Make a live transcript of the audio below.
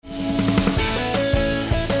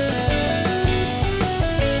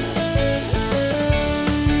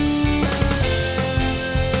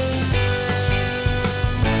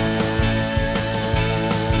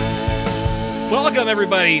Welcome,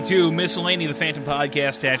 everybody, to Miscellaneous, the Phantom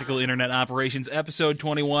Podcast, Tactical Internet Operations, Episode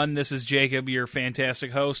 21. This is Jacob, your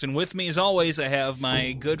fantastic host, and with me, as always, I have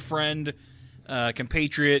my good friend,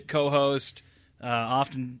 compatriot, co-host,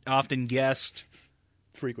 often guest,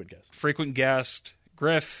 frequent guest,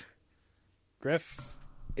 Griff.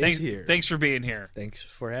 Is here. Thanks for being here. Thanks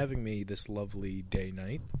for having me this lovely day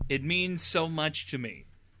night. It means so much to me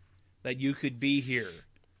that you could be here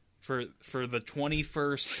for the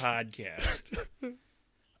 21st podcast.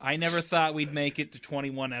 I never thought we'd make it to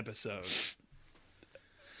 21 episodes.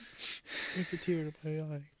 It's a tear to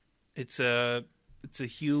my eye. It's a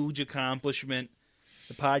huge accomplishment.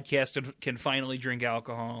 The podcast can finally drink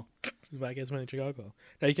alcohol. The podcast finally drink alcohol.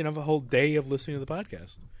 Now you can have a whole day of listening to the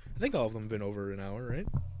podcast. I think all of them have been over an hour, right?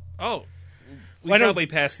 Oh, we probably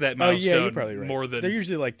passed that milestone. Oh, yeah, you're probably right. More than they're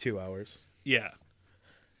usually like 2 hours. Yeah,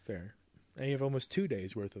 fair. And you have almost 2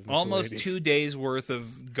 days worth of almost 2 days worth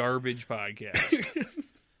of garbage podcasts.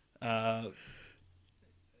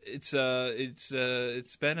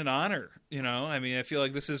 It's been an honor. You know, I mean, I feel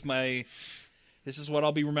like this is what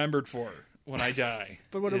I'll be remembered for when I die.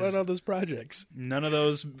 But what about all those projects? None of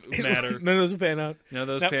those matter. None of those pan out. None of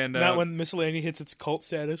those panned out. Not when Miscellany hits its cult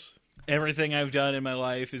status. Everything I've done in my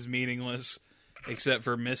life is meaningless, except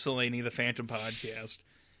for Miscellany, the Phantom Podcast,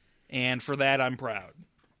 and for that I'm proud.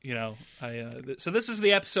 You know, so this is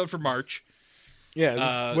the episode for March.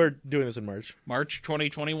 Yeah, we're doing this in March. March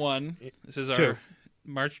 2021. This is our 2.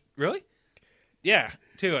 March. Really? Yeah,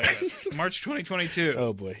 2, I guess. March 2022.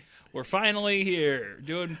 Oh, boy. We're finally here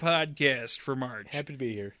doing podcast for March. Happy to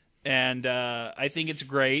be here. And I think it's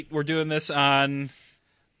great. We're doing this on,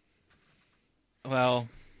 well,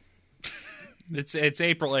 it's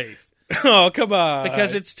April 8th. Oh, come on.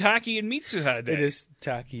 Because it's Taki and Mitsuha Day. It is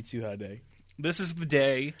Taki Tsuha Day. This is the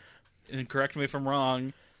day, and correct me if I'm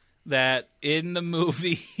wrong, that in the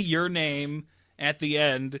movie Your Name, at the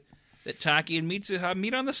end, that Taki and Mitsuha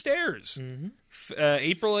meet on the stairs. Mm-hmm.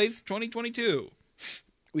 April 8th, 2022.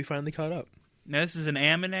 We finally caught up. Now, this is an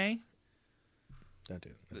anime. Don't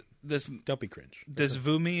do it. Don't be cringe. This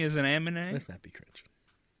Vumi is an anime? Let's not be cringe.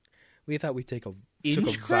 We thought we'd took a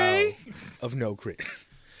Inchcray? vow of no cringe.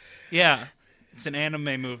 Yeah. It's an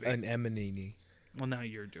anime movie. An emanini. Well, now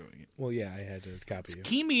you're doing it. Well, yeah, I had to copy you.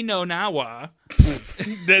 Kimi no Nawa.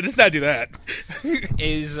 Let's not do that.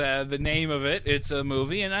 Is the name of it. It's a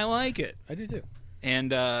movie, and I like it. I do too. And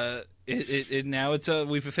now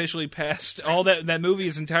we've officially passed. All that movie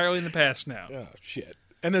is entirely in the past now. Oh, shit.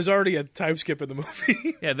 And there's already a time skip in the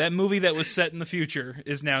movie. Yeah, that movie that was set in the future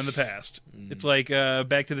is now in the past. Mm. It's like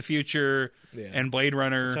Back to the Future and Blade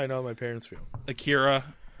Runner. That's how I know how my parents feel.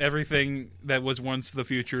 Akira. Everything that was once the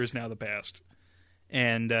future is now the past.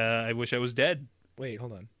 And I wish I was dead. Wait,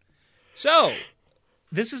 hold on. So,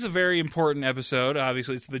 this is a very important episode.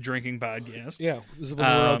 Obviously, it's the drinking podcast. Yeah, this is when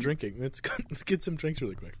we're all drinking. Let's get some drinks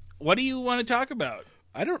really quick. What do you want to talk about?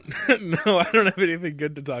 I don't know. I don't have anything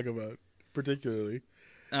good to talk about, particularly.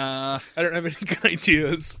 I don't have any good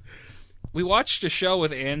ideas. We watched a show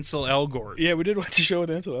with Ansel Elgort. Yeah, we did watch a show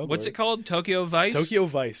with Ansel Elgort. What's it called? Tokyo Vice? Tokyo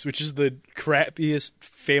Vice, which is the crappiest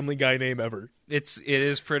Family Guy name ever. It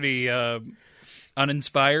is pretty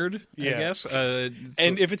uninspired, I guess.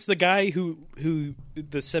 And if it's the guy who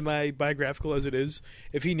the semi-biographical as it is,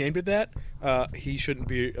 if he named it that, he shouldn't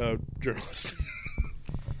be a journalist.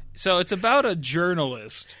 So it's about a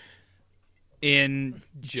journalist in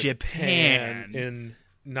Japan. In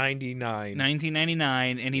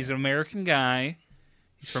 1999, and he's an American guy.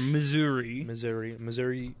 He's from Missouri.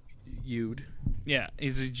 Missouri-Ude. Yeah,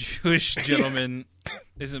 he's a Jewish gentleman.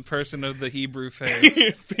 He's a person of the Hebrew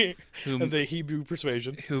faith. Of the Hebrew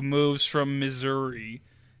persuasion. Who moves from Missouri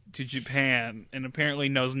to Japan and apparently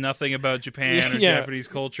knows nothing about Japan or Japanese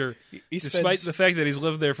culture, despite the fact that he's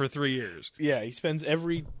lived there for 3 years. Yeah, he spends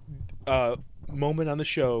every moment on the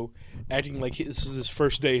show acting like this is his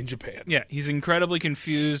first day in Japan. Yeah, he's incredibly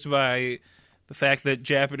confused by the fact that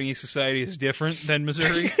Japanese society is different than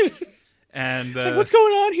Missouri. And like, what's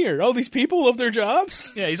going on here? All these people love their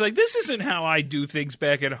jobs? Yeah, he's like, this isn't how I do things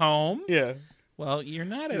back at home. Yeah. Well, you're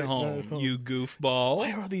not at home, you goofball.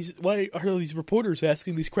 Why are all these reporters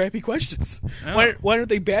asking these crappy questions? Oh. Why aren't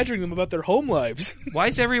they badgering them about their home lives? Why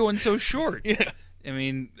is everyone so short? Yeah. I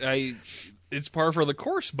mean, it's par for the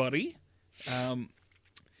course, buddy.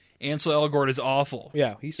 Ansel Elgort is awful.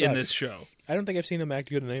 Yeah, he's in this show. I don't think I've seen him act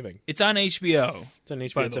good in anything. It's on HBO. It's on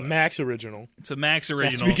HBO. It's a Max original. It's a Max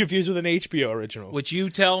original. Not to be confused with an HBO original. Which you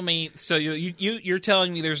tell me. So you're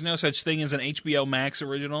telling me there's no such thing as an HBO Max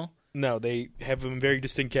original? No, they have them in very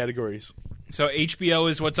distinct categories. So HBO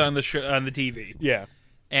is what's on the on the TV. Yeah.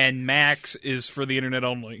 And Max is for the internet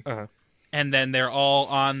only. Uh-huh. and then they're all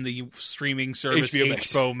on the streaming service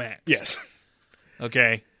HBO Max. Yes.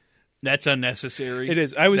 Okay. That's unnecessary. It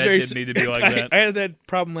is. I was didn't need to be like that. I had that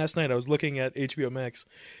problem last night. I was looking at HBO Max,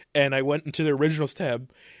 and I went into the originals tab,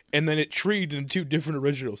 and then it treed in 2 different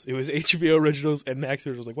originals. It was HBO originals and Max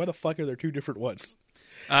originals. Like, why the fuck are there 2 different ones?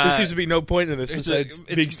 There seems to be no point in this besides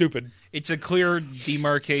being stupid. It's a clear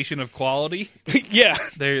demarcation of quality. Yeah.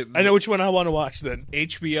 I know which one I want to watch then.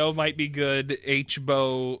 HBO might be good.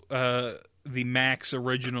 HBO, the Max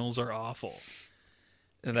originals are awful.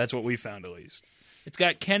 And that's what we found, at least. It's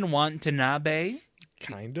got Ken Watanabe.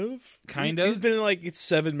 Kind of. He's been in like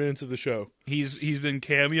 7 minutes of the show. He's been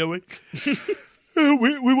cameoing.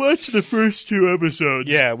 We watched the first 2 episodes.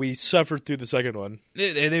 Yeah, we suffered through the second one.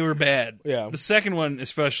 They were bad. Yeah. The second one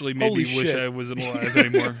especially made me wish I wasn't alive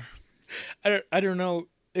anymore. I don't know.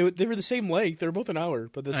 They were the same length. They were both an hour,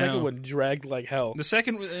 but the second one dragged like hell. The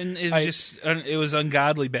second one is it was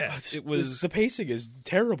ungodly bad. It was the pacing is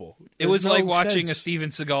terrible. It was like watching a Steven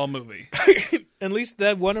Seagal movie. At least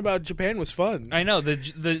that one about Japan was fun. I know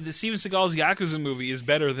the Steven Seagal's Yakuza movie is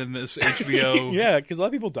better than this HBO. Yeah, because a lot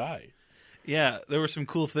of people die. Yeah, there were some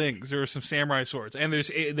cool things. There were some samurai swords, and there's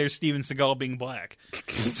Steven Seagal being black.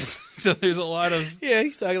 So there's a lot of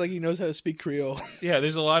he's talking like he knows how to speak Creole. Yeah,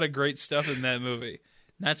 there's a lot of great stuff in that movie.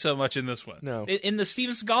 Not so much in this one. No, in the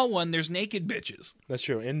Steven Seagal one, there's naked bitches. That's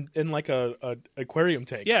true. In like a aquarium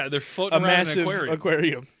tank. Yeah, they're floating around massive an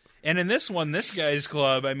aquarium. And in this one, this guy's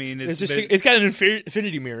club, I mean, it's got an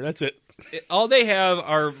infinity mirror. That's it. All they have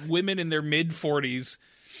are women in their mid-40s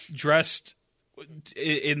dressed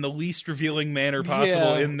in the least revealing manner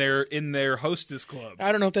possible in their hostess club.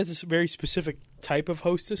 I don't know if that's a very specific type of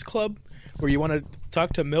hostess club where you want to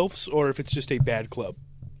talk to MILFs or if it's just a bad club.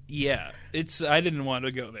 Yeah, I didn't want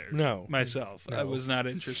to go there. No, myself, no. I was not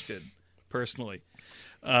interested personally.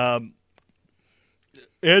 Ansel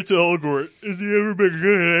Elgort, has he ever been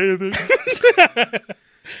good at anything?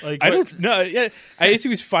 I don't know. Yeah, I guess he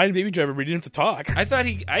was fine in Baby Driver, but he didn't have to talk.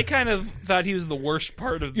 I kind of thought he was the worst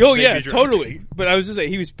part of. Oh Baby yeah, Driver. totally. But I was just saying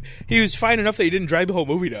he was fine enough that he didn't drag the whole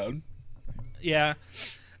movie down. Yeah.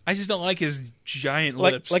 I just don't like his giant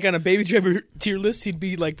lips. Like on a Baby Driver tier list, he'd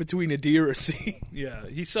be like between a D or a C. Yeah,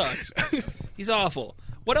 he sucks. He's awful.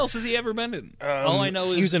 What else has he ever been in? All I know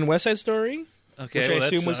is he was in West Side Story. Okay, which I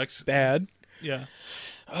assume that was bad. Yeah.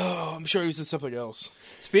 Oh, I'm sure he was in something else.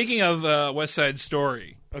 Speaking of West Side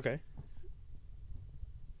Story, okay,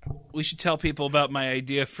 we should tell people about my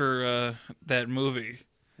idea for that movie.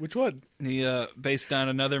 Which one? Based on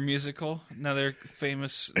another musical, another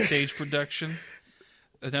famous stage production.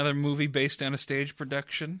 Another movie based on a stage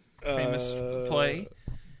production, famous play.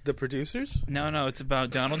 The Producers? No, it's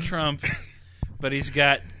about Donald Trump, but he's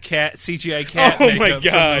got CGI cat oh makeup my God.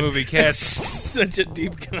 from the movie Cats. Such a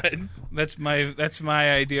deep cut. That's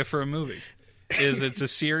my idea for a movie. It's a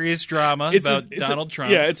serious drama about Donald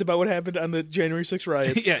Trump. Yeah, it's about what happened on the January 6th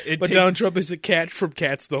riots. Yeah, Donald Trump is a cat from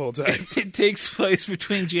Cats the whole time. It takes place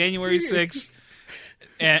between January 6th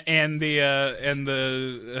and the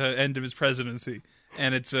end of his presidency.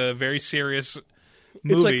 And it's a very serious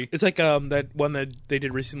movie. It's like that one that they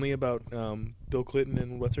did recently about Bill Clinton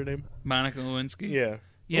and what's her name? Monica Lewinsky? Yeah.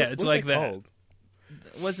 It's like that. Called?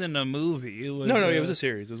 It wasn't a movie. It was it was a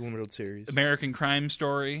series. It was a limited series. American Crime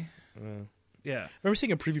Story. Yeah. I remember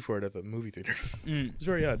seeing a preview for it at the movie theater. It's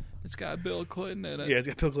very odd. It's got Bill Clinton in it. Yeah, it's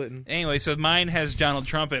got Bill Clinton. Anyway, so mine has Donald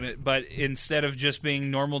Trump in it, but instead of just being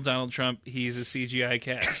normal Donald Trump, he's a CGI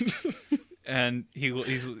cat. And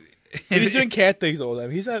he's doing cat things all the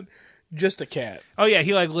time. He's not just a cat. Oh yeah,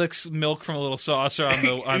 he like licks milk from a little saucer on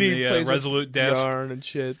the Resolute desk. Yarn and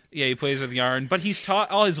shit. Yeah, he plays with yarn, but he's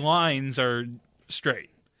taught all his lines are straight.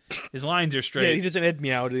 His lines are straight. Yeah, he doesn't add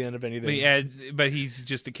meow to the end of anything. But he's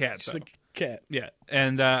just a cat. Just a cat. Yeah,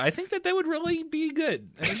 and I think that would really be good.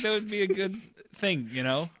 I think that would be a good thing,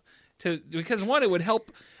 because one, it would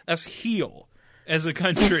help us heal as a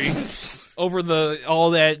country over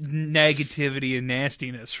all that negativity and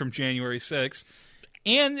nastiness from January 6th,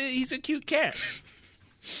 and he's a cute cat.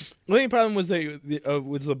 The only problem was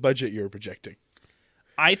the budget you were projecting.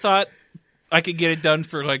 I thought I could get it done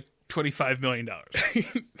for like $25 million.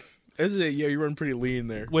 You run pretty lean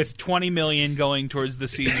there. With $20 million going towards the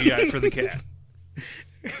CGI for the cat.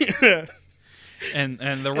 Yeah. And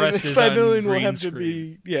the rest is on $5 million green will have screen.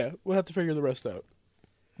 to be. We'll have to figure the rest out.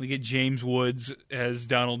 We get James Woods as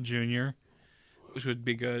Donald Jr., which would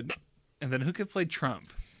be good. And then who could play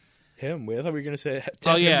Trump? Him. I thought we were going to say him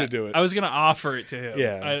to do it. I was going to offer it to him.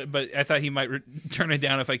 Yeah. But I thought he might turn it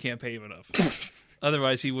down if I can't pay him enough.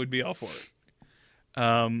 Otherwise, he would be all for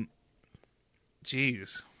it.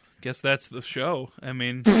 Jeez. Guess that's the show. I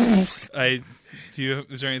mean, is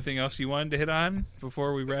there anything else you wanted to hit on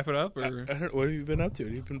before we wrap it up? Or I don't, what have you been up to? What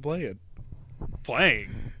have you been playing?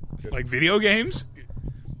 Playing? Like video games?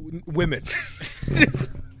 Women.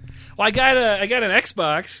 Well, I got an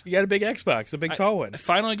Xbox. You got a big Xbox, a big tall one. I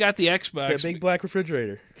finally got the Xbox. Got a big black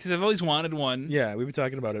refrigerator. Because I've always wanted one. Yeah, we've been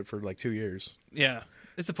talking about it for like 2 years. Yeah,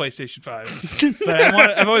 it's a PlayStation 5.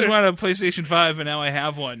 But I've always wanted a PlayStation 5, and now I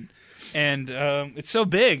have one. And it's so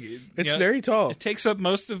big. It's very tall. It takes up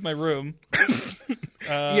most of my room. You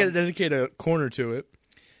got to dedicate a corner to it.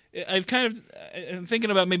 I'm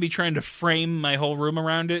thinking about maybe trying to frame my whole room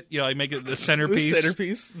around it. I make it the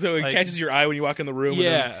centerpiece. So it catches your eye when you walk in the room. Yeah.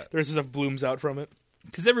 And then the rest of stuff blooms out from it.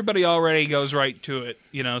 Because everybody already goes right to it,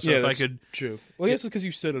 So if I could, true. Well, yes, it's because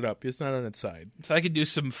you set it up. It's not on its side. If I could do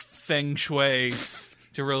some feng shui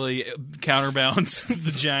to really counterbalance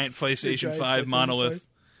the giant PlayStation 5 monolith.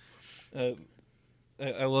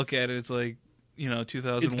 I look at it, it's like,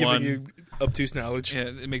 2001. It's giving you obtuse knowledge.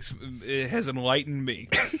 Yeah, it has enlightened me.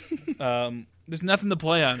 There's nothing to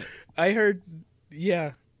play on it. I heard,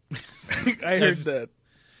 yeah. I heard that.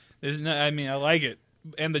 I like it.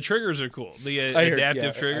 And the triggers are cool. The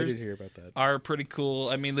adaptive triggers I did hear about that. Are pretty cool.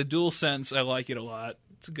 I mean, the DualSense, I like it a lot.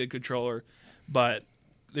 It's a good controller. But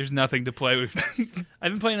there's nothing to play with.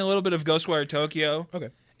 I've been playing a little bit of Ghostwire Tokyo. Okay.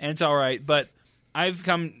 And it's all right. But I've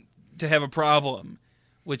come to have a problem,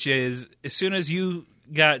 which is as soon as you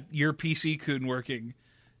got your PC Kun working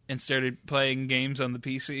and started playing games on the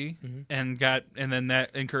PC, and then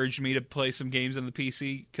that encouraged me to play some games on the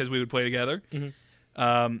PC because we would play together.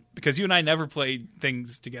 Because you and I never played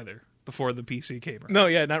things together before the PC came around. No,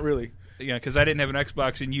 yeah, not really. Yeah, because I didn't have an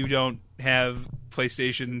Xbox and you don't have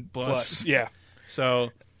PlayStation Plus. Yeah. So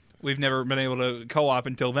we've never been able to co-op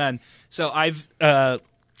until then. So I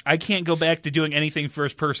can't go back to doing anything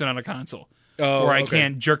first person on a console. Where I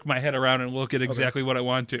can't jerk my head around and look at exactly what I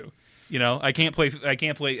want to. I can't play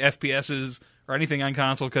FPSs or anything on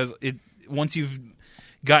console because once you've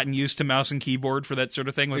gotten used to mouse and keyboard for that sort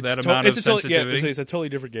of thing with that amount of sensitivity, it's a totally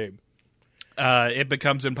different game. It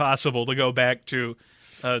becomes impossible to go back to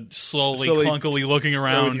slowly clunkily looking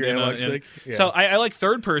around. With your analog stick. Yeah. So I like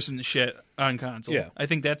third person shit on console. Yeah. I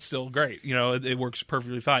think that's still great. It works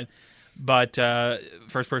perfectly fine. But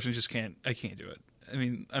first person I can't do it. I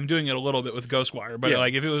mean, I'm doing it a little bit with Ghostwire, but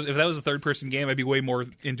like if that was a third person game, I'd be way more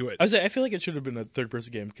into it. I feel like it should have been a third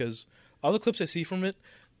person game because all the clips I see from it,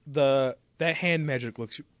 that hand magic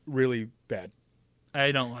looks really bad.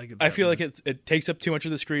 I don't like it. I feel like it takes up too much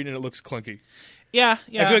of the screen and it looks clunky. Yeah.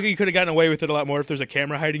 I feel like you could have gotten away with it a lot more if there's a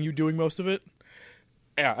camera hiding you doing most of it.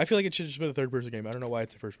 Yeah, I feel like it should have just been a third person game. I don't know why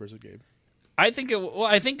it's a first person game. I think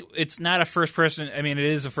it's not a first person. I mean, it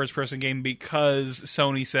is a first person game because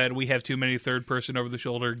Sony said we have too many third person over the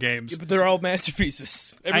shoulder games. Yeah, but they're all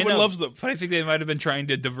masterpieces. Everyone loves them. But I think they might have been trying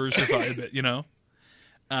to diversify a bit.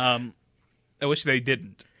 I wish they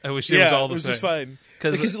didn't. I wish it was all the same. It was just fine.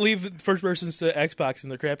 Because leave first persons to Xbox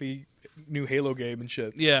and their crappy new Halo game and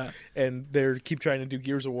shit. Yeah. And they keep trying to do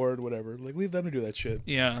Gears of War or whatever. Like, leave them to do that shit.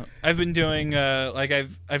 Yeah. I've been doing, I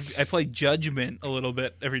play Judgment a little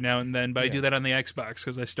bit every now and then, but I do that on the Xbox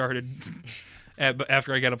because I started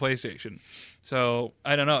after I got a PlayStation. So,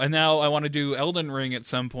 I don't know. And now I want to do Elden Ring at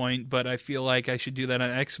some point, but I feel like I should do that on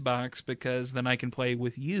Xbox because then I can play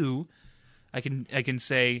with you. I can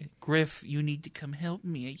say, Griff, you need to come help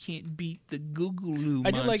me. I can't beat the Googaloo monster.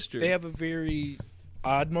 I do like they have a very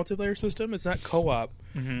odd multiplayer system. It's not co-op,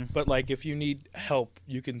 but like if you need help,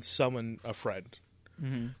 you can summon a friend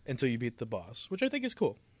until you beat the boss, which I think is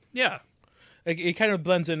cool. Yeah. It kind of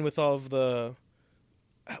blends in with all of the...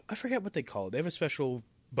 I forget what they call it. They have a special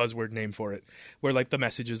buzzword name for it, where like the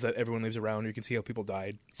messages that everyone leaves around, you can see how people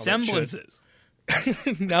died. Semblances.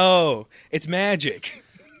 No, it's magic.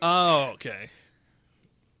 Oh, okay.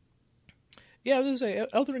 Yeah, I was going to say,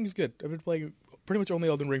 Elden Ring is good. I've been playing pretty much only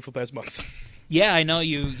Elden Ring for the past month. Yeah, I know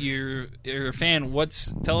you're a fan.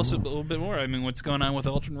 Tell us a little bit more. I mean, what's going on with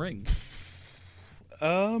Elden Ring?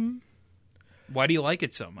 Why do you like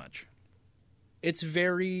it so much? It's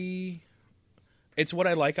what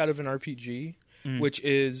I like out of an RPG, which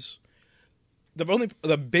is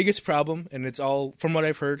the biggest problem, and it's all from what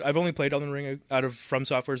I've heard. I've only played Elden Ring out of From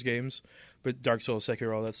Software's games, but Dark Souls,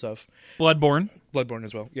 Sekiro, all that stuff. Bloodborne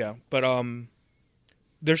as well, yeah. But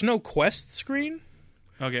there's no quest screen.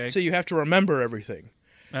 Okay. So you have to remember everything.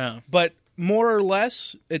 Oh. But more or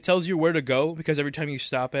less, it tells you where to go, because every time you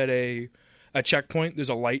stop at a checkpoint, there's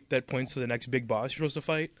a light that points to the next big boss you're supposed to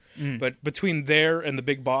fight. But between there and the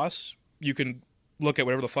big boss, you can look at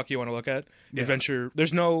whatever the fuck you want to look at. Yeah. Adventure.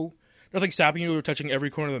 There's nothing stopping you or touching every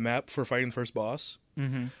corner of the map for fighting the first boss.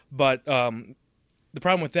 But the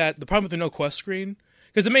problem with the no quest screen,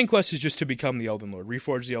 because the main quest is just to become the Elden Lord,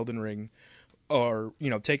 reforge the Elden Ring, or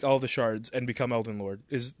take all the shards and become Elden Lord.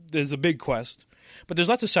 There's a big quest, but there's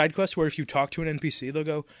lots of side quests where if you talk to an NPC, they'll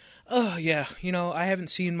go, "Oh yeah, I haven't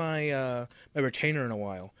seen my my retainer in a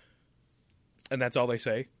while," and that's all they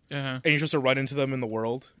say. And you're supposed to run into them in the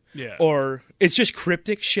world. Yeah. Or it's just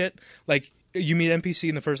cryptic shit. Like, you meet NPC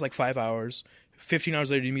in the first, 5 hours. 15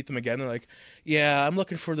 hours later, you meet them again. They're like, yeah, I'm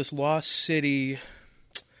looking for this lost city.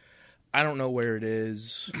 I don't know where it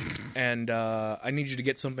is. And I need you to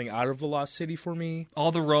get something out of the lost city for me.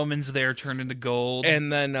 All the Romans there turned into gold.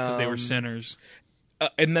 And then... because they were sinners.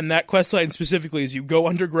 And then that quest line specifically is you go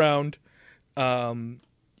underground,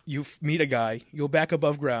 you meet a guy, you go back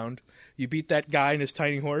above ground, you beat that guy and his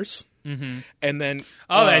tiny horse, and then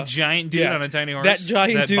that giant dude on a tiny horse. That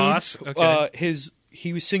giant dude, boss. Okay.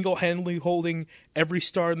 He was single-handedly holding every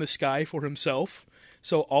star in the sky for himself.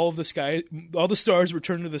 So all the stars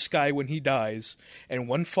return to the sky when he dies, and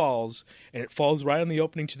one falls, and it falls right on the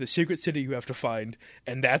opening to the secret city you have to find,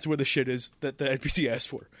 and that's where the shit is that the NPC asked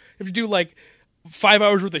for. If you do 5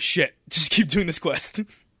 hours worth of shit, just keep doing this quest.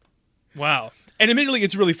 Wow. And admittedly,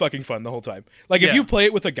 it's really fucking fun the whole time. If you play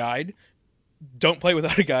it with a guide, don't play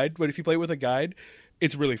without a guide, but if you play it with a guide,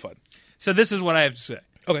 it's really fun. So this is what I have to say.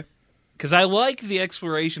 Okay. Because I like the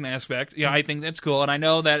exploration aspect. Yeah, I think that's cool. And I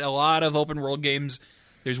know that a lot of open world games,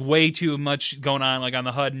 there's way too much going on, on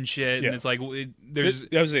the HUD and shit. And it's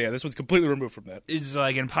this one's completely removed from that. It's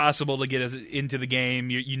impossible to get us into the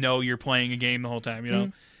game. You're playing a game the whole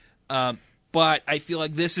time, but I feel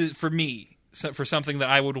like this is, for me, for something that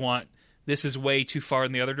I would want, this is way too far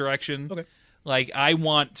in the other direction. Okay. I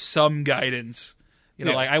want some guidance.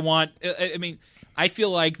 I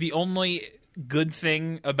feel like the only good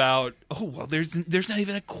thing about there's not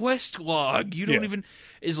even a quest log. You don't even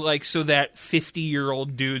is so that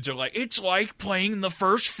 50-year-old dudes are it's like playing the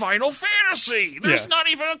first Final Fantasy. There's not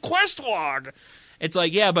even a quest log. It's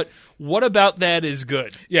but what about that is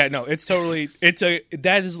good? Yeah, no, it's totally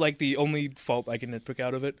that is the only fault I can nitpick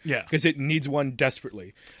out of it. Yeah, because it needs one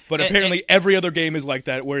desperately. But apparently every other game is like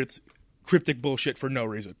that, where it's cryptic bullshit for no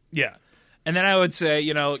reason. Yeah, and then I would say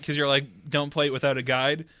because you're don't play it without a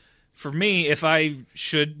guide. For me, if I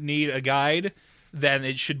should need a guide, then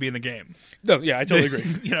it should be in the game. No, yeah, I totally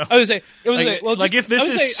agree. I would say it was if this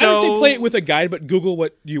is I would say play it with a guide, but Google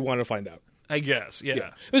what you want to find out. I guess, yeah.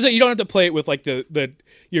 I would say you don't have to play it with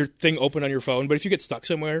your thing open on your phone, but if you get stuck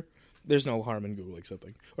somewhere, there's no harm in Googling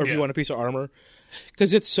something. Or if you want a piece of armor,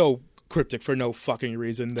 because it's so cryptic for no fucking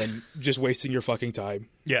reason than just wasting your fucking time.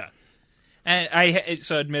 Yeah, and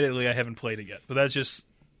so admittedly I haven't played it yet, but that's just.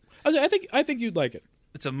 I think you'd like it.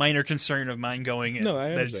 It's a minor concern of mine going in. No,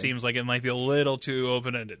 I understand. That it seems like it might be a little too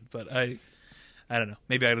open ended, but I don't know.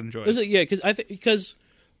 Maybe I'd enjoy it. Yeah, because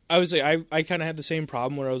I would say I kind of had the same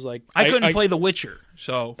problem where I was I couldn't play The Witcher,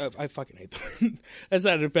 so I fucking hate them. That's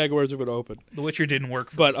not a bag of words we're going to open. The Witcher didn't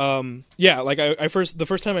work. But the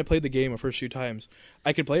first time I played the game, the first few times,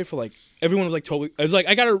 I could play it for everyone was totally. I was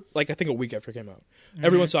I got it I think a week after it came out. Mm-hmm.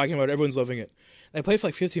 Everyone's talking about it. Everyone's loving it. And I played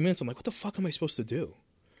for 15 minutes. I'm what the fuck am I supposed to do?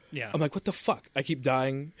 Yeah. I'm what the fuck? I keep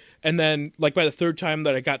dying. And then, by the third time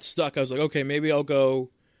that I got stuck, I was okay, maybe I'll go.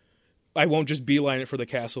 I won't just beeline it for the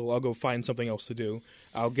castle. I'll go find something else to do.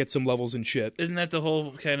 I'll get some levels and shit. Isn't that the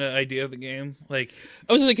whole kind of idea of the game? I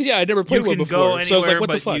was I never played one before. Go anywhere, so I was what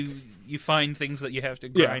but the fuck? You find things that you have to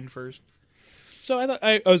grind first. So I thought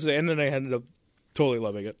and then I ended up totally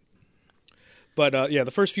loving it. But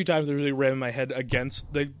the first few times I really ran my head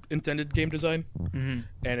against the intended game design, and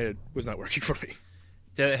it was not working for me.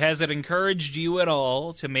 Has it encouraged you at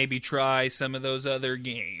all to maybe try some of those other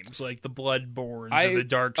games, like the Bloodborns or the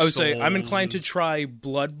Dark Souls? I would say I'm inclined to try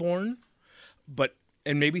Bloodborne,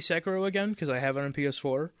 and maybe Sekiro again, because I have it on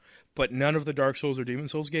PS4, but none of the Dark Souls or Demon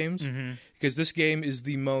Souls games, because this game is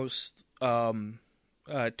the most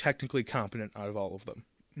technically competent out of all of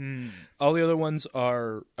them. All the other ones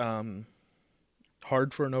are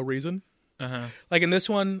hard for no reason. In this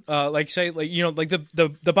one,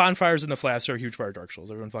 the bonfires and the flasks are a huge part of Dark Souls.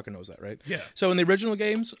 Everyone fucking knows that, right? Yeah. So in the original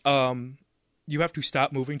games, you have to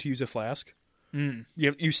stop moving to use a flask.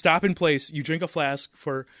 You stop in place, you drink a flask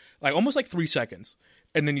for almost 3 seconds,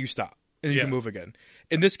 and then you stop, and you can move again.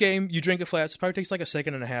 In this game, you drink a flask, it probably takes a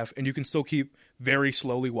second and a half, and you can still keep very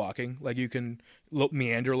slowly walking. You can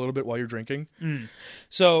meander a little bit while you're drinking.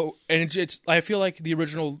 So, and it's I feel like the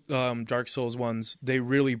original Dark Souls ones, they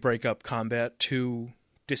really break up combat too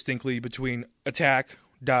distinctly between attack,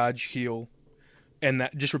 dodge, heal, and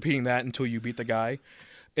that just repeating that until you beat the guy.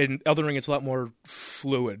 In Elden Ring, it's a lot more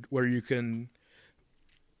fluid, where you can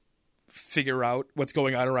figure out what's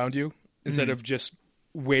going on around you instead of just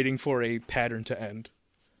waiting for a pattern to end.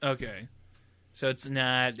 Okay. So it's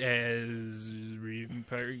not as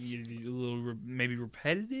maybe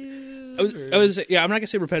repetitive? I was I'm not going to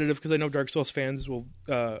say repetitive because I know Dark Souls fans will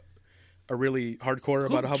are really hardcore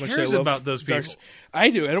about how much they love about those people?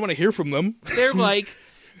 I do. I don't want to hear from them.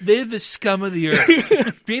 They're the scum of the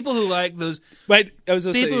earth. People who like those. But I was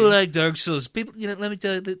people who like Dark Souls. People, let me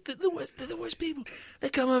tell you, they're the worst people. They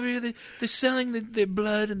come over here. They're selling their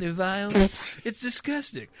blood and their vials. It's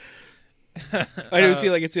disgusting. I do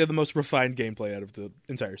feel like it's the most refined gameplay out of the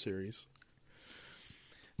entire series.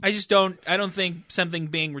 I just don't. I don't think something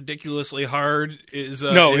being ridiculously hard is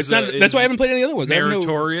no. It's not. That's why I haven't played any other ones.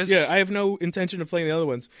 Meritorious. I have no intention of playing the other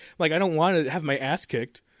ones. Like I don't want to have my ass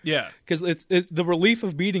kicked. Yeah, because the relief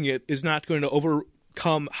of beating it is not going to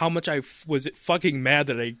overcome how much I was fucking mad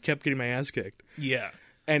that I kept getting my ass kicked. Yeah.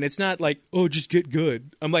 And it's not like, oh, just get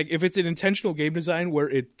good. I'm like, if it's an intentional game design where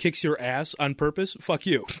it kicks your ass on purpose, fuck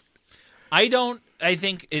you. I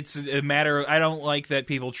think it's a matter of, I don't like that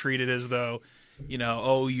people treat it as though,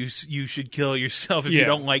 you should kill yourself if you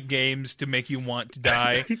don't like games to make you want to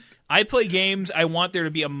die. I play games, I want there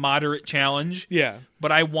to be a moderate challenge. Yeah.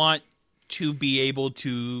 But I want to be able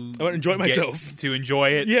to... I want to enjoy myself. To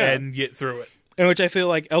enjoy it and get through it. And which I feel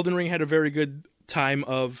like Elden Ring had a very good time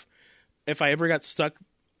of, if I ever got stuck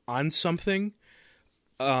on something,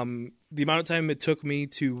 the amount of time it took me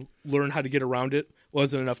to learn how to get around it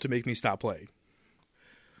wasn't enough to make me stop playing.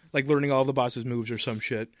 Like learning all the boss's moves or some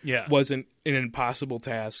shit wasn't an impossible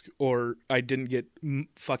task, or I didn't get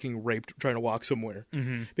fucking raped trying to walk somewhere.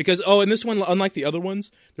 Mm-hmm. Because, in this one, unlike the other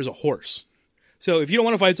ones, there's a horse. So if you don't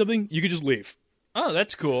want to fight something, you can just leave. Oh,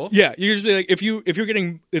 that's cool. Yeah, you just be like,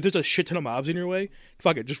 if there's a shit ton of mobs in your way,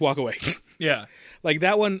 fuck it, just walk away. Yeah. Like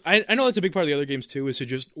that one, I know that's a big part of the other games too, is to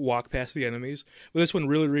just walk past the enemies. But this one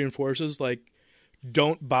really reinforces, like,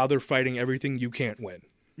 don't bother fighting everything you can't win.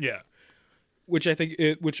 Yeah. Which I think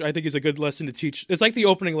is a good lesson to teach. It's like the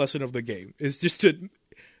opening lesson of the game. It's just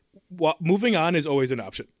moving on is always an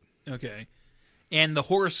option. Okay. And the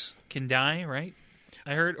horse can die, right?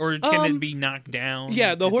 I heard, or can it be knocked down?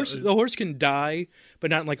 Yeah, the horse can die, but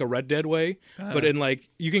not in like a Red Dead way. But in like,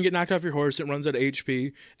 you can get knocked off your horse, it runs out of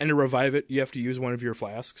HP, and to revive it, you have to use one of your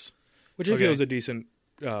flasks, which I feel is a decent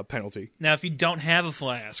penalty. Now, if you don't have a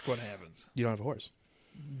flask, what happens? You don't have a horse.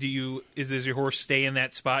 Does your horse stay in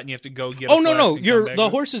that spot and you have to go get? No. The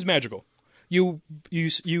horse is magical. You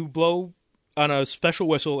blow on a special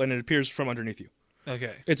whistle and it appears from underneath you.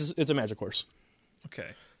 Okay, it's a magic horse. Okay.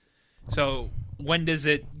 So when does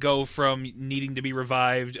it go from needing to be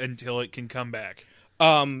revived until it can come back?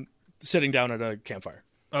 Sitting down at a campfire.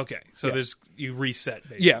 Okay, so you reset,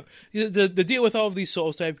 basically. Yeah. The deal with all of these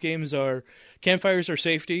Souls-type games are campfires are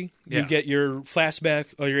safety. You get your flask back,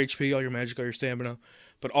 all your HP, all your magic, all your stamina.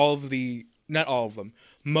 But not all of them,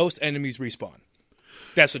 most enemies respawn.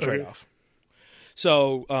 That's the trade-off.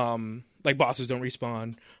 So, like bosses don't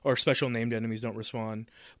respawn, or special named enemies don't respawn,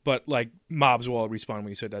 but like mobs will all respawn when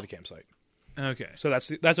you sit at a campsite. Okay. So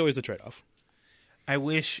that's always the trade-off. I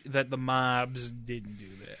wish that the mobs didn't do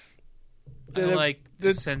that. I like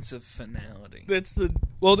the sense of finality. That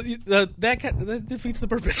defeats the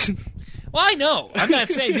purpose. Well, I know. I'm not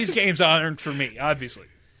saying these games aren't for me, obviously.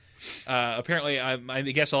 Apparently, I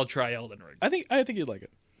guess I'll try Elden Ring. I think you'd like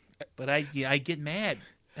it, but I get mad.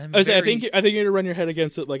 I think you're gonna run your head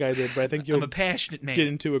against it like I did, but I think I'm a passionate man. Get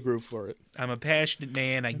into a groove for it. I'm a passionate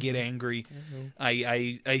man. I get angry. Mm-hmm.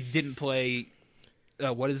 I didn't play.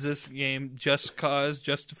 What is this game? Just Cause,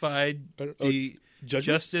 Justified,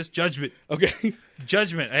 Justice, Judgment. Okay,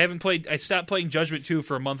 Judgment. I stopped playing Judgment 2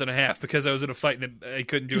 for a month and a half because I was in a fight and I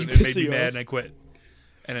couldn't do it. It made me mad and I quit.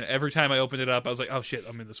 And every time I opened it up, I was like, "Oh shit,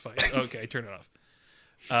 I'm in this fight." Okay, turn it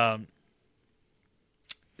off.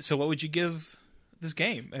 So what would you give this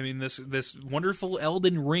game? I mean, this wonderful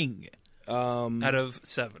Elden Ring out of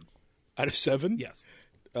 7. Out of 7? Yes.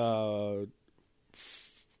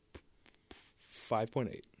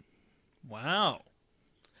 5.8. Wow. Well,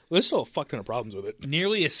 there's still a fuck ton of problems with it.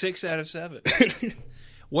 Nearly a 6 out of 7.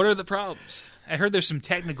 What are the problems? I heard there's some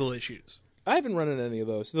technical issues. I haven't run into any of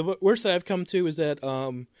those. The worst that I've come to is that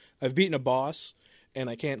I've beaten a boss and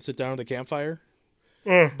I can't sit down at the campfire.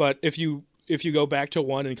 But if you go back to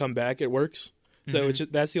 1 and come back, it works. So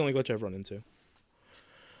that's the only glitch I've run into.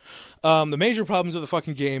 The major problems of the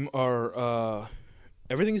fucking game are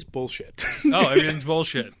everything's bullshit. Oh, everything's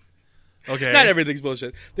bullshit. Okay. Not everything's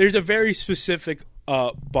bullshit. There's a very specific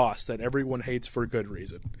boss that everyone hates for good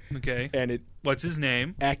reason. Okay. And what's his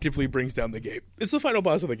name? Actively brings down the game. It's the final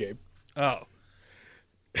boss of the game. Oh.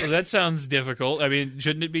 Well, that sounds difficult. I mean,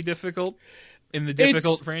 shouldn't it be difficult in the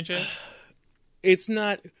difficult franchise? It's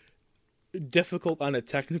not... difficult on a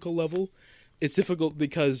technical level. It's difficult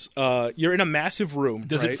because you're in a massive room.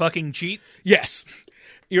 Does it fucking cheat? Yes.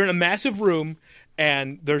 You're in a massive room,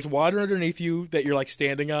 and there's water underneath you that you're, like,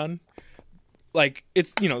 standing on. Like,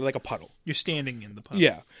 it's, like a puddle. You're standing in the puddle.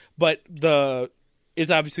 Yeah. But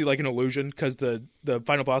it's obviously, like, an illusion because the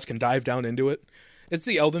final boss can dive down into it. It's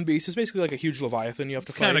the Elden Beast. It's basically like a huge Leviathan you have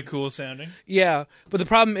to fight. It's kind of cool sounding. Yeah. But the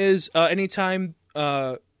problem is,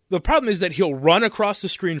 the problem is that he'll run across the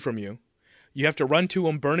screen from you. You have to run to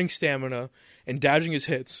him, burning stamina and dodging his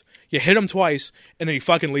hits. You hit him twice, and then he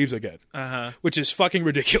fucking leaves again. Which is fucking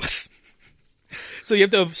ridiculous. So you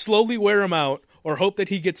have to slowly wear him out or hope that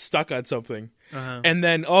he gets stuck on something. And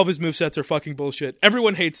then all of his movesets are fucking bullshit.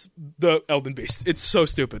 Everyone hates the Elden Beast. It's so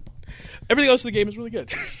stupid. Everything else in the game is really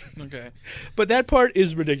good. Okay. But that part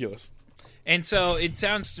is ridiculous. And so it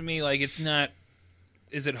sounds to me like it's not...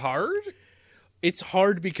 Is it hard? It's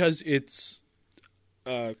hard because it's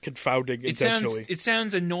confounding intentionally. It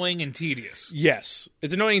sounds annoying and tedious. Yes.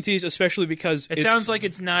 It's annoying and tedious, especially because it sounds like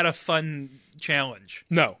it's not a fun challenge.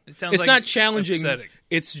 No. It sounds it's like not challenging. Upsetting.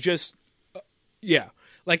 It's just... yeah.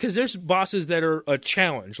 Like, because there's bosses that are a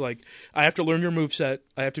challenge. Like, I have to learn your moveset.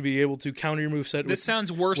 I have to be able to counter your moveset. This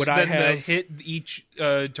sounds worse than the hit each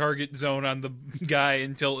target zone on the guy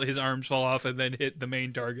until his arms fall off and then hit the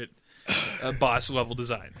main target boss level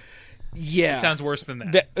design. Yeah. It sounds worse than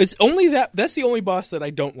that. It's only that. That's the only boss that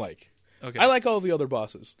I don't like. Okay. I like all the other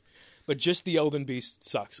bosses. But just the Elden Beast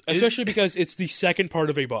sucks. Especially because it's the second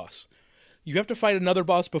part of a boss. You have to fight another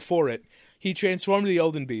boss before it. He transformed the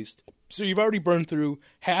Elden Beast. So you've already burned through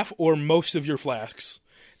half or most of your flasks,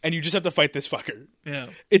 and you just have to fight this fucker. Yeah.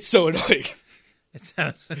 It's so annoying. It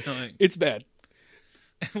sounds annoying. It's bad.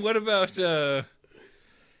 What about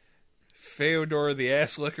Feodor the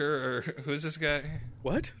Ass Licker, or who's this guy?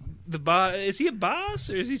 What? The boss? Is he a boss,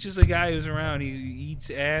 or is he just a guy who's around? He eats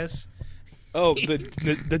ass? Oh,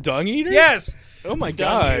 the dung eater? Yes! Oh my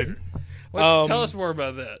god. Tell us more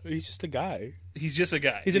about that. He's just a guy. He's just a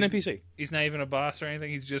guy. He's an NPC. He's not even a boss or anything.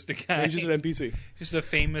 He's just a guy. He's just an NPC. Just a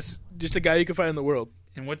famous... Just a guy you can find in the world.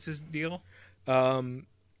 And what's his deal?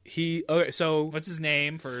 Okay, so... What's his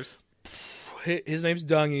name first? His name's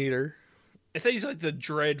Dung Eater. I thought he's like the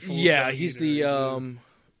dreadful Yeah, he's the...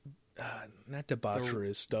 not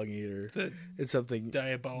debaucherous Dung Eater. It's something...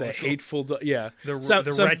 Diabolical. The hateful... yeah. The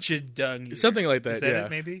wretched Dung Eater. Something like that, Is that yeah. it,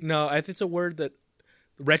 maybe? No, I think it's a word that...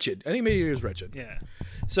 Wretched. I think maybe it is wretched. Yeah.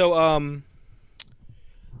 So,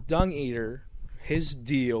 Dung Eater, his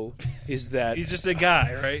deal is that... He's just a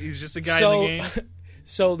guy, right? He's just a guy in the game?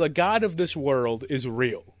 So the god of this world is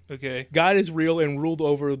real. Okay. God is real and ruled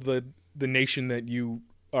over the nation that you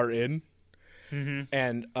are in. Mm-hmm.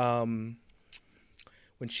 And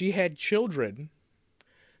when she had children,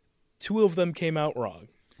 2 of them came out wrong.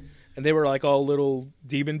 And they were like all little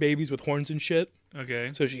demon babies with horns and shit.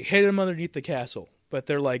 Okay. So she hid them underneath the castle. But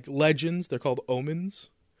they're like legends. They're called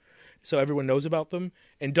omens. So everyone knows about them.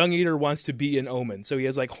 And Dung Eater wants to be an omen. So he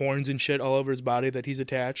has like horns and shit all over his body that he's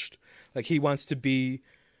attached. Like he wants to be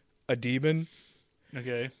a demon.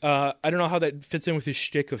 Okay. I don't know how that fits in with his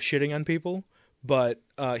shtick of shitting on people. But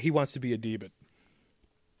he wants to be a demon.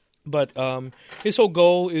 But his whole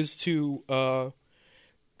goal is to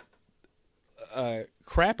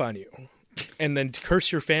crap on you. And then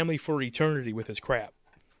curse your family for eternity with his crap.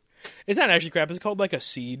 It's not actually crap. It's called like a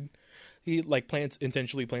seed. He like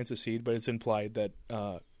intentionally plants a seed, but it's implied that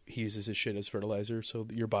he uses his shit as fertilizer, so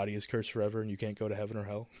that your body is cursed forever and you can't go to heaven or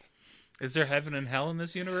hell. Is there heaven and hell in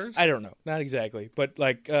this universe? I don't know. Not exactly. But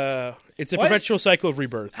like it's a perpetual cycle of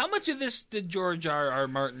rebirth. How much of this did George R.R.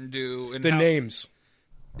 Martin do? The names.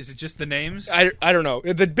 Is it just the names? I don't know.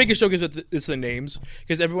 The biggest joke is that it's the names,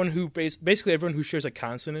 because everyone who basically everyone who shares a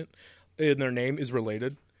consonant in their name is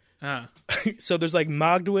related. So there's like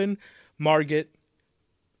Magdwin, Margit,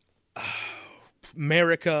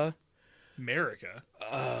 Marika.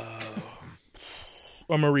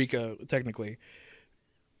 Or Marika, technically.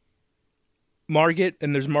 Margit,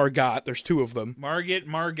 and there's Margot. There's 2 of them.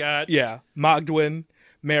 Margot. Yeah. Magdwin,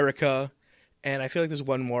 Marika, and I feel like there's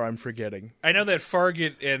one more I'm forgetting. I know that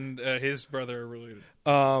Fargit and his brother are related.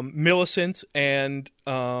 Millicent and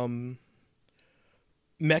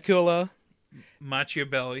Mecula.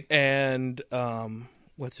 Machiavelli. And,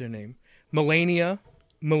 what's her name? Melina.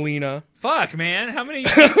 Fuck, man. How many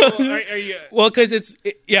people are you... Well, because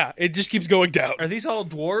it just keeps going down. Are these all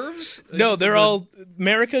dwarves? No, they're all...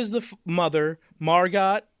 Marika's the mother.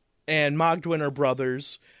 Margot and Magdwin are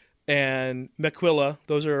brothers. And Mecula,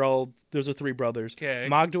 those are 3 brothers. Okay.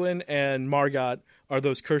 Magdwin and Margot are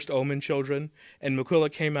those cursed omen children. And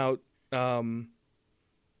Mecula came out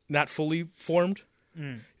not fully formed.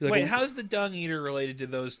 Like, Wait, how's the Dung Eater related to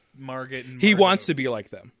those Margit and he Margot? wants to be like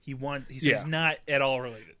them. He's not at all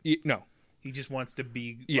related. No. He just wants to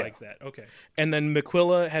be like that. Okay. And then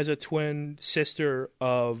Miquella has a twin sister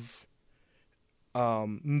of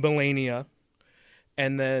Melania.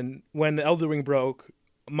 And then when the Elden Ring broke,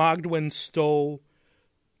 Magdwin stole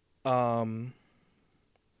Miquella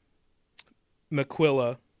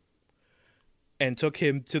and took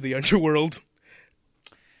him to the underworld.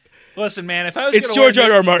 Listen, man, if I was it's George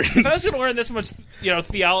R. Martin. If I was going to learn this much,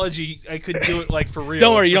 theology, I could do it like for real.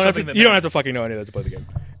 Don't worry, you don't have to fucking know any of that to play the game.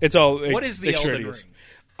 It's all. What is the Elden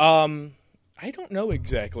Ring? I don't know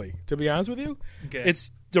exactly. To be honest with you, okay.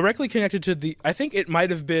 It's directly connected to the. I think it might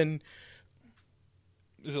have been.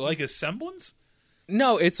 Is it like a semblance?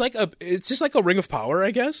 No, it's just like a ring of power,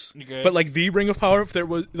 I guess. Okay. But like the ring of power, if there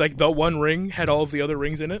was like the one ring had all of the other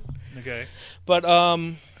rings in it. Okay. But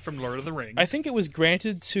from Lord of the Rings, I think it was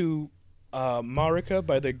granted to Marika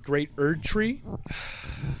by the Great Erd Tree.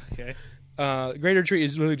 Okay. Great Erd Tree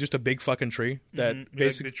is really just a big fucking tree that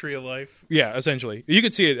basically like the Tree of Life. Yeah, essentially, you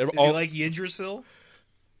could see it. Is it like Yggdrasil?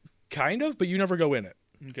 Kind of, but you never go in it.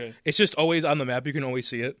 Okay. It's just always on the map. You can always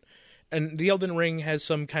see it. And the Elden Ring has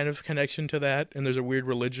some kind of connection to that, and there's a weird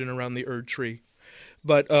religion around the Erd Tree.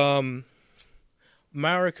 But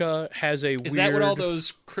Marika has a weird... Is that what all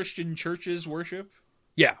those Christian churches worship?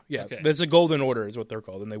 Yeah. Okay. That's a Golden Order is what they're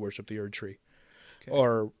called, and they worship the Erd Tree. Okay.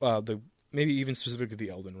 Or maybe even specifically the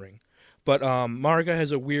Elden Ring. But Marika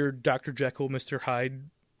has a weird Dr. Jekyll, Mr. Hyde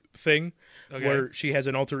thing, where she has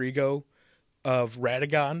an alter ego of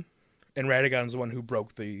Radagon, and Radagon's the one who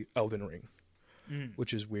broke the Elden Ring.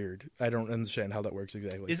 Which is weird. I don't understand how that works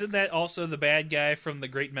exactly. Isn't that also the bad guy from The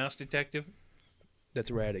Great Mouse Detective? That's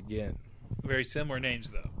Radagon. Very similar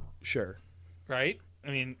names, though. Sure. Right? I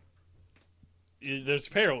mean, there's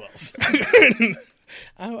parallels.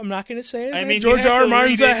 I'm not going to say it. I mean, George R.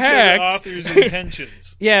 Martin's a hack. The author's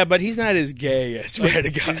intentions. Yeah, but he's not as gay as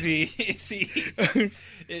Radagon. Is he?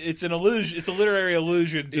 It's an illusion. It's a literary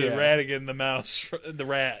allusion to Radagon the mouse, the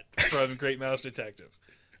rat from Great Mouse Detective.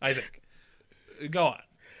 I think. Go on.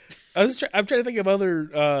 I'm trying to think of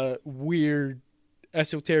other weird,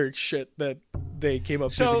 esoteric shit that they came up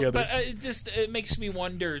with together. But it makes me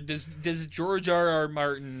wonder: Does George R.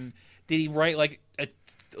 Martin, did he write like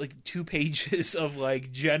 2 pages of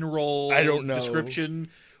like general description,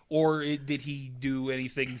 or did he do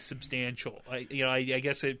anything substantial? I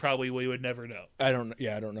guess we would never know. I don't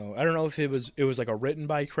know. I don't know if it was like a written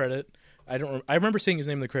by credit. I remember seeing his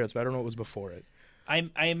name in the credits, but I don't know what was before it. I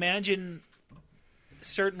imagine.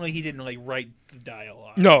 Certainly, he didn't write the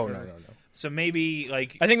dialogue. No. So maybe I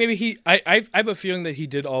think maybe I have a feeling that he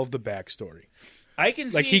did all of the backstory. I can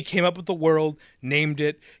see he came up with the world, named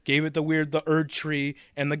it, gave it the Erd Tree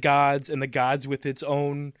and the gods with its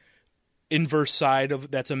own inverse side of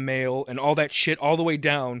that's a male and all that shit all the way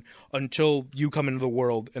down until you come into the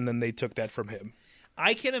world, and then they took that from him.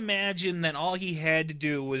 I can imagine that all he had to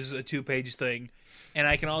do was a 2-page thing. And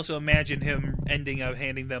I can also imagine him ending up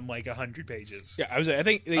handing them 100 pages. Yeah, I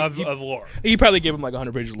think of lore. He probably gave them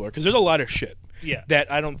 100 pages of lore because there's a lot of shit. Yeah. That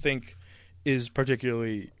I don't think is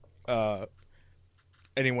particularly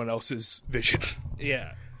anyone else's vision.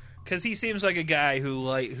 Yeah, because he seems like a guy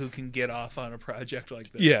who can get off on a project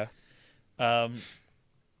like this. Yeah.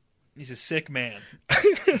 He's a sick man.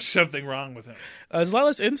 There's something wrong with him. There's a lot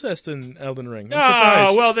less incest in Elden Ring.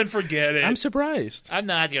 Oh, well, then forget it. I'm surprised. I'm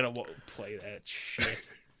not going to play that shit.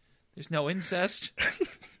 There's no incest.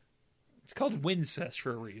 It's called Wincest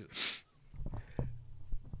for a reason.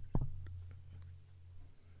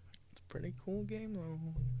 It's a pretty cool game, though.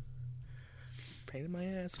 Pain in my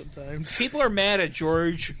ass sometimes. People are mad at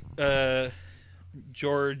George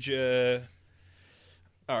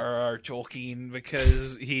R.R. Tolkien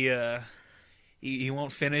because he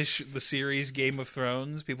won't finish the series Game of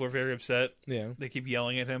Thrones. People are very upset. Yeah. They keep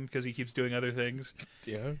yelling at him because he keeps doing other things.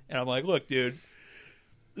 Yeah. And I'm like, look, dude,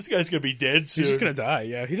 this guy's going to be dead soon. He's just going to die,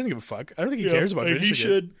 yeah. He doesn't give a fuck. I don't think he cares about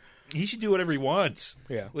finishing it. He should do whatever he wants.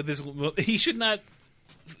 Yeah. With this, he should not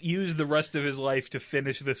use the rest of his life to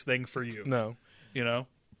finish this thing for you. No. You know?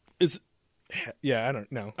 Yeah, I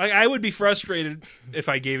don't know. I would be frustrated if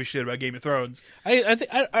I gave a shit about Game of Thrones. I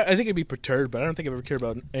think I'd be perturbed, but I don't think I've ever cared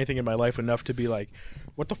about anything in my life enough to be like,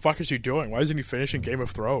 what the fuck is he doing? Why isn't he finishing Game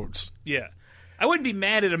of Thrones? Yeah. I wouldn't be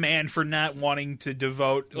mad at a man for not wanting to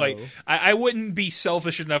devote... I wouldn't be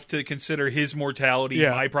selfish enough to consider his mortality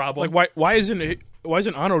my problem. Like, why isn't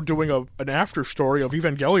Anno doing an after story of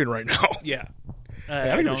Evangelion right now? Yeah. I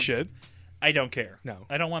don't give a shit. I don't care. No.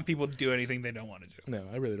 I don't want people to do anything they don't want to do. No,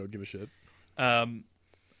 I really don't give a shit.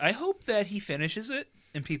 I hope that he finishes it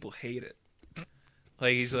and people hate it.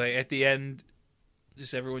 He's at the end,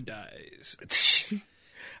 Just everyone dies.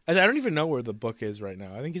 I don't even know where the book is right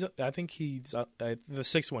now. I think he's the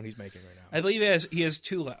sixth one he's making right now. I believe he has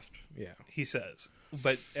 2 left. Yeah, he says,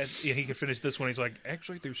 but he can finish this one. He's like,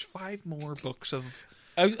 actually, there's 5 more books of.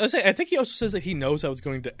 I think he also says that he knows how it's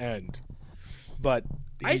going to end, but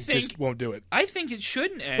he just won't do it. I think it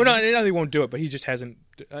shouldn't end. Well, no, he won't do it, but he just hasn't.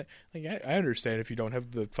 I understand if you don't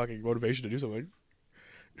have the fucking motivation to do something,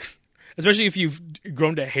 especially if you've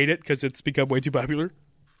grown to hate it because it's become way too popular.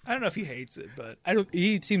 I don't know if he hates it, but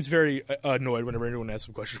he seems very annoyed whenever anyone asks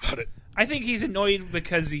him questions about it. I think he's annoyed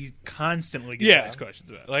because he constantly gets asked questions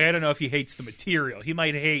about it. Like, I don't know if he hates the material. He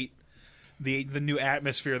might hate the new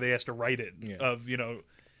atmosphere they has to write in of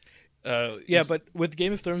but with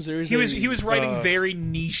Game of Thrones, he was writing very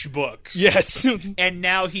niche books. Yes, and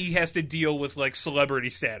now he has to deal with like celebrity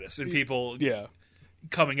status and people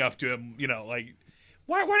coming up to him. Like,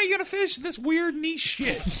 why are you gonna finish this weird niche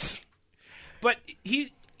shit? But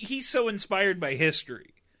he's so inspired by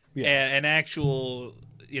history and actual,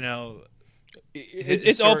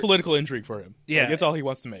 it's all political intrigue for him. Yeah, it's all he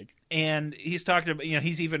wants to make. And he's talking about,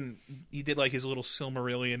 he did like his little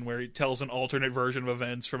Silmarillion where he tells an alternate version of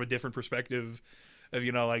events from a different perspective of,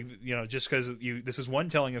 just because this is one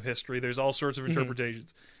telling of history, there's all sorts of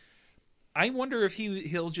interpretations. I wonder if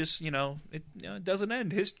he'll just, it doesn't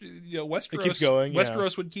end. History, Westeros, it keeps going.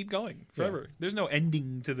 Westeros would keep going forever. Yeah. There's no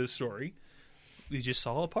ending to this story. We just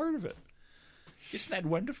saw a part of it. Isn't that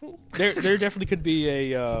wonderful? There definitely could be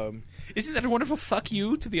a. Isn't that a wonderful fuck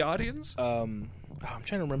you to the audience? I'm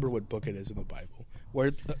trying to remember what book it is in the Bible.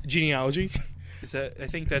 Where genealogy? Is that? I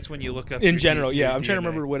think that's when you look up. In general, I'm trying to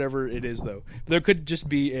remember whatever it is though. There could just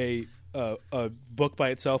be a book by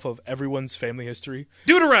itself of everyone's family history.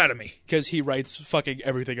 Deuteronomy, because he writes fucking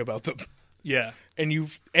everything about them. Yeah, and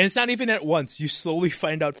it's not even at once. You slowly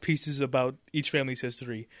find out pieces about each family's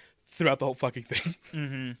history throughout the whole fucking thing.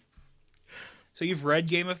 Mm-hmm. So you've read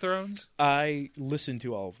Game of Thrones? I listened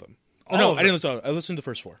to all of them. I didn't listen. I listened to the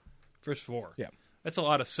first 4. First 4? Yeah. That's a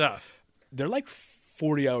lot of stuff. They're like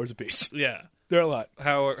 40 hours apiece. Yeah. They're a lot.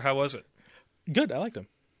 How was it? Good. I liked them.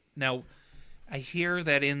 Now, I hear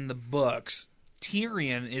that in the books,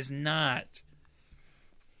 Tyrion is not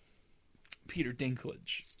Peter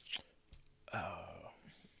Dinklage.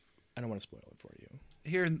 I don't want to spoil it for you.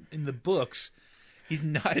 Here in the books, he's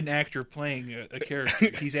not an actor playing a character.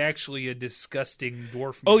 He's actually a disgusting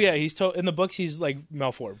dwarf man. Oh yeah, in the books he's like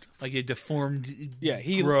malformed, like a deformed,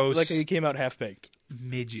 gross, like he came out half baked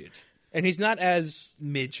midget. And he's not as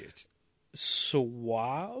midget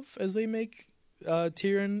suave as they make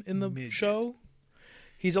Tyrion in the show.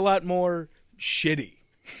 He's a lot more shitty.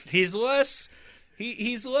 He's less.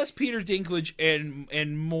 He's less Peter Dinklage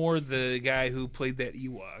and more the guy who played that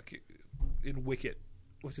Ewok in Wicket.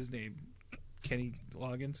 What's his name? Kenny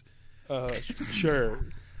Loggins? Sure.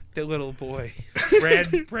 The little boy.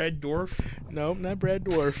 Brad Dorff? No, not Brad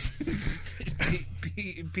Dorff.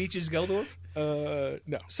 Peaches Geldorf?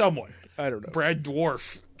 No. Someone. I don't know. Brad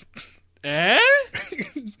Dwarf. Eh?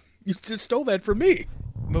 You just stole that from me.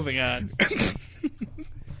 Moving on.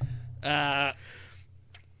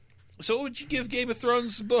 So what would you give Game of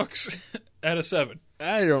Thrones books out of 7?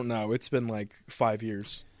 I don't know. It's been like 5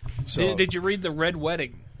 years. So Did you read the Red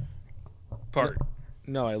Wedding part?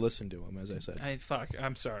 No, I listened to him, as I said.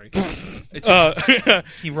 I'm sorry. It's just, can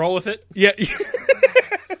you roll with it? Yeah.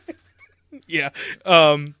 Yeah.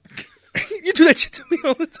 You do that shit to me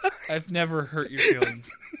all the time. I've never hurt your feelings.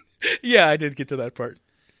 Yeah, I did get to that part.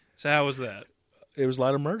 So how was that? It was a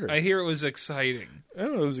lot of murder. I hear it was exciting. I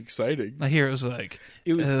don't know, it was exciting. I hear it was like...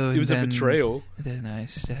 It was a betrayal. Then I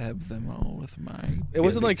stabbed them all with my... It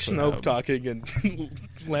wasn't like Snoke talking in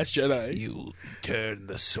Last Jedi. You turn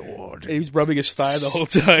the sword. And he was rubbing his thigh the whole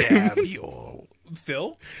time. Stab your...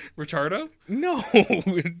 Phil? Retardo? No.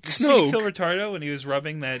 Snoke. Phil Retardo when he was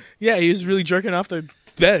rubbing that... Yeah, he was really jerking off the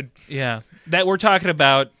bed. Yeah. That we're talking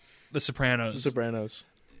about The Sopranos. The Sopranos.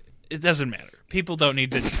 It doesn't matter. People don't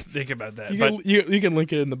need to think about that. You can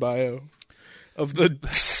link it in the bio of the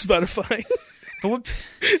Spotify. But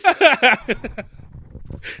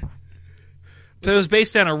it was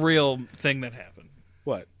based on a real thing that happened.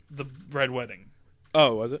 What? The Red Wedding.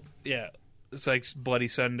 Oh, was it? Yeah. It's like Bloody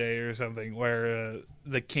Sunday or something, where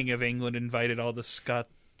the King of England invited all the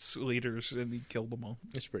Scots leaders and he killed them all.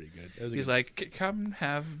 It's pretty good. He's like, come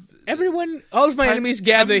have... Everyone, all of my enemies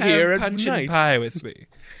gather here at punch night. And pie with me.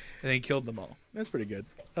 And he killed them all. That's pretty good.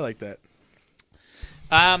 I like that.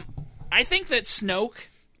 I think that Snoke...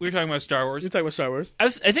 We were talking about Star Wars. You're talking about Star Wars? I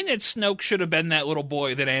think that Snoke should have been that little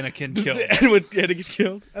boy that Anakin killed. Anakin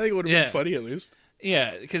killed? I think it would have been funny, at least.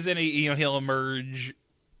 Yeah, because then he'll emerge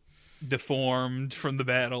deformed from the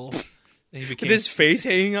battle. And he became with his face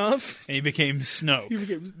hanging off. And he became Snoke. He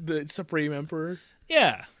became the Supreme Emperor.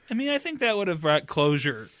 Yeah. I mean, I think that would have brought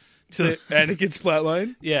closure to Anakin's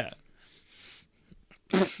plotline. Yeah.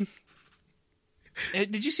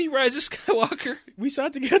 Did you see Rise of Skywalker? We saw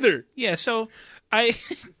it together. Yeah, so I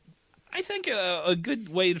think a good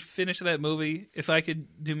way to finish that movie, if I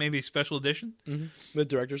could do maybe a special edition. Mm-hmm. The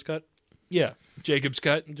director's cut? Yeah. Jacob's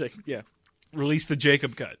cut. Yeah. Release the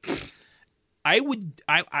Jacob cut. I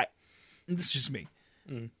this is just me.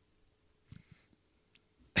 Mm.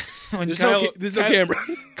 When There's no camera.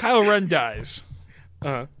 Kylo Ren dies.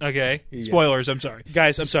 Uh-huh. Okay. Yeah. Spoilers, I'm sorry.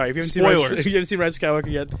 Guys, I'm sorry. If you haven't seen Rise of Skywalker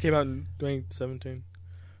yet, it came out in 2017.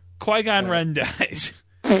 Qui-Gon Ren dies.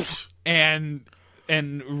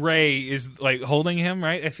 and Rey is like holding him,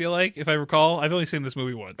 right? I feel like, if I recall. I've only seen this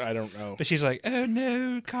movie once. I don't know. But she's like, oh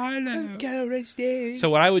no, Kylo. Kylo Ren's dead.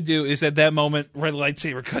 So what I would do is at that moment, red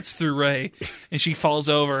lightsaber cuts through Rey, and she falls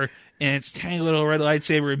over, and it's tiny little red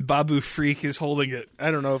lightsaber, and Babu Freak is holding it. I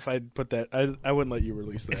don't know if I'd put that. I wouldn't let you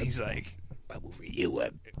release that. And he's like, Babu Freak, you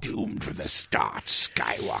were doomed from the start,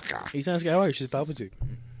 Skywalker. He's not Skywalker, she's Palpatine.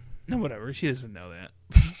 No, whatever. She doesn't know that.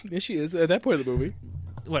 Yes, she is. At that point of the movie.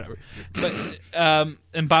 Whatever. But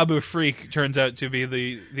and Babu Freak turns out to be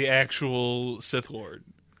the actual Sith Lord.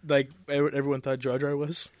 Like everyone thought Jar Jar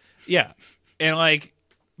was? Yeah. And like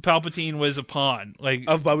Palpatine was a pawn. Like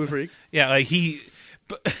of Babu Freak? Yeah, like he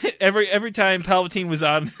every time Palpatine was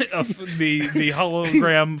on the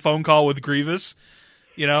hologram phone call with Grievous,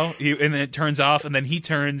 you know, and then it turns off, and then he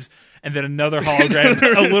turns, and then another hologram,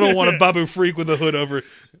 a little one of Babu Freak with a hood over.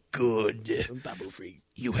 Good, Babu Freak.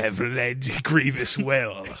 You have led Grievous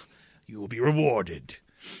well. You will be rewarded.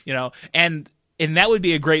 You know, and that would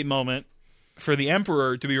be a great moment for the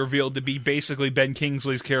Emperor to be revealed to be basically Ben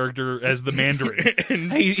Kingsley's character as the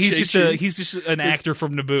Mandarin. he's just an actor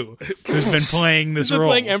from Naboo who's been playing this role. He's been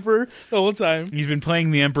playing Emperor the whole time. He's been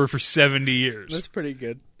playing the Emperor for 70 years. That's pretty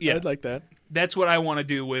good. Yeah. I'd like that. That's what I want to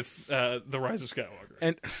do with The Rise of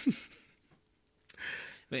Skywalker.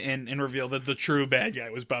 And reveal that the true bad guy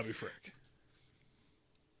was Babu Frick.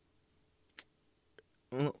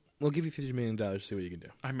 We'll give you $50 million to see what you can do.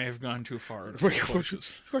 I may have gone too far. Of course you're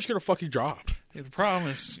going to fucking drop. Yeah, the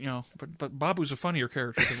problem is, you know, but Babu's a funnier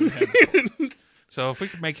character than we have. So if we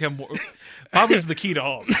could make him more... Babu's the key to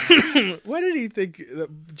all. Why did he think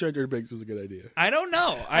that Jar Jar Binks was a good idea? I don't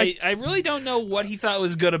know. I really don't know what he thought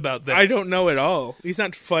was good about that. I don't know at all. He's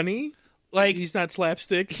not funny. Like, he's not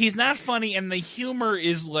slapstick. He's not funny, and the humor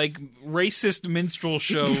is like racist minstrel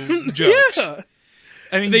show jokes. Yeah.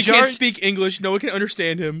 I mean, they can't speak English. No one can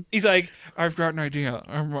understand him. He's like, I've got an idea.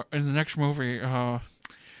 In the next movie,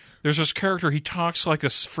 there's this character. He talks like a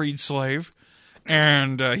freed slave,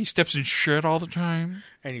 and he steps in shit all the time.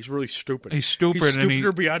 And he's really stupid. He's stupid. He's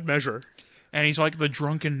stupider beyond measure. And he's like the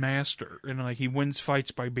drunken master, and like he wins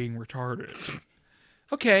fights by being retarded.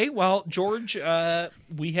 Okay, well, George,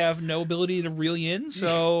 we have no ability to reel you in,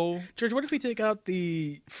 so... George, what if we take out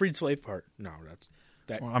the freed slave part? No,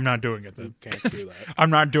 well, I'm not doing it then. You can't do that. I'm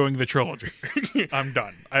not doing the trilogy. I'm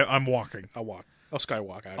done. I'm walking. I'll walk. I'll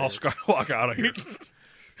skywalk out of here. I'll skywalk out of here.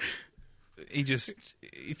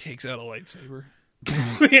 He takes out a lightsaber.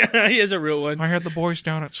 Yeah, he has a real one. I had the boys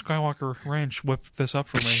down at Skywalker Ranch whip this up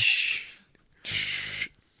for me.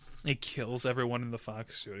 He kills everyone in the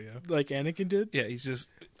Fox studio. Like Anakin did? Yeah, he's just...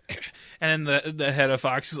 And then the head of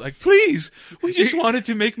Fox is like, please, we just wanted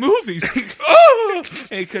to make movies. Oh!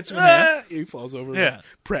 And he cuts him in half. He falls over. Yeah.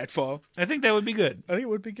 Pratfall. I think that would be good. I think it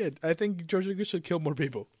would be good. I think George Lucas should kill more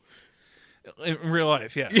people. In real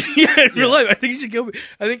life, yeah. Yeah, in real life. I think he should kill.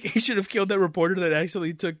 I think he should have killed that reporter that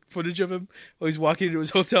accidentally took footage of him while he's walking into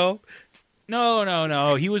his hotel.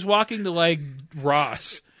 No. He was walking to, like,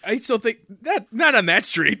 Ross. I still think... Not on that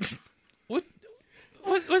street.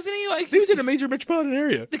 Wasn't he like... He was in a major metropolitan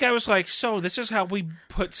area. The guy was like, so this is how we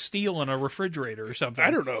put steel in a refrigerator or something. I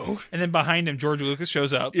don't know. And then behind him, George Lucas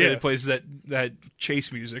shows up. Yeah. And he plays that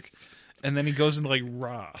chase music. And then he goes into, like,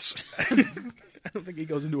 Ross. I don't think he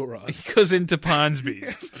goes into a Ross. He goes into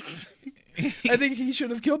Ponsby's. I think he should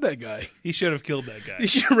have killed that guy. He should have killed that guy. He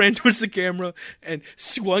should have ran towards the camera and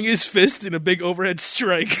swung his fist in a big overhead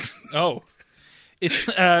strike. Oh. It's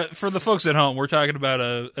for the folks at home. We're talking about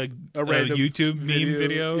a YouTube meme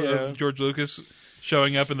video of George Lucas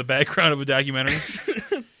showing up in the background of a documentary.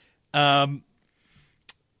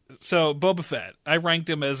 So Boba Fett, I ranked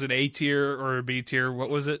him as an A tier or a B tier.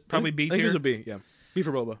 What was it? Probably B tier. I think it was a B. Yeah, B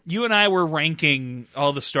for Boba. You and I were ranking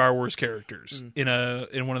all the Star Wars characters in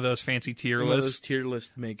one of those fancy tier lists. One of those tier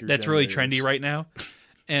list makers. That's really trendy right now,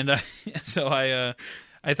 and so I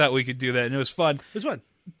thought we could do that, and it was fun. It was fun.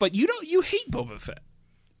 But you hate Boba Fett.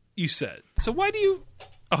 You said. So why do you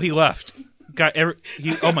Oh, he left.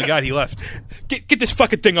 Oh my God, he left. Get this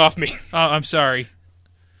fucking thing off me. Oh, I'm sorry.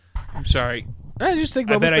 I just think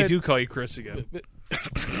I Boba bet Fett, I do call you Chris again.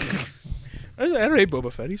 I don't hate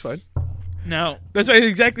Boba Fett. He's fine. Now, That's what I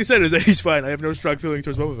exactly said. Is that he's fine. I have no strong feelings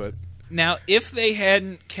towards Boba Fett. Now, if they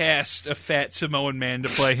hadn't cast a fat Samoan man to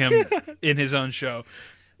play him in his own show,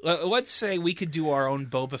 let's say we could do our own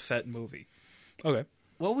Boba Fett movie. Okay.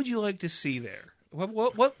 What would you like to see there?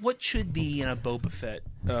 What should be in a Boba Fett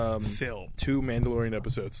film? 2 Mandalorian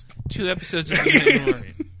episodes. 2 episodes of The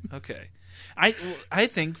Mandalorian. Okay. I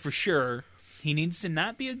think for sure he needs to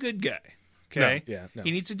not be a good guy. Okay? No.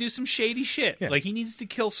 He needs to do some shady shit. Yeah. Like, he needs to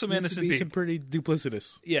kill some innocent people. Some pretty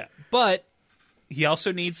duplicitous. Yeah. But he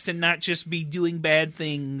also needs to not just be doing bad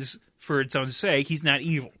things for its own sake. He's not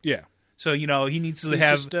evil. Yeah. So, he needs to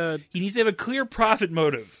have he needs to have a clear profit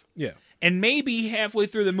motive. Yeah. And maybe halfway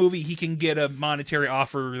through the movie he can get a monetary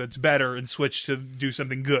offer that's better and switch to do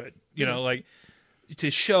something good. You know, like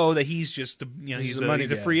to show that he's just he's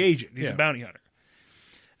a free agent. He's a bounty hunter.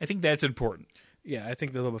 I think that's important. Yeah, I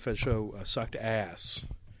think the Boba Fett show sucked ass.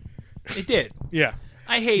 It did. Yeah.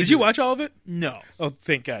 I hated it. Did you watch all of it? No. Oh,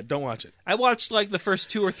 thank God. Don't watch it. I watched like the first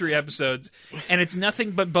 2 or 3 episodes, and it's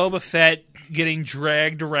nothing but Boba Fett getting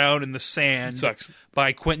dragged around in the sand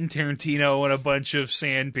by Quentin Tarantino and a bunch of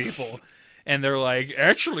sand people. And they're like,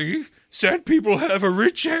 actually, sand people have a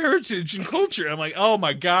rich heritage and culture. I'm like, oh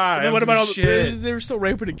my God. And what about all the shit? They were still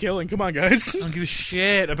raping and killing. Come on, guys. I don't give a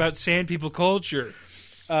shit about sand people culture.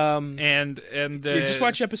 And just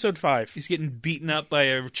watch episode 5. He's getting beaten up by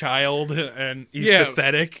a child, and he's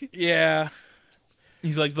pathetic. Yeah.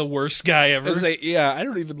 He's like the worst guy ever. I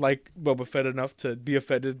don't even like Boba Fett enough to be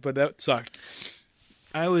offended, but that sucked.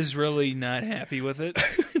 I was really not happy with it.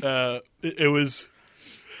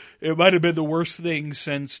 It might have been the worst thing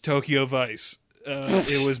since Tokyo Vice.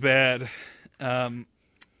 It was bad.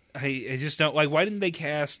 I just don't like. Why didn't they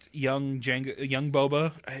cast young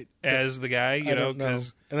Boba as the guy? I don't know.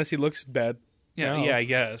 Unless he looks bad. Yeah, no. yeah, I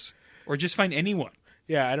guess. Or just find anyone.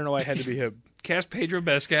 Yeah, I don't know why it had to be him. Cast Pedro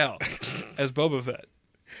Pascal as Boba Fett.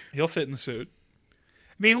 He'll fit in the suit.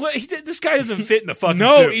 I mean, this guy doesn't fit in the fucking suit.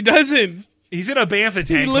 No, he doesn't. He's in a bantha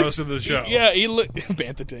tank most of the show. Yeah, he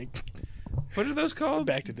bantha tank. What are those called?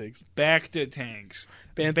 Bacta tanks. Bacta tanks.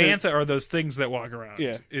 Bantha are those things that walk around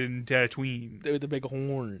in Tatooine. They're the big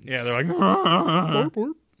horns. Yeah, they're like...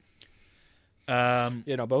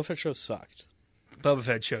 Boba Fett show sucked. Boba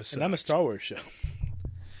Fett show sucked. And I'm a Star Wars show.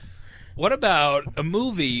 What about a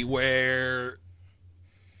movie where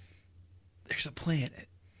there's a planet,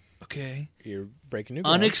 okay? You're breaking new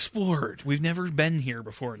ground. Unexplored. We've never been here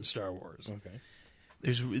before in Star Wars. Okay.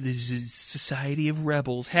 There's a society of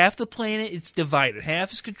rebels. Half the planet, it's divided.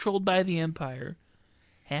 Half is controlled by the Empire.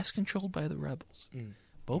 Half's controlled by the rebels. Mm.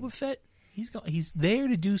 Boba Fett, he's there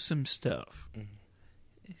to do some stuff. Mm.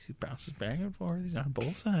 He bounces back and forth. He's on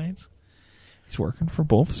both sides. He's working for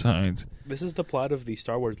both sides. This is the plot of the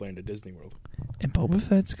Star Wars land at Disney World. And Boba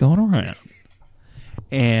Fett's going around.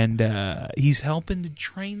 And he's helping to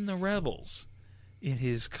train the rebels in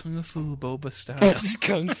his Kung Fu Boba style. His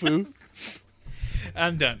Kung Fu?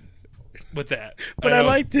 I'm done with that. But I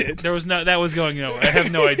liked it. That was going nowhere. I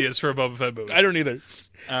have no ideas for a Boba Fett movie. I don't either.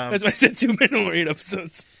 That's why I said 2 Mandalorian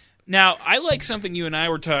episodes. Now, I like something you and I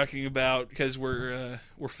were talking about because we're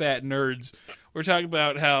fat nerds. We're talking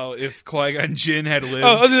about how if Qui-Gon Jinn had lived...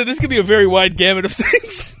 Oh, this could be a very wide gamut of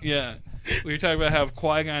things. Yeah. We were talking about how if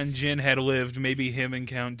Qui-Gon Jinn had lived, maybe him and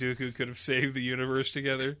Count Dooku could have saved the universe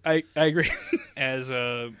together. I agree. As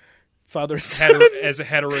a... Father and son. As a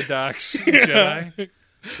heterodox Jedi.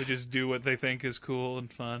 To just do what they think is cool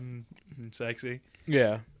and fun and sexy.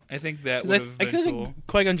 Yeah. I think that would have been cool. I think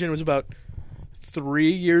Qui-Gon Jinn was about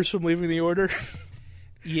 3 years from leaving the Order.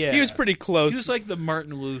 Yeah. He was pretty close. He was like the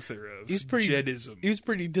Martin Luther of Jedism. He was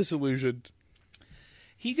pretty disillusioned.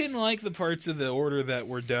 He didn't like the parts of the Order that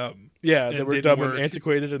were dumb. Yeah, that were dumb and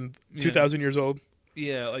antiquated and 2,000 years old.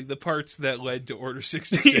 Yeah, like the parts that led to Order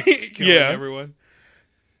 66 killing everyone.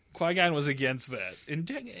 Qui-Gon was against that.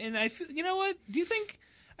 And I feel, you know what? Do you think...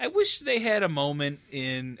 I wish they had a moment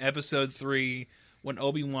in Episode 3 when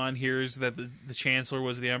Obi-Wan hears that the Chancellor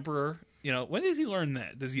was the Emperor. You know, when does he learn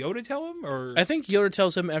that? Does Yoda tell him? Or I think Yoda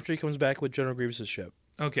tells him after he comes back with General Grievous' ship.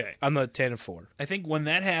 Okay. On the Tantive 4. I think when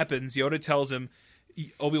that happens, Yoda tells him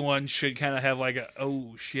Obi-Wan should kind of have like a,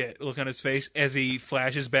 oh shit, look on his face as he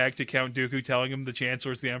flashes back to Count Dooku telling him the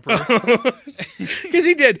Chancellor's the Emperor. Because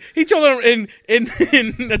he did. He told him in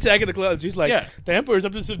Attack of the Clones, he's like, the Emperor's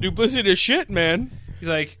up to some duplicitous shit, man. He's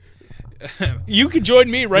like, You can join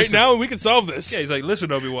me right Listen. now and we can solve this. Yeah, he's like,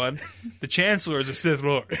 listen, Obi-Wan, the Chancellor is a Sith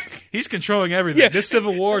Lord. He's controlling everything. Yeah. This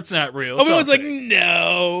Civil War, it's not real. It's Obi-Wan's all like, fake.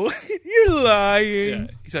 no, you're lying. Yeah.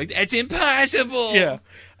 He's like, that's impossible. Yeah.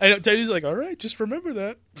 I know. Teddy's like, all right, just remember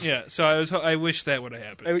that. Yeah, so I wish that would have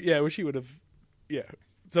happened. I wish he would have,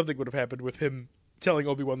 something would have happened with him telling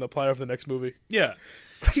Obi-Wan the plot of the next movie. Yeah.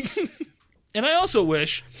 And I also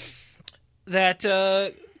wish that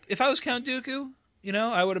if I was Count Dooku,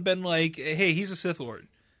 I would have been like, hey, he's a Sith Lord.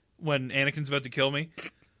 When Anakin's about to kill me,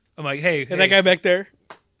 I'm like, hey. And that guy back there,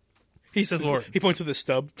 he's Sith Lord. He points with his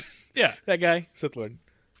stub. Yeah. That guy, Sith Lord.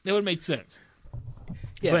 That would make sense.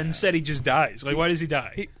 Yeah. But instead he just dies. Like, why does he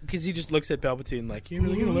die? Because he just looks at Palpatine like, you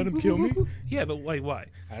really gonna let him kill me? Yeah, but why?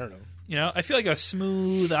 I don't know. I feel like a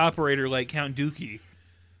smooth operator like Count Dookie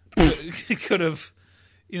could have,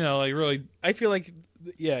 really. I feel like,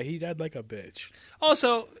 he died like a bitch.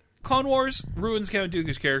 Also, Clone Wars ruins Count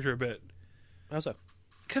Dookie's character a bit. How so?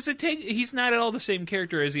 Because he's not at all the same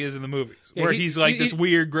character as he is in the movies, Yeah, where he's like this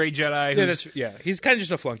weird gray Jedi. He's kind of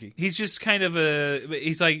just a flunky. He's just kind of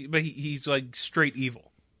he's like straight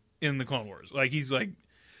evil in the Clone Wars. Like he's like,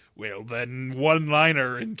 well, then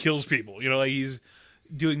one-liner and kills people. Like he's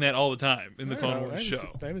doing that all the time in the Clone Wars show.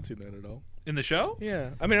 I haven't seen that at all. In the show? Yeah,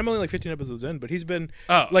 I mean, I'm only like 15 episodes in, but he's been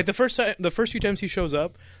like the first few times he shows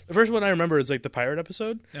up. The first one I remember is like the pirate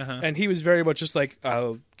episode, and he was very much just like,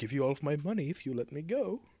 "I'll give you all of my money if you let me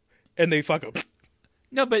go," and they fuck up.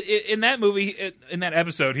 No, but in that movie, in that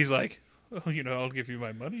episode, he's like, "Oh, I'll give you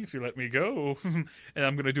my money if you let me go, and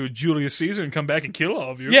I'm going to do a Julius Caesar and come back and kill all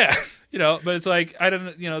of you." Yeah, but it's like I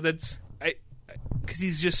don't, that's because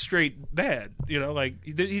he's just straight bad. Like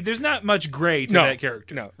there's not much gray to that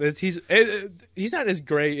character. No, he's not as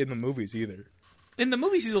gray in the movies either. In the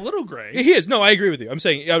movies, he's a little gray. He is. No, I agree with you. I'm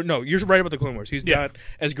saying no. You're right about the Clone Wars. He's not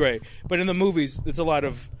as gray, but in the movies, it's a lot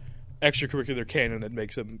of extracurricular canon that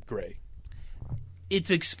makes him gray.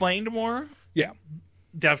 It's explained more. Yeah,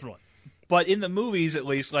 definitely. But in the movies, at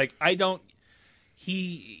least, like I don't.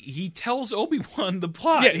 He tells Obi-Wan the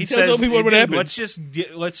plot. Yeah, he tells Obi-Wan what happens.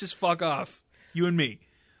 Let's just fuck off. You and me.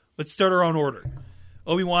 Let's start our own order.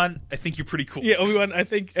 Obi-Wan, I think you're pretty cool. Yeah, Obi-Wan, I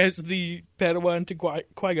think, as the Padawan to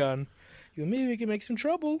Qui-Gon, maybe we can make some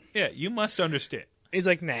trouble. Yeah, you must understand. He's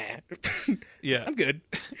like, nah. Yeah. I'm good.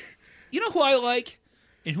 You know who I like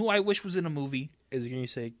and who I wish was in a movie? Is it going to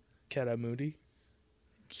say Ki-Adi-Mundi?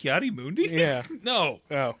 Ki-Adi-Mundi? Yeah. No.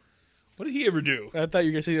 Oh. What did he ever do? I thought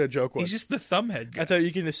you were going to say a joke one. He's just the thumbhead guy. I thought you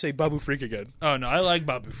were going to say Babu Freak again. Oh, no, I like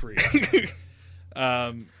Babu Freak.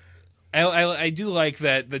 I do like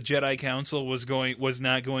that the Jedi Council was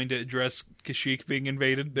not going to address Kashyyyk being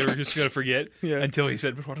invaded. They were just going to forget until he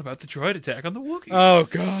said, "But what about the droid attack on the Wookiees?" Oh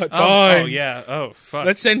God, fine. Oh yeah. Oh fuck.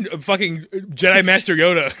 Let's send fucking Jedi Master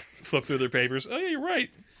Yoda. Flip through their papers. Oh yeah, you're right.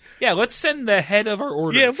 Yeah, let's send the head of our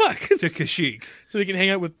order. Yeah, fuck. To Kashyyyk so we can hang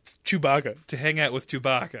out with Chewbacca.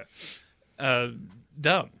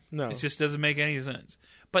 Dumb. No, it just doesn't make any sense.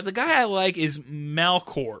 But the guy I like is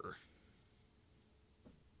Malcor.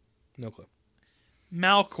 No clue.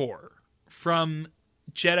 Malcor from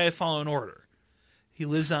Jedi Fallen Order. He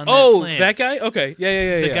lives on that planet. That guy? Okay.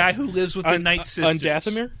 Yeah. The guy who lives with the Night Sisters. On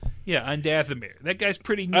Dathomir? Yeah, on Dathomir. That guy's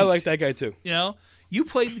pretty neat. I like that guy too. You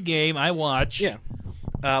played the game, I watched. Yeah.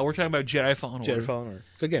 We're talking about Jedi Fallen Order. Jedi Fallen Order.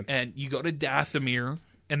 Good game. And you go to Dathomir,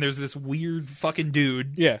 and there's this weird fucking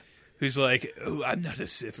dude. Yeah. Who's like, "Oh, I'm not a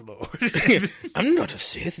Sith Lord." I'm not a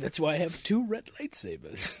Sith. That's why I have 2 red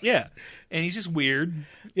lightsabers. Yeah, and he's just weird.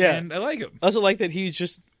 Yeah, and I like him. I also like that he's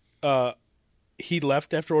just he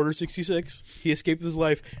left after Order 66. He escaped his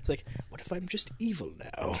life. He's like, what if I'm just evil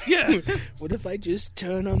now? Yeah. What if I just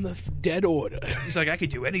turn on the dead order? He's like, I could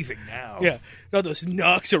do anything now. Yeah, not those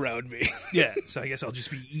knocks around me. Yeah, so I guess I'll just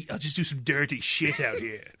do some dirty shit out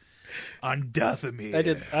here. On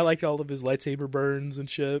Dathomir. I liked all of his lightsaber burns and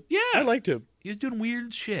shit. Yeah. I liked him. He was doing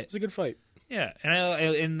weird shit. It was a good fight. Yeah.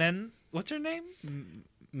 And then, what's her name?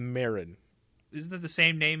 Marin. Isn't that the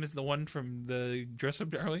same name as the one from the Dress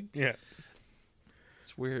Up Darling? Yeah.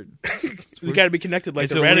 It's weird. It's got to be connected like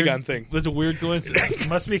the Radagon thing. It's a weird coincidence. It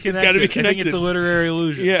must be connected. It's got to be connected. I think it's a literary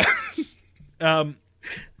illusion. Yeah. I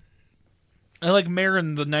like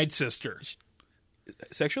Marin, the Night Sister.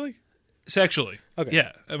 Sexually? Okay.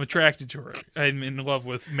 Yeah, I'm attracted to her. I'm in love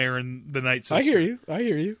with Marin, the Night Sister. I hear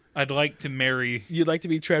you. I'd like to marry... You'd like to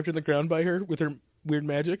be trapped in the ground by her with her weird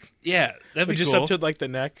magic? Yeah, that'd be just cool. Up to like the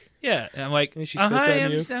neck? Yeah, and I'm like, and she spits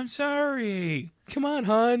on you. I'm sorry. Come on,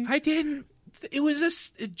 hon. I didn't... It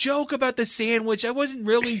was a joke about the sandwich. I wasn't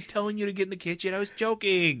really telling you to get in the kitchen. I was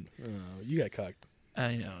joking. Oh, you got cocked.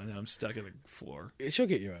 I know. Now I'm stuck on the floor. She'll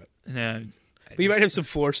get you out. No, But you might have some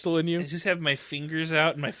floor still in I you. just have my fingers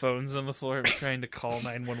out and my phone's on the floor. I'm trying to call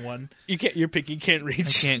 911. You can't. Your pinky can't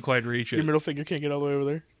reach. I can't quite reach it. Your middle finger can't get all the way over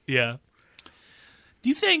there. Yeah. Do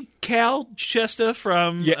you think Cal Chesta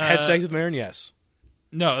from... had sex with Marin? Yes.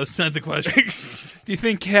 No, that's not the question. Do you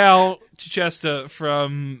think Cal Chesta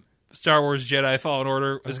from Star Wars Jedi Fallen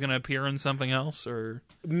Order is going to appear in something else? Or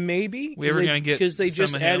maybe. We ever going to get Because they some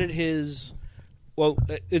just of him? added his... Well,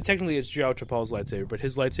 technically it's Zhao Chapal's lightsaber, but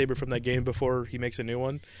his lightsaber from that game before he makes a new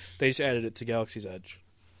one, they just added it to Galaxy's Edge.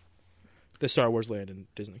 The Star Wars land in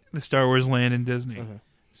Disney. The Star Wars land in Disney. Uh-huh.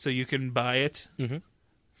 So you can buy it? Mm-hmm.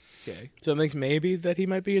 Okay. So it makes maybe that he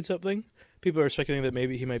might be in something. People are speculating that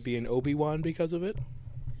maybe he might be in Obi-Wan because of it.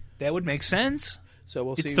 That would make sense. So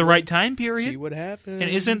we'll see. It's the right time period. See what happens. And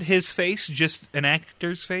isn't his face just an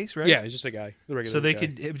actor's face, right? Yeah, he's just a guy. The regular So they guy.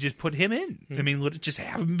 could just put him in. I mean, just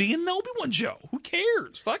have him be in the Obi-Wan show. Who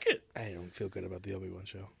cares? Fuck it. I don't feel good about the Obi-Wan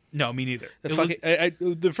show. No, me neither.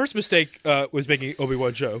 The first mistake was making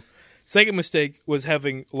Obi-Wan show. Second mistake was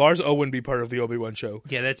having Lars Owen be part of the Obi-Wan show.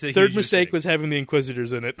 Yeah, that's a Third huge mistake was having the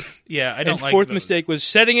Inquisitors in it. Yeah, I don't and like fourth those. mistake was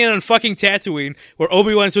setting in on fucking Tatooine where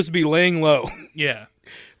Obi-Wan's supposed to be laying low. Yeah.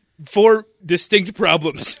 4 distinct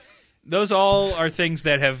problems. Those all are things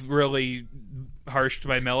that have really harshed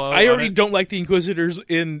my mellow. I on already it. don't like the Inquisitors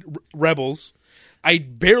in Rebels. I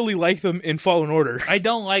barely like them in Fallen Order. I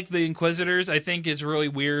don't like the Inquisitors. I think it's really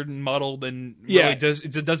weird and muddled and Yeah. really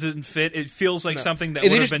it doesn't fit. It feels like something that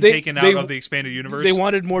And would they have just- been they- taken they- out of the expanded universe. They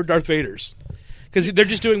wanted more Darth Vaders. Because they're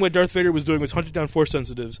just doing what Darth Vader was doing, was hunting down Force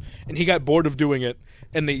sensitives, and he got bored of doing it,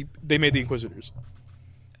 and they made the Inquisitors.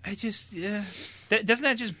 Doesn't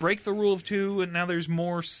that just break the rule of 2 and now there's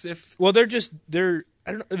more Sith? Well, I don't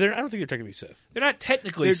think they're technically Sith. They're not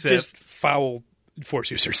technically They're Sith. just foul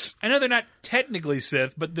Force users. I know they're not technically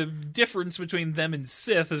Sith, but the difference between them and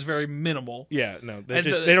Sith is very minimal. Yeah, no, And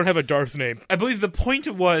they don't have a Darth name. I believe the point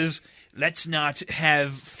was, let's not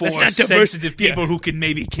have Let's not Force-sensitive yeah. people who can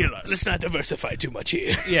maybe kill us. Let's not diversify too much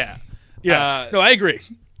here. Yeah. Yeah, no, I agree.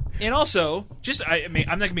 And also, I mean,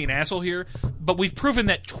 I'm not going to be an asshole here, but we've proven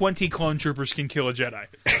that 20 clone troopers can kill a Jedi.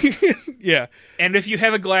 Yeah, And if you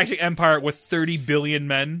have a galactic empire with 30 billion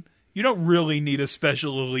men, you don't really need a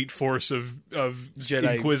special elite force of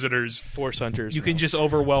Jedi Inquisitors. Force hunters. You can just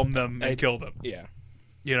overwhelm them and kill them. yeah,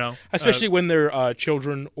 You know? especially when they're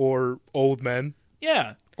children or old men.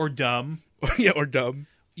 Yeah. Or dumb. Or dumb.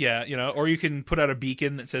 Yeah, you know, or you can put out a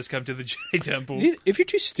beacon that says "Come to the Jedi Temple" If you're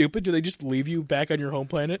too stupid, do they just leave you back on your home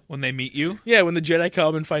planet? when they meet you. Yeah, when the Jedi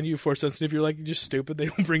come and find you Force sensitive, you're like, you're just stupid. They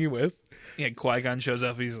don't bring you with. Yeah, Qui-Gon shows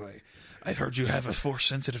up. He's like, "I've heard you have a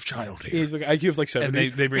Force-sensitive child here," He's like, IQ of like and 70.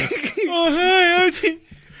 they bring. Oh hi, I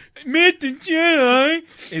met the Jedi.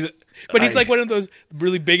 He's like one of those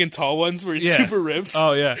really big and tall ones where he's super ripped.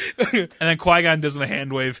 Oh yeah, and then Qui-Gon does the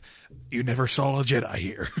hand wave. You never saw a Jedi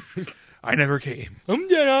here. I never came. I'm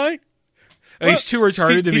Jedi. He's too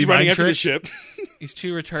retarded to be He's running mind after the tricked. ship. He's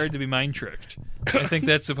too retarded to be mind tricked. I think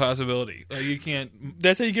that's a possibility. Like, you can't.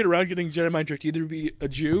 That's how you get around getting Jedi mind tricked. Either be a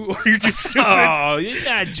Jew or you're just stupid. Oh, you're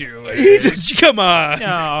not Jewish. Come on. No.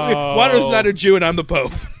 Watto's not a Jew and I'm the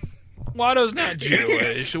Pope. Watto's not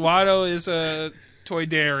Jewish. Watto is a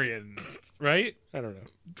Toydarian, right? I don't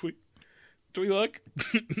know. Twi'lek?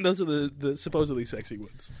 Those are the supposedly sexy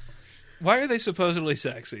ones. Why are they supposedly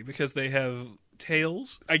sexy? Because they have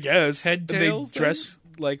tails? I guess. Head And tails they dress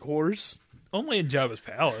like whores. Only in Jabba's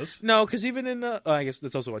palace. No, because even in I guess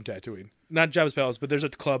that's also on Tatooine. Not Jabba's Palace, but there's a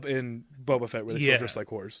club in Boba Fett where they still dress like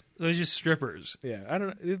whores. They're just strippers. Yeah, I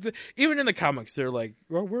don't know. Even in the comics, they're like,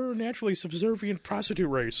 well, we're a naturally subservient prostitute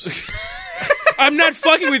race. I'm not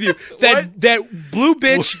fucking with you. That blue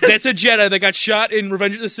bitch that's a Jedi that got shot in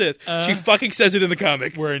Revenge of the Sith, she fucking says it in the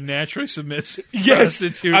comic. We're a naturally submissive Yes,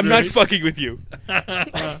 prostitute I'm not race. fucking with you.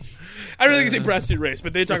 I don't think it's a prostitute race,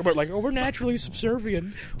 but they talk about like, oh, we're naturally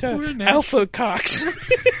subservient to alpha cocks.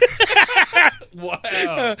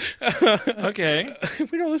 Wow. Okay.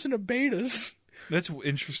 We don't listen to betas. That's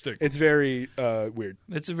interesting. It's very weird.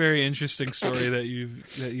 That's a very interesting story that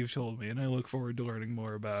you've told me, and I look forward to learning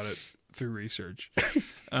more about it through research.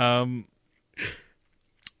 I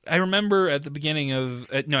remember at the beginning of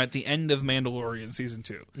at the end of Mandalorian season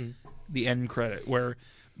 2, the end credit where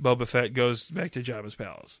Boba Fett goes back to Jabba's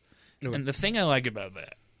palace, and the thing I like about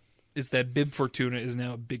that is that Bib Fortuna is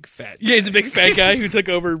now a big fat guy. Yeah, he's a big fat guy who took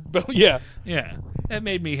over. Yeah. That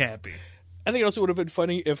made me happy. I think it also would have been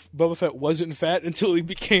funny if Boba Fett wasn't fat until he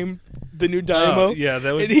became the new Daimon.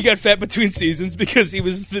 That would. And he got fat between seasons because he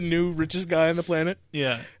was the new richest guy on the planet.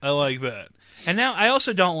 Yeah, I like that. And now I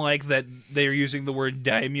also don't like that they're using the word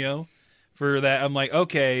daimyo for that. I'm like,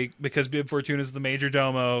 okay, because Bib Fortuna is the major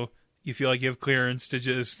domo, you feel like you have clearance to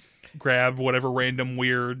just grab whatever random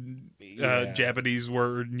weird Japanese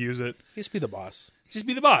word and use it. Just be the boss. Just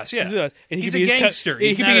be the boss, yeah. And he's a gangster.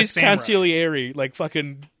 He can be his consigliere, like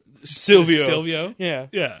fucking Silvio.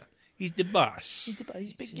 Yeah. He's the boss.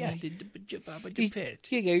 He's big guy. He's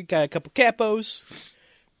He got a couple capos.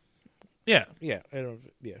 Yeah.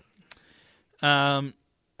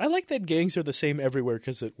 I like that gangs are the same everywhere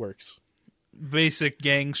because it works. Basic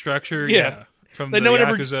gang structure, yeah. From like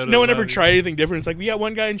the no one ever tried anything different. It's like we got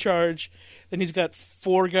one guy in charge, then he's got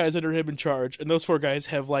 4 guys under him in charge, and those 4 guys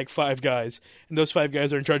have like 5 guys, and those 5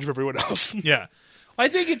 guys are in charge of everyone else. Yeah, I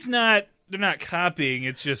think it's not. They're not copying.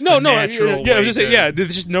 It's just natural. Yeah, I was just saying. Yeah,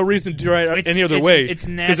 there's just no reason to try it any other way. It's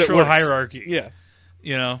natural hierarchy. Yeah,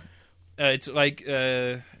 it's like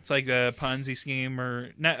a Ponzi scheme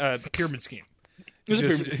or not pyramid scheme.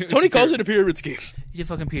 Tony calls it a pyramid scheme. It's a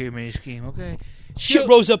fucking pyramid scheme, okay? Shit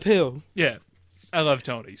rose uphill. Yeah. I love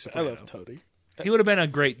Tony. I love Tony. He would have been a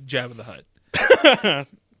great Jabba the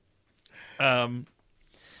Hutt.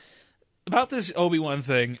 About this Obi-Wan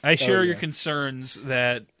thing, I share your concerns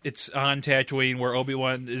that it's on Tatooine where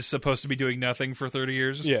Obi-Wan is supposed to be doing nothing for 30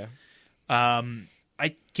 years. Yeah.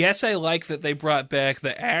 I guess I like that they brought back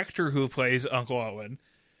the actor who plays Uncle Owen,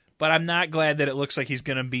 but I'm not glad that it looks like he's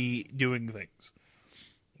going to be doing things.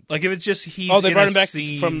 Like, if it's just he's they brought him back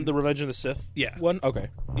scene, from the Revenge of the Sith one? Okay.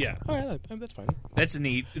 Yeah. All right, that's fine. That's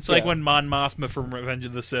neat. It's like when Mon Mothma from Revenge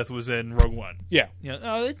of the Sith was in Rogue One. Yeah.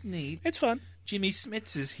 Oh, that's neat. It's fun. Jimmy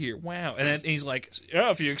Smits is here. Wow. And then he's like,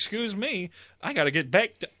 if you excuse me, I got to get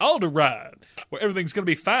back to Alderaan, where everything's going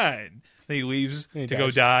to be fine. Then he leaves to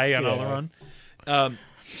go die on Alderaan.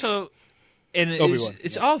 It's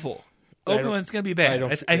awful. Obi-Wan's going to be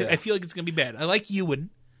bad. I feel like it's going to be bad. I like Ewan.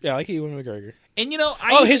 Yeah, I like Ewan McGregor. And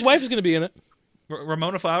his wife is going to be in it.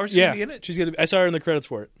 Ramona Flowers is going to be in it? She's going to. I saw her in the credits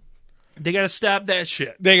for it. They got to stop that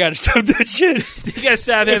shit. They got to stop that shit. They got to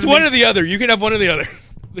stop it. It's one or the other. You can have one or the other.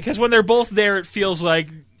 Because when they're both there, it feels like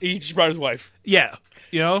he just brought his wife. Yeah,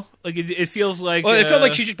 like it feels like. Well, it felt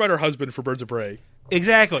like she just brought her husband for Birds of Prey.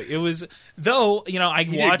 Exactly. It was I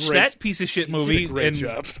watched that piece of shit movie. He did a great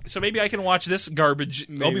job. So maybe I can watch this garbage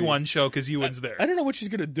Obi-Wan show because Ewan's there. I don't know what she's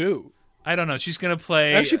gonna do. I don't know. She's gonna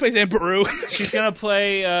play. I hope she plays Aunt Beru. She's gonna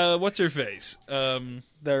play. What's her face?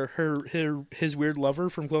 His weird lover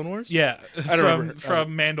from Clone Wars. Yeah, from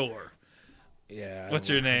Mandalore. Yeah. What's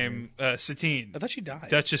her name? Satine. I thought she died.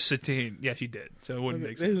 Duchess Satine. Yeah, she did. So it wouldn't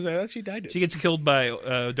make sense. I thought she died. She gets killed by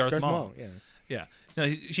Darth Maul. Yeah. So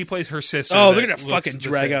she plays her sister. Oh, they're gonna fucking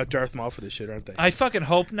drag out Darth Maul for this shit, aren't they? I fucking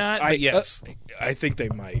hope not. But yes, I think they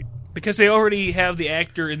might because they already have the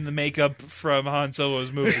actor in the makeup from Han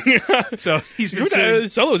Solo's movie. So he's been.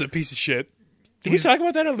 Solo's a piece of shit. Did we talk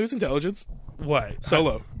about that on Loose Intelligence? What?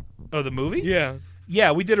 Solo. Oh, the movie? Yeah.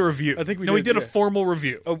 Yeah, we did a review. I think we did a formal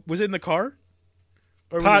review. Oh, was it in the car?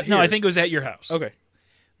 No, I think it was at your house. Okay.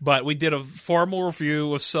 But we did a formal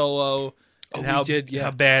review of Solo and how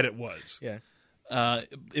bad it was. Yeah.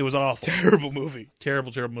 It was awful. Terrible movie.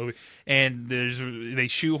 Terrible movie. And they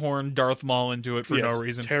shoehorned Darth Maul into it for no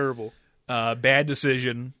reason. Terrible. Bad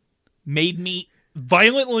decision. Made me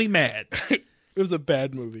violently mad. It was a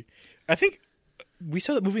bad movie. I think we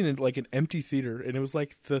saw that movie in like an empty theater, and it was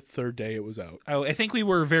like the 3rd day it was out. I think we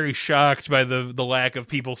were very shocked by the lack of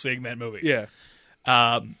people seeing that movie. Yeah.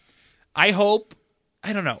 I hope.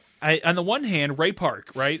 I don't know. On the one hand, Ray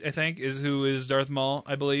Park, right? I think who is Darth Maul.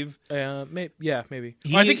 I believe. Maybe. I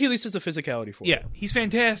think he at least has the physicality for it. Yeah, he's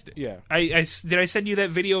fantastic. Yeah. Did I send you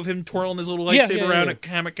that video of him twirling his little lightsaber around at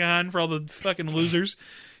Comic-Con for all the fucking losers?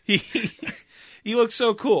 He looks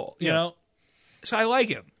so cool, you know. So I like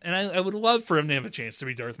him, and I would love for him to have a chance to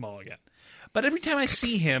be Darth Maul again. But every time I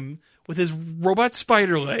see him with his robot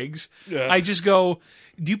spider legs, I just go,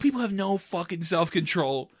 do people have no fucking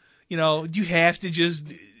self-control? Do you have to just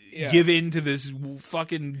give in to this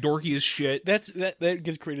fucking dorky as shit? That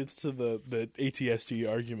gives credence to the ATST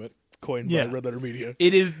argument coined by Red Letter Media.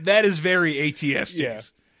 That is very ATST.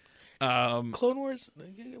 Yeah. Clone Wars,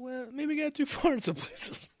 well, maybe got too far in some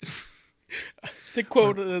places. To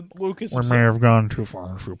quote Lucas, we may have gone too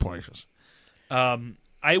far in a few places.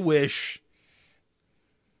 I wish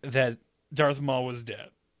that Darth Maul was dead.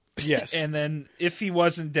 Yes. And then if he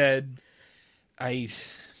wasn't dead, I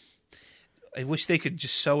wish they could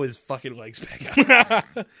just sew his fucking legs back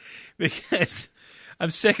on. Because I'm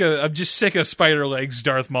just sick of spider legs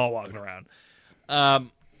Darth Maul walking around.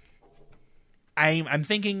 I'm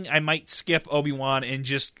thinking I might skip Obi-Wan and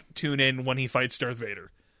just tune in when he fights Darth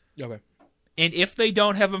Vader. Okay. And if they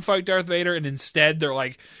don't have him fight Darth Vader, and instead they're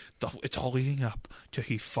like, it's all leading up to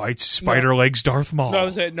he fights Spider Legs Darth Maul. No, I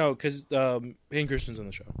was saying no, because Hayden Christensen's on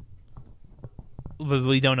the show. But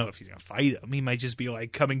we don't know if he's going to fight him. He might just be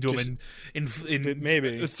like coming to him in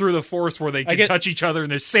maybe through the force where they can touch each other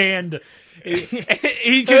and there's sand.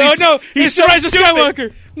 No, he's so Rise of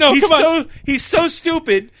Skywalker. No, come on. He's so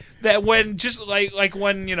stupid that when just like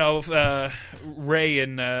when Rey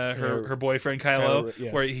and her boyfriend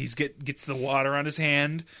Kylo where he gets the water on his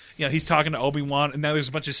hand. He's talking to Obi-Wan, and now there's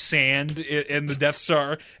a bunch of sand in the Death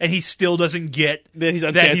Star, and he still doesn't get that he's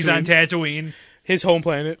on Tatooine, his home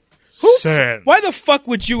planet. Sand. Why the fuck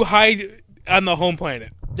would you hide on the home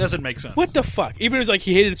planet? Doesn't make sense. What the fuck? Even if it was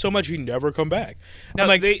he hated it so much, he'd never come back. Now,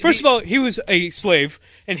 first of all, he was a slave,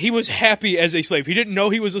 and he was happy as a slave. He didn't know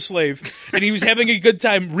he was a slave, and he was having a good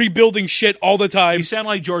time rebuilding shit all the time. You sound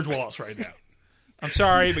like George Wallace right now. I'm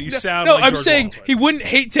sorry, but you sound like George I'm saying Wallace right he now. Wouldn't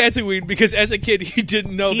hate Tatooine because as a kid he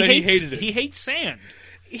didn't know he hated it. He hates sand.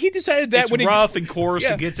 He decided that it's when rough and coarse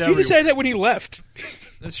and gets everywhere. He decided that when he left.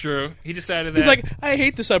 That's true. He decided that. He's like, I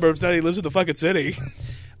hate the suburbs now that he lives in the fucking city.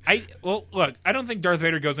 Look, I don't think Darth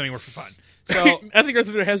Vader goes anywhere for fun. So I think Darth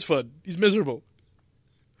Vader has fun. He's miserable.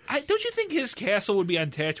 Don't you think his castle would be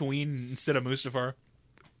on Tatooine instead of Mustafar?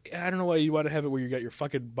 I don't know why you want to have it where you got your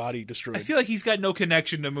fucking body destroyed. I feel like he's got no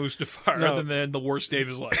connection to Mustafar other than the worst day of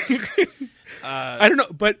his life. I don't know,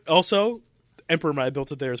 but also, Emperor Mai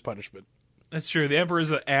built it there as punishment. That's true. The Emperor's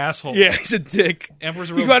an asshole. Yeah, he's a dick. Emperor's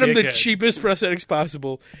a real You got him dickhead. the cheapest prosthetics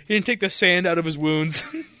possible. He didn't take the sand out of his wounds.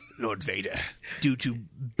 Lord Vader, due to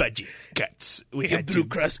budget cuts, we had Blue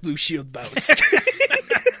Cross Blue Shield bounced.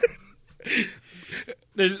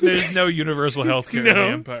 There's no universal health care in the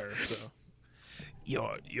Empire, so.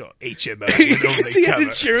 Your HMO would only he cover. had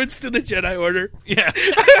insurance to the Jedi Order. Yeah.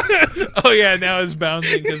 Oh yeah, now it's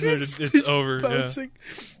bouncing because it's over. Bouncing.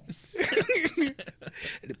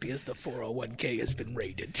 It appears the 401k has been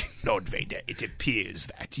raided. Lord Vader, it appears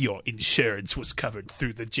that your insurance was covered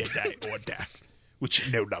through the Jedi Order, which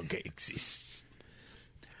no longer exists.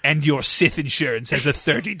 And your Sith insurance has a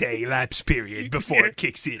 30-day lapse period before it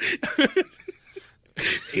kicks in.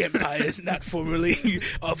 The Empire is not formally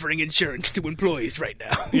offering insurance to employees right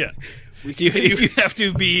now. Yeah. You have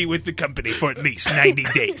to be with the company for at least 90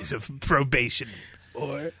 days of probation.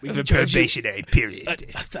 Or we of can a charge probationary period.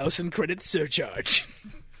 a 1,000 credit surcharge.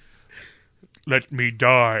 Let me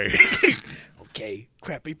die. Okay,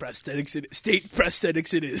 crappy prosthetics. State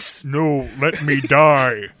prosthetics it is. No, let me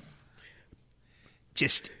die.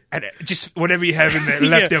 Just whatever you have in the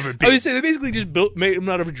leftover bin. I would say they basically just made them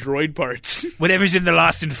out of droid parts. Whatever's in the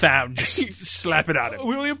lost and found, just slap it on him.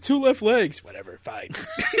 We only have 2 left legs. Whatever, fine.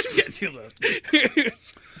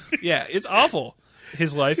 Yeah, it's awful,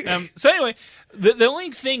 his life. So anyway, the only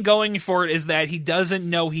thing going for it is that he doesn't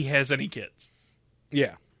know he has any kids.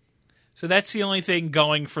 Yeah. So that's the only thing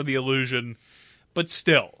going for the illusion, but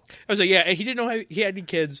still. I was like, yeah, he didn't know he had any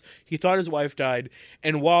kids. He thought his wife died,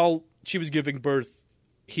 and while she was giving birth,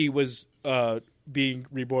 he was being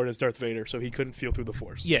reborn as Darth Vader, so he couldn't feel through the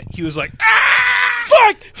Force. Yeah, he was like,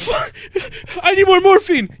 Fuck! I need more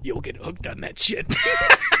morphine! You'll get hooked on that shit.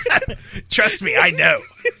 Trust me, I know.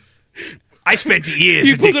 I spent years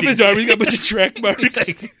He pulled up his arm, he's got a bunch of track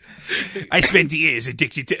marks. I spent years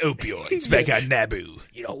addicted to opioids back on Naboo.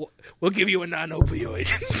 You know, we'll give you a non-opioid.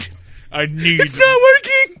 It's not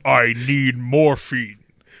working! I need morphine.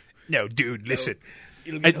 No, dude, listen.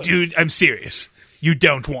 Dude, I'm serious. You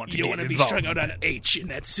don't want to get involved. You don't want to be strung out on an H in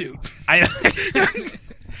that suit.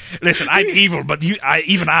 Listen, I'm evil, but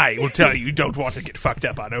even I will tell you don't want to get fucked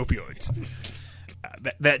up on opioids.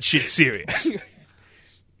 That shit's serious.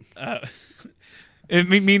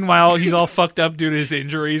 Meanwhile, he's all fucked up due to his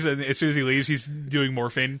injuries, and as soon as he leaves, he's doing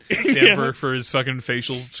morphine for his fucking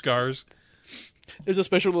facial scars. There's a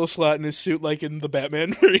special little slot in his suit, like in the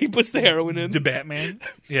Batman, where he puts the heroin in. The Batman?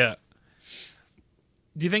 Yeah.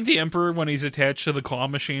 Do you think the Emperor, when he's attached to the claw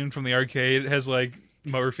machine from the arcade, has, like,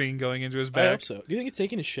 morphine going into his back? I hope so. Do you think it's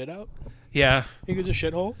taking his shit out? Yeah. You think it's a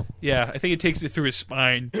shithole? Yeah, I think it takes it through his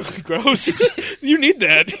spine. Gross. You need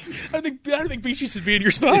that. I don't think beach should be in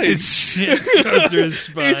your spine. His shit goes through his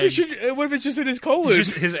spine. What if it's just in his colon? It's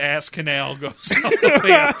just his ass canal goes all the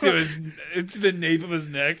way up to the nape of his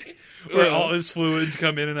neck, where all his fluids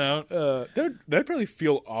come in and out. That'd probably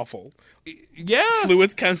feel awful. Yeah.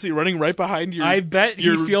 Fluids constantly running right behind your I bet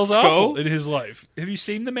he feels skull. awful in his life. Have you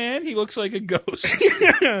seen the man? He looks like a ghost.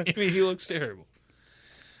 I mean, he looks terrible.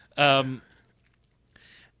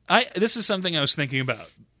 This is something I was thinking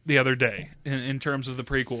about the other day in terms of the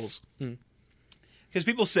prequels. Because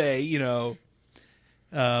people say,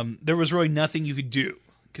 there was really nothing you could do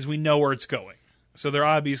because we know where it's going. So they're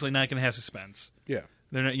obviously not going to have suspense. Yeah.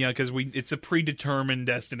 They're not, because it's a predetermined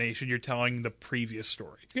destination. You're telling the previous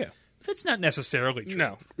story. Yeah. That's not necessarily true.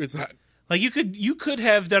 No, it's not. Like you could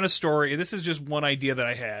have done a story. This is just one idea that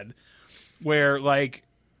I had, where like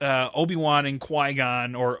Obi-Wan and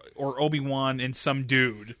Qui-Gon or Obi-Wan and some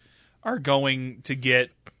dude are going to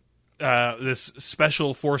get this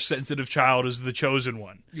special Force-sensitive child as the chosen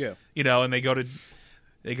one. Yeah. And they go to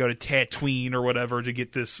Tatooine or whatever to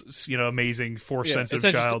get this, amazing Force-sensitive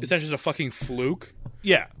child. Is that just a fucking fluke?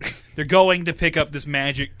 Yeah. They're going to pick up this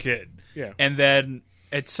magic kid. Yeah. And then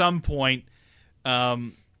at some point,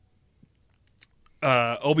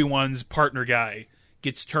 Obi-Wan's partner guy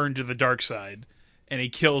gets turned to the dark side, and he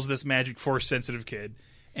kills this magic Force-sensitive kid.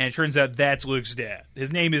 And it turns out that's Luke's dad.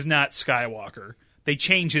 His name is not Skywalker. They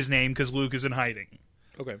change his name because Luke is in hiding.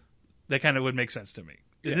 Okay. That kind of would make sense to me.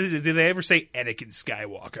 Yeah. Did they ever say Anakin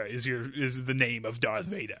Skywalker is the name of Darth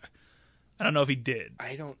Vader? I don't know if he did.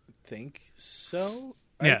 I don't think so.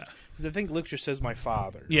 Yeah. Because I think Luke just says my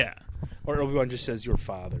father. Yeah. Or Obi-Wan just says your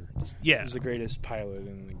father. Yeah. He's the greatest pilot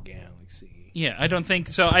in the galaxy. Yeah, I don't think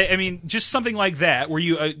so. I mean, just something like that where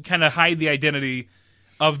you kind of hide the identity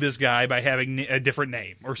of this guy by having a different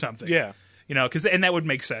name or something. Yeah. And that would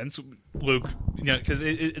make sense, Luke, because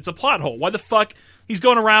it's a plot hole. Why the fuck he's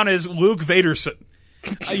going around as Luke Vaderson?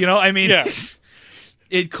 I mean, yeah.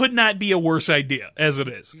 It could not be a worse idea as it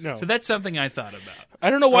is. No. So that's something I thought about. I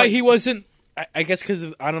don't know why he wasn't. I guess because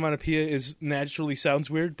onomatopoeia is naturally sounds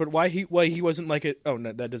weird, but why he wasn't like it? Oh,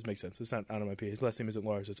 no, that does make sense. It's not onomatopoeia. His last name isn't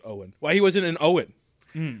Lars. It's Owen. Why he wasn't an Owen?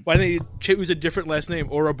 Why didn't he choose a different last name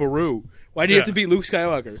or a Baru? Why did he have to be Luke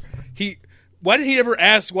Skywalker? Why did he ever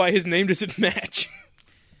ask why his name doesn't match?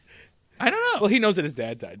 I don't know. Well, he knows that his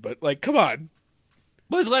dad died, but come on.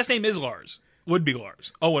 Well, his last name is Lars. Would be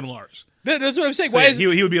Lars. Owen Lars. That's what I'm saying. So why is he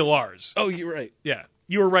would be a Lars? Oh, you're right. Yeah.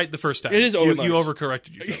 You were right the first time. It is Owen Lars. You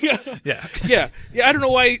overcorrected yourself. Yeah. Yeah. I don't know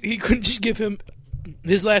why he couldn't just give him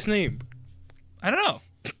his last name. I don't know.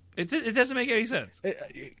 It doesn't make any sense.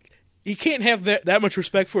 He can't have that much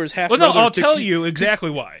respect for his half. Well, no, I'll tell you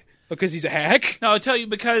exactly why. Because he's a hack? No, I'll tell you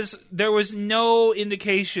because there was no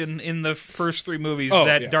indication in the first three movies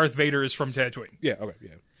that Darth Vader is from Tatooine. Yeah, okay, yeah.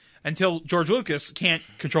 Until George Lucas can't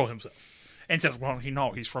control himself. And says, well,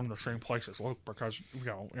 he's from the same place as Luke because,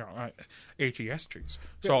 ATSTs.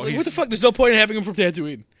 So what the fuck? There's no point in having him from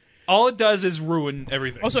Tatooine. All it does is ruin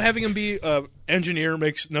everything. Also, having him be an engineer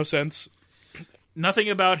makes no sense. Nothing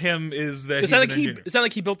about him is that it's not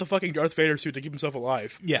like he built the fucking Darth Vader suit to keep himself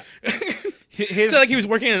alive. Yeah. It's not like he was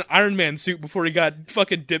working in an Iron Man suit before he got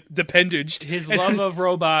fucking dependaged. His love of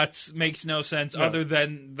robots makes no sense other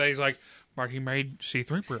than he's like, but he made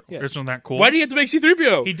C-3PO. Yeah. Isn't that cool? Why do you have to make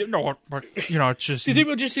C-3PO? He didn't know, but it's just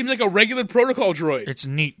C-3PO just seems like a regular protocol droid. It's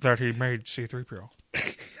neat that he made C-3PO.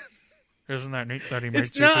 Isn't that neat that he made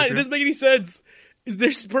It's C-3PO? not. It doesn't make any sense.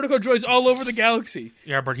 There's protocol droids all over the galaxy.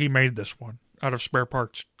 Yeah, but he made this one out of spare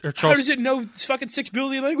parts. How does it know fucking 6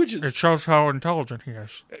 billion languages? It shows how intelligent he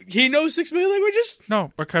is. He knows 6 billion languages?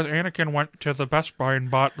 No, because Anakin went to the Best Buy and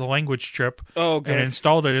bought the language chip and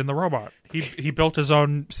installed it in the robot. He built his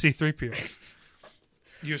own C-3PO.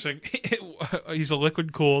 Using he's a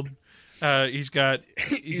liquid cooled. He's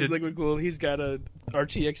liquid cooled. He's got a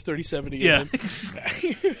RTX 3070. Yeah.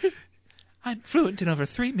 I'm fluent in over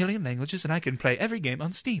 3 million languages, and I can play every game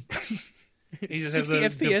on Steam. He just 60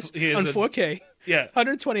 FPS on 4K. Yeah,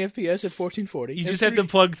 120 FPS at 1440. You just have to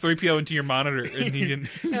plug 3PO into your monitor, and he didn't.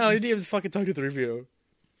 No, he didn't even fucking talk to 3PO.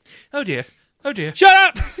 Oh dear! Shut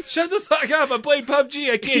up! Shut the fuck up! I'm playing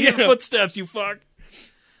PUBG. I can't hear the footsteps. You fuck.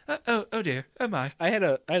 Oh dear! Am I? I had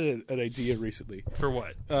an idea recently. For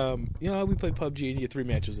what? We play PUBG and you get 3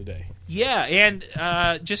 matches a day. Yeah, and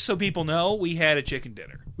just so people know, we had a chicken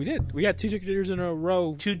dinner. We did. We got 2 chicken dinners in a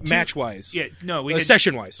row, match wise. Yeah, no, we had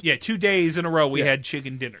session wise. Yeah, 2 days in a row we had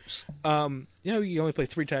chicken dinners. You only play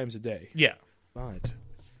 3 times a day. Yeah, but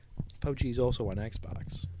PUBG is also on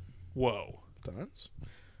Xbox. Whoa, Tons.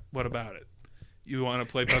 What about it? You want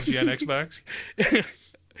to play PUBG on Xbox?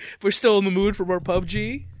 We're still in the mood for more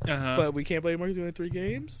PUBG, uh-huh. But we can't play more because we only 3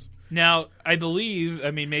 games. Now, I believe,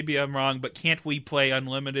 maybe I'm wrong, but can't we play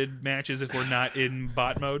unlimited matches if we're not in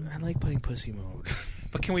bot mode? I like playing pussy mode.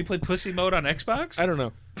 But can we play pussy mode on Xbox? I don't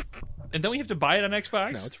know. And don't we have to buy it on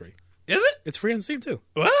Xbox? No, it's free. Is it? It's free on Steam, too.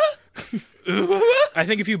 What? I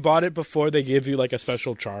think if you bought it before, they give you like a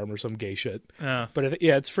special charm or some gay shit. But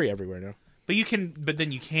it's free everywhere now. But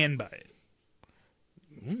then you can buy it.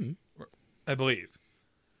 I believe.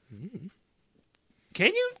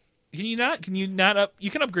 Can you? Can you not? Can you not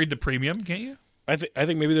you can upgrade to premium, can't you? I think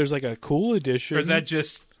maybe there's like a cool edition. Or is that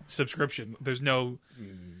just subscription? There's no.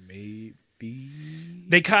 Maybe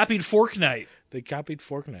they copied Fortnite.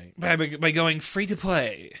 by going free to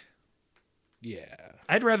play. Yeah,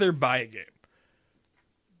 I'd rather buy a game.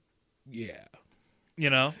 Yeah,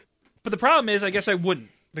 But the problem is, I guess I wouldn't.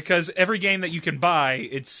 Because every game that you can buy,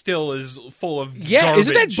 it still is full of Yeah, garbage.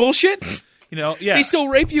 isn't that bullshit? You know, yeah. They still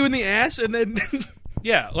rape you in the ass, and then...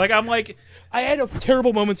 Yeah, like, I'm like... I had a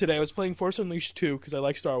terrible moment today. I was playing Force Unleashed 2, because I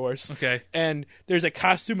like Star Wars. Okay. And there's a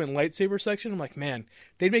costume and lightsaber section. I'm like, man,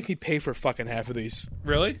 they'd make me pay for fucking half of these.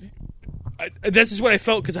 Really? This is what I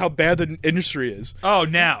felt because how bad the industry is. Oh,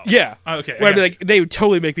 now. Yeah. Okay. Where I'd be like, they would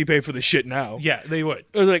totally make me pay for this shit now. Yeah, they would.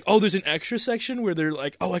 Or they're like, oh, there's an extra section where they're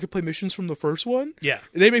like, oh, I could play missions from the first one? Yeah.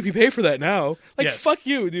 They make me pay for that now. Like, Yes. fuck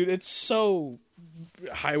you, dude. It's so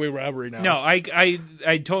highway robbery now. No,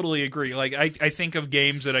 I totally agree. Like, I think of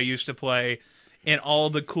games that I used to play and all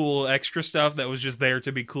the cool extra stuff that was just there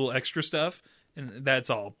to be cool extra stuff, and that's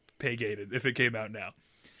all pay-gated if it came out now.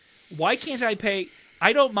 Why can't I pay...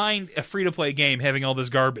 I don't mind a free-to-play game having all this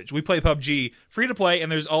garbage. We play PUBG, free-to-play,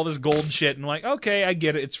 and there's all this gold shit, and I'm like, okay, I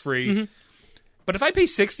get it, it's free. Mm-hmm. But if I pay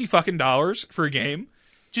 $60 for a game,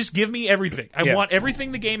 just give me everything. I want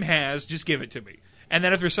everything the game has, just give it to me. And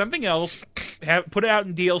then if there's something else, put it out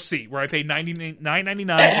in DLC, where I pay $9.99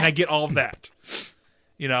 and I get all of that.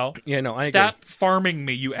 You know? Yeah, no, I Stop agree. farming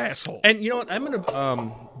me, you asshole. And you know what? I'm going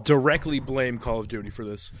to directly blame Call of Duty for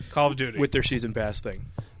this. Call of Duty. With their Season Pass thing.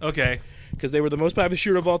 Okay. Because they were the most popular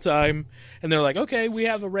shooter of all time, and they're like, okay, we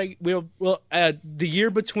have we'll add the year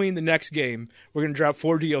between the next game, we're going to drop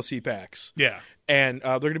 4 DLC packs. Yeah. And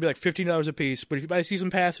they're going to be like $15 a piece, but if you buy a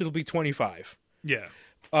Season Pass, it'll be $25. Yeah.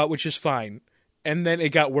 Which is fine. And then it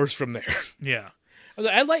got worse from there. Yeah.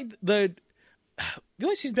 I like the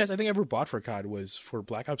only Season Pass I think I ever bought for COD was for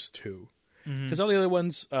Black Ops 2. Because all the other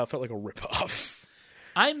ones felt like a ripoff.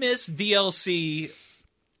 I miss DLC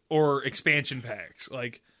or expansion packs.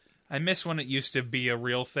 Like, I miss when it used to be a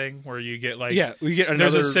real thing where you get like we get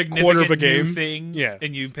there's another a significant quarter of a game new thing,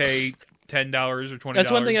 and you pay $10 or $20. That's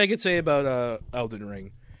one thing I could say about Elden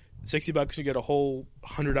Ring. $60 you get a whole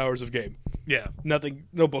 100 hours of game. Yeah, nothing,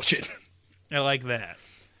 no bullshit. I like that.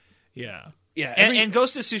 Yeah, yeah, and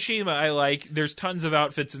Ghost of Tsushima. I like. There's tons of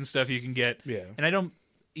outfits and stuff you can get. Yeah, and I don't.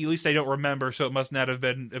 At least I don't remember, so it must not have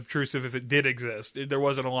been obtrusive if it did exist. There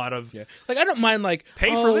wasn't a lot of... Yeah. Like, I don't mind, like,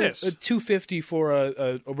 pay for this. $250 for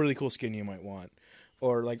a really cool skin you might want.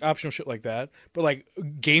 Or, like, optional shit like that. But, like,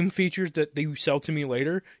 game features that they sell to me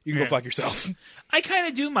later, you can go fuck yourself. I kind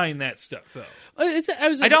of do mind that stuff, though.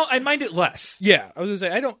 I mind it less. Yeah, I was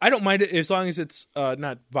going to say, I don't mind it as long as it's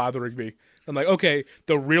not bothering me. I'm like, okay,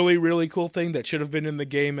 the really, really cool thing that should have been in the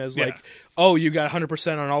game as, like, oh, you got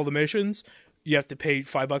 100% on all the missions... You have to pay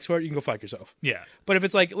 $5 for it. You can go fuck yourself. Yeah, but if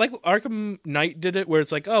it's like Arkham Knight did it, where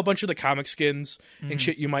it's like, oh, a bunch of the comic skins and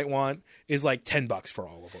shit you might want is like $10 for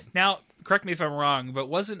all of them. Now, correct me if I'm wrong, but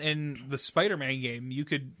wasn't in the Spider-Man game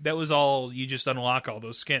that was all you just unlock all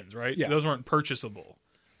those skins, right? Yeah, those weren't purchasable.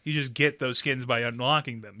 You just get those skins by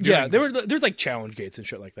unlocking them. Yeah, there's like challenge gates and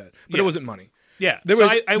shit like that, but it wasn't money. Yeah,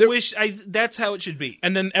 I wish that's how it should be.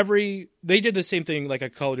 And then they did the same thing like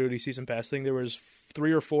a Call of Duty Season Pass thing. There was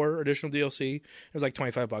 3 or 4 additional DLC. It was like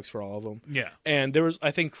 $25 for all of them. Yeah, and there was I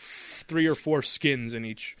think 3 or 4 skins in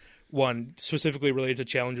each one specifically related to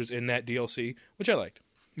challenges in that DLC, which I liked.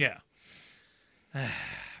 Yeah,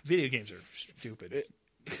 video games are stupid.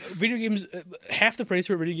 Video games, half the praise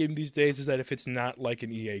for a video game these days is that if it's not like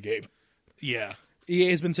an EA game. Yeah.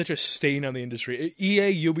 EA has been such a stain on the industry.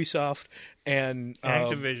 EA, Ubisoft, and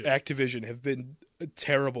Activision have been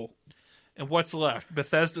terrible. And what's left?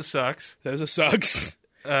 Bethesda sucks. Bethesda sucks.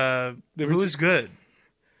 Who's good?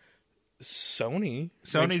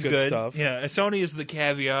 Sony's good stuff. Yeah, Sony is the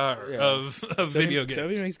caviar of video games.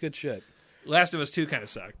 Sony makes good shit. Last of Us 2 kind of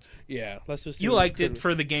sucked. Yeah, Last of Us 2. You liked it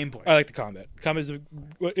for the gameplay. I like the combat.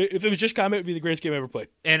 If it was just combat, it would be the greatest game I ever played.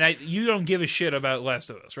 And you don't give a shit about Last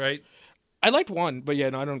of Us, right? I liked 1, but yeah,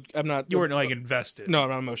 no, I don't. I'm not. You weren't like invested. No, I'm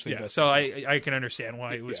not emotionally invested. So I can understand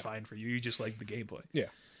why it was fine for you. You just liked the gameplay.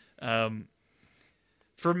 Yeah.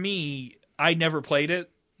 For me, I never played it.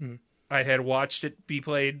 Mm-hmm. I had watched it be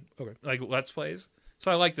played, like Let's Plays. So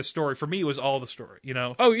I like the story. For me, it was all the story, you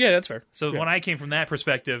know? Oh, yeah, that's fair. So when I came from that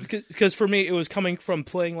perspective... Because for me, it was coming from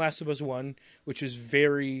playing Last of Us 1, which is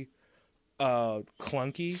very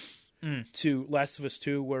clunky, to Last of Us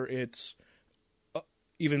 2, where it's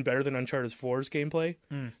even better than Uncharted 4's gameplay,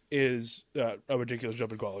 is a ridiculous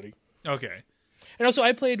jump in quality. Okay. And also,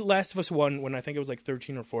 I played Last of Us 1 when I think it was like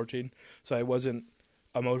 13 or 14, so I wasn't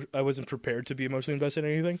prepared to be emotionally invested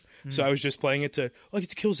in anything. So I was just playing it to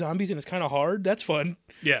kill zombies and it's kind of hard. That's fun.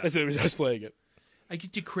 Yeah. That's what I was playing it. I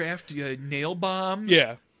get to craft nail bombs.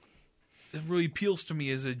 Yeah. That really appeals to me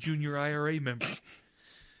as a junior IRA member.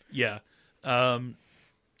 Yeah.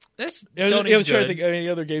 That's Sony's I was trying to think of any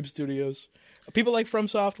other game studios. People like From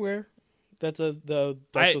Software. That's the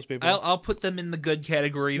Dark Souls people. I'll put them in the good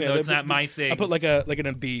category, even though it's not my thing. I'll put like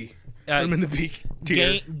a B. Put them in the B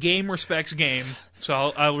tier. Game respects game, so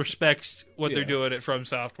I'll respect what they're doing at From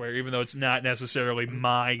Software, even though it's not necessarily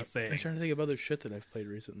my thing. I'm trying to think of other shit that I've played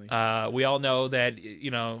recently. We all know that,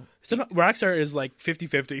 Rockstar is like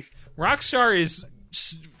 50-50. Rockstar is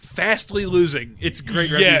fastly losing its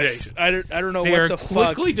great reputation. I don't know they what are the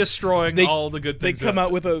fuck. quickly destroying all the good things. They come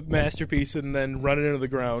out with a masterpiece and then run it into the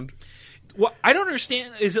ground. Well, I don't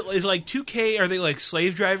understand. Is like 2K? Are they like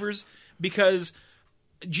slave drivers? Because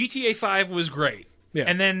GTA 5 was great,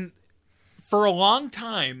 and then for a long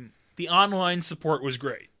time, the online support was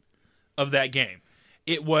great of that game.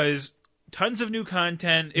 It was tons of new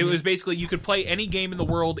content. It was basically you could play any game in the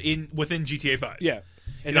world within GTA 5. Yeah,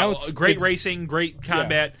 and now it's great racing, great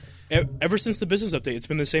combat. Yeah. Ever since the business update, it's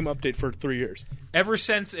been the same update for 3 years. Ever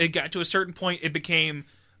since it got to a certain point, it became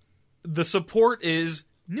the support is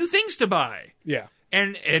new things to buy. Yeah.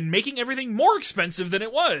 And making everything more expensive than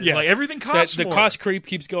it was. Yeah. Like, everything costs more. The cost creep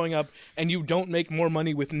keeps going up, and you don't make more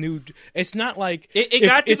money with new... It's not like... It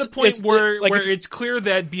got to the point where it's clear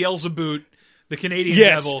that Beelzebub, the Canadian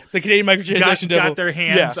devil... the Canadian microtransaction devil... got their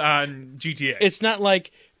hands on GTA. It's not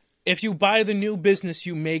like... If you buy the new business,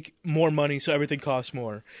 you make more money, so everything costs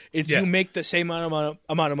more. It's you make the same amount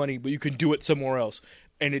of money, but you can do it somewhere else,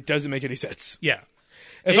 and it doesn't make any sense. Yeah.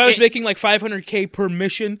 If I was making like $500K per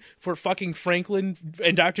mission for fucking Franklin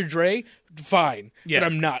and Dr. Dre, fine. Yeah. But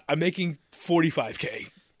I'm not. I'm making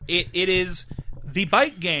 $45K. It is the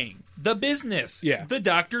bike gang, the business, the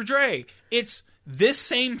Dr. Dre. It's this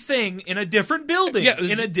same thing in a different building,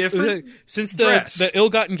 in a different since dress. the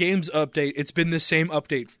Ill-Gotten Games update, it's been the same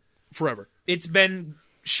update forever. It's been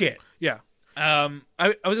shit. Yeah.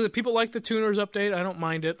 People like the Tuners update. I don't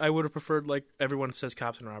mind it. I would have preferred, like everyone says,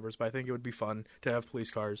 Cops and Robbers, but I think it would be fun to have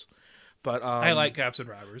police cars. But I like Cops and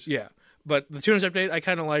Robbers. Yeah, but the Tuners update I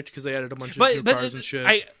kind of liked because they added a bunch of new cars and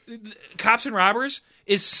shit. Cops and Robbers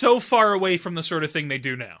is so far away from the sort of thing they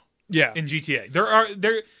do now. Yeah, in GTA,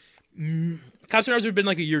 Cops and Robbers have been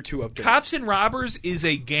like a year 2 update. Cops and Robbers is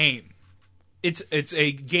a game. It's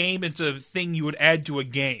a game. It's a thing you would add to a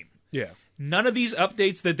game. Yeah. None of these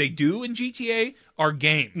updates that they do in GTA are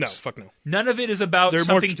games. No, fuck no. None of it is about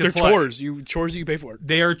something to they're play. Chores you pay for.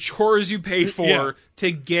 They are chores you pay for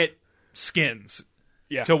to get skins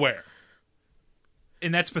to wear.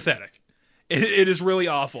 And that's pathetic. It is really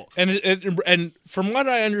awful. And from what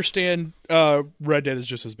I understand, Red Dead is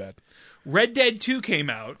just as bad. Red Dead 2 came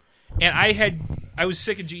out, and I was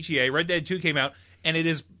sick of GTA. Red Dead 2 came out, and it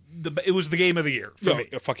was the game of the year for me.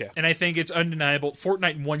 Fuck yeah. And I think it's undeniable.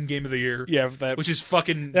 Fortnite won game of the year. Yeah, which is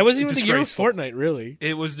fucking that wasn't even disgraceful. the year of Fortnite, really.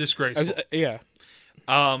 It was disgraceful. Yeah.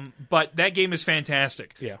 But that game is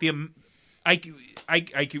fantastic. Yeah. We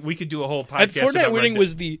could do a whole podcast. Fortnite about winning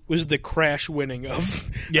was the Crash winning of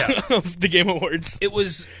of the Game Awards. It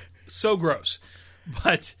was so gross,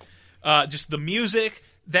 but just the music.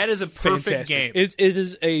 That is a perfect game. It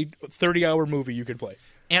is a 30-hour movie you can play.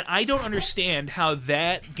 And I don't understand how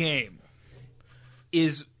that game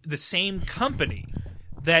is the same company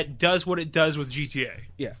that does what it does with GTA.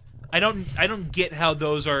 Yeah. I don't get how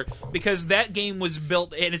those are, because that game was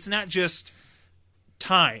built, and it's not just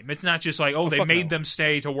time. It's not just like, they made them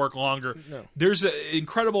stay to work longer. No. There's an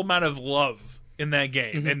incredible amount of love in that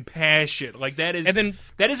game and passion. Like that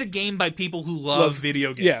is a game by people who love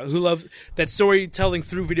video games. Yeah, who love that storytelling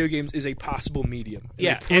through video games is a possible medium. And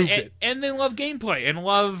they proved it. And they love gameplay and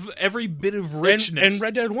love every bit of richness. And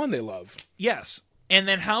Red Dead 1 they love. Yes. And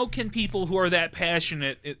then how can people who are that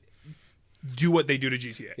passionate do what they do to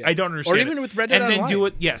GTA? Yeah. I don't understand. Or even with Red Dead Online. And then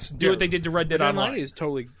do what they did to Red Dead Online. Is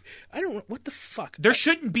totally... I don't know. What the fuck? There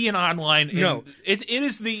shouldn't be an online... No. It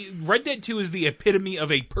is the... Red Dead 2 is the epitome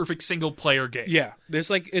of a perfect single-player game. Yeah. It's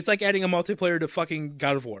like adding a multiplayer to fucking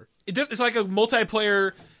God of War. It's like a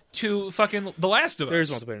multiplayer to fucking The Last of Us. There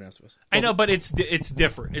is multiplayer in The Last of Us. I know, but it's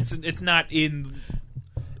different. It's not in...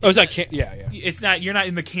 Oh, it's not. Yeah. It's not. You're not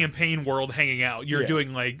in the campaign world hanging out. You're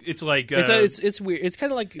doing like it's like it's weird. It's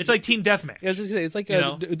kind of like it's like team deathmatch. Yeah, I was just gonna say, it's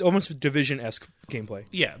like almost Division-esque gameplay.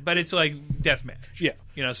 Yeah, but it's like deathmatch. Yeah,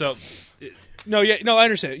 So I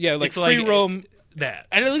understand. Yeah, like free roam. That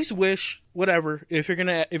I'd at least wish whatever if you're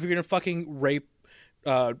gonna fucking rape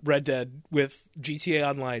Red Dead with GTA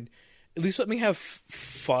Online, at least let me have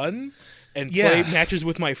fun. And play matches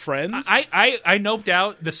with my friends. I noped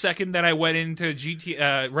out the second that I went into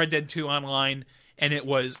Red Dead 2 Online, and it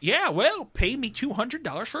was, pay me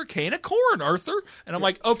 $200 for a can of corn, Arthur. And I'm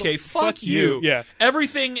like, okay, fuck you. Yeah.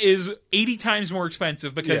 Everything is 80 times more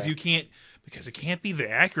expensive because because it can't be the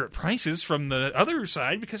accurate prices from the other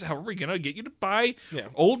side, because how are we going to get you to buy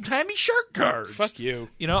old-timey shark cards? Fuck you.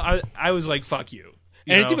 You know, I was like, fuck you.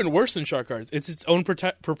 And it's even worse than shark cards. It's its own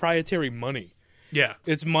proprietary money. Yeah.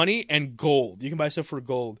 It's money and gold. You can buy stuff for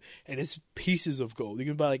gold, and it's pieces of gold. You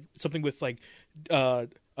can buy like something with like a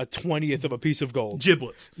 20th of a piece of gold.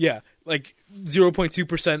 Giblets. Yeah, like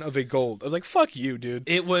 0.2% of a gold. I was like, fuck you, dude.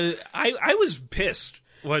 It was I was pissed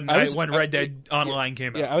when Red Dead Online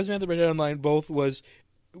came out. Yeah, I was mad that Red Dead Online both was.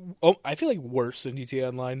 Oh, I feel like worse than GTA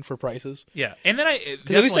Online for prices. Yeah, and then at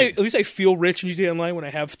least I feel rich in GTA Online when I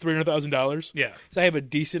have $300,000. Yeah, so I have a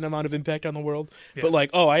decent amount of impact on the world. Yeah. But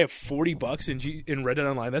like, I have $40 in Red Dead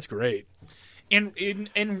Online. That's great. And in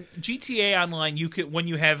GTA Online, you could, when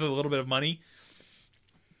you have a little bit of money,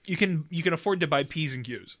 you can afford to buy P's and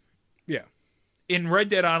Q's. Yeah. In Red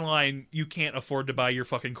Dead Online, you can't afford to buy your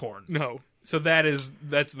fucking corn. No. So that's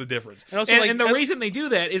the difference. And, also, and the reason they do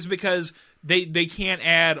that is because they can't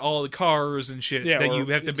add all the cars and shit that you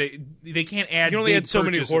have to be. They can't add. You can only add so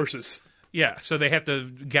purchases. many horses. Yeah, so they have to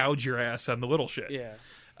gouge your ass on the little shit. Yeah.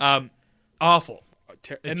 Awful.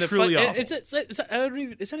 And truly awful.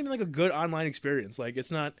 It's not even like a good online experience. Like, it's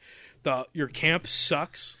not your camp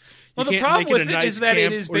sucks. Well, the problem with it is that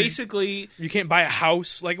it is basically you can't buy a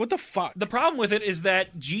house. Like, what the fuck? The problem with it is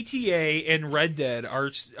that GTA and Red Dead are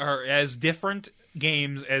as different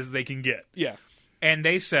games as they can get. Yeah. And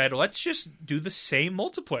they said, let's just do the same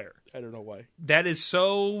multiplayer. I don't know why. That is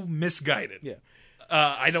so misguided. Yeah.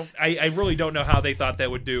 I really don't know how they thought that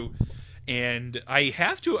would do. And I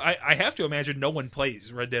have to imagine no one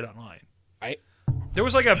plays Red Dead Online. There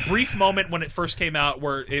was like a brief moment when it first came out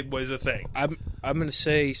where it was a thing. I'm going to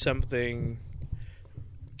say something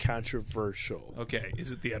controversial. Okay,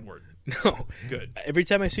 is it the N-word? No. Good. Every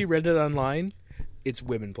time I see Red Dead Online, it's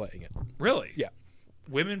women playing it. Really? Yeah.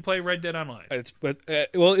 Women play Red Dead Online. It's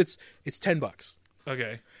 $10.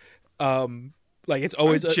 Okay. Like, it's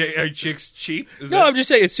always are chicks cheap? I'm just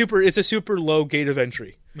saying it's a super low gate of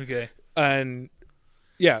entry. Okay. And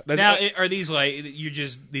yeah, now are these like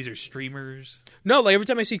these are streamers? No, like every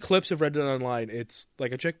time I see clips of Red Dead Online, it's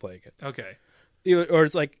like a chick playing it. Okay. Or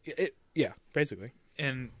it's like yeah, basically.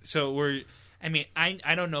 And so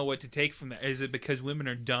I don't know what to take from that. Is it because women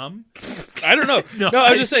are dumb? I don't know. No,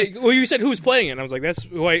 I was just saying. Well, you said who's playing it, and I was like, that's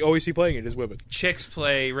who I always see playing it is women. Chicks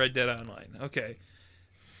play Red Dead Online. Okay,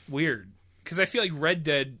 weird. Because I feel like Red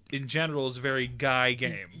Dead in general is a very guy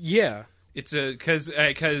game. Yeah, it's because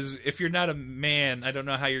if you're not a man, I don't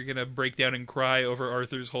know how you're gonna break down and cry over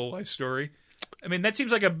Arthur's whole life story. I mean, that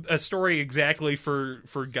seems like a story exactly for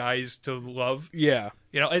guys to love. Yeah.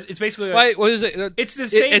 You know, it's basically what is it? It's the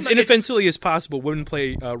same. As inoffensively as possible, women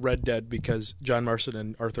play Red Dead because John Marston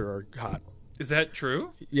and Arthur are hot. Is that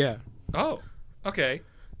true? Yeah. Oh, okay.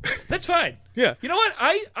 That's fine. Yeah. You know what?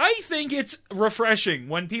 I think it's refreshing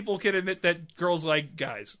when people can admit that girls like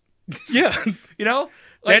guys. Yeah. You know?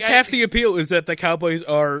 That's half the appeal, is that the cowboys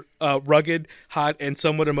are rugged, hot, and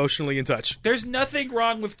somewhat emotionally in touch. There's nothing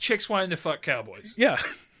wrong with chicks wanting to fuck cowboys. Yeah.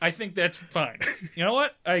 I think that's fine. You know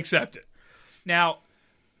what? I accept it. Now,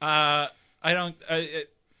 I don't...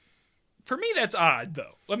 for me, that's odd,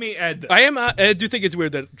 though. Let me add this. I do think it's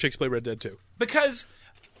weird that chicks play Red Dead, too. Because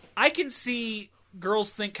I can see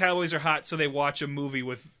girls think cowboys are hot, so they watch a movie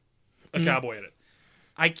with a cowboy in it.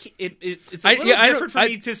 It's a little different for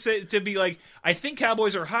me to be like, I think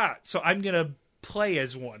cowboys are hot, so I'm gonna play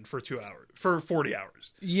as one for 40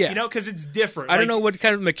 hours. Yeah, you know, because it's different. I don't know what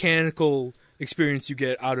kind of mechanical experience you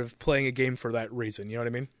get out of playing a game for that reason. You know what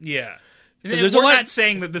I mean? Yeah. We're not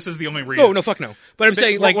saying that this is the only reason. No, fuck no. But I'm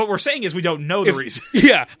saying, like, what we're saying is we don't know the reason.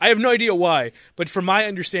 Yeah, I have no idea why. But from my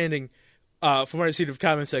understanding, from what I see of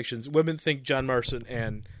comment sections, women think John Marston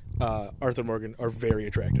and Arthur Morgan are very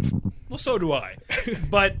attractive. Well, so do I.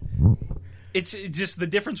 But it's just the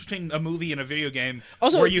difference between a movie and a video game,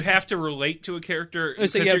 also, where you have to relate to a character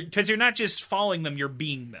because you're not just following them, you're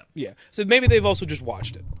being them. Yeah. So maybe they've also just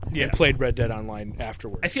watched it and played Red Dead Online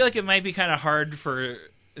afterwards. I feel like it might be kind of hard for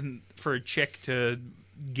a chick to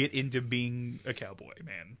get into being a cowboy,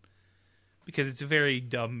 man, because it's a very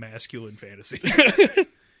dumb masculine fantasy.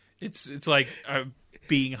 It's like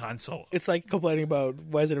being Han Solo. It's like complaining about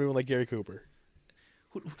why isn't everyone like Gary Cooper?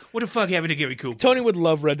 What the fuck happened to Gary Cooper? Tony would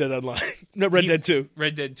love Red Dead Online. No, Red Dead 2.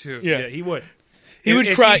 Red Dead 2. Yeah, he would. He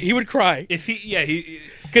would cry. He would cry.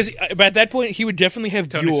 Because at that point he would definitely have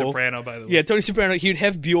Tony Buell. Soprano, by the way. Yeah, Tony Soprano. He would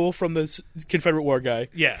have Buell from the Confederate War guy.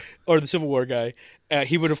 Yeah, or the Civil War guy.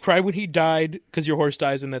 He would have cried when he died because your horse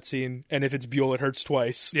dies in that scene, and if it's Buell, it hurts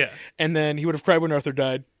twice. Yeah, and then he would have cried when Arthur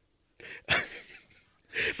died.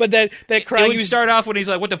 But that It crying. would start off when he's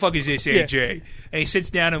like, "What the fuck is this, AJ?" And he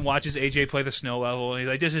sits down and watches AJ play the snow level, and he's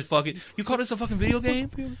like, "This is fucking. You call this a fucking video game?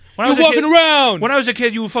 When You're walking around. When I was a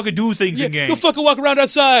kid, you would fucking do things in games. You'll fucking walk around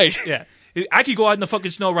outside. Yeah, I could go out in the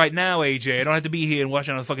fucking snow right now, AJ. I don't have to be here and watch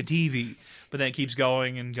it on the fucking TV." But then it keeps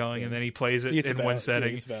going and going, and then he plays it in one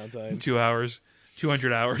setting. Valentine. 2 hours,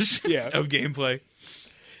 200 hours of gameplay.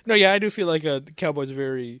 No, yeah, I do feel like Cowboys are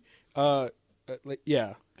very, for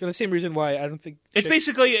the same reason why I don't think It's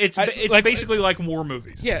basically like war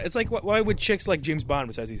movies. Yeah, it's like why would chicks like James Bond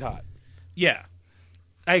besides he's hot? Yeah,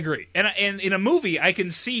 I agree. And in a movie, I can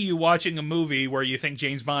see you watching a movie where you think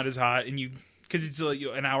James Bond is hot, and because it's like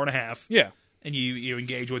an hour and a half. Yeah, and you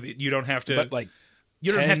engage with it. You don't have to. But like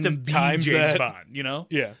you don't have to be James that. Bond. You know.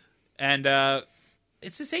 Yeah, and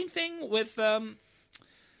it's the same thing with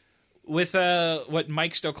what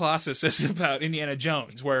Mike Stoklasa says about Indiana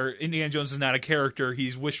Jones, where Indiana Jones is not a character;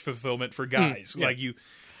 he's wish fulfillment for guys like you.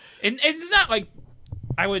 And it's not like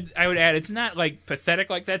I would add, it's not like pathetic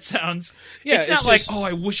like that sounds. Yeah, it's not like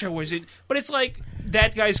I wish I was it, but it's like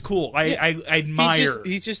that guy's cool. I admire.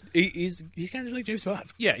 He's kind of like James Bond.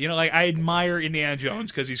 Yeah, like I admire Indiana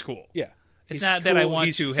Jones because he's cool. Yeah, it's not cool, that I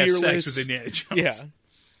want to have sex with Indiana Jones. Yeah.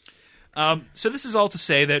 So this is all to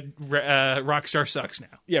say that Rockstar sucks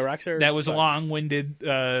now. Yeah, Rockstar. That was sucks. a long-winded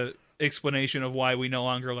explanation of why we no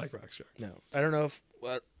longer like Rockstar. No, I don't know if.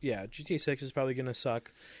 GTA 6 is probably going to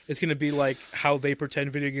suck. It's going to be like how they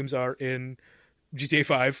pretend video games are in GTA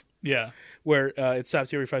 5. Yeah, where it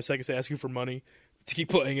stops you every 5 seconds to ask you for money to keep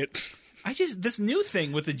playing it. This new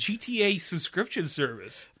thing with the GTA subscription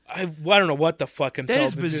service. I don't know what the fucking that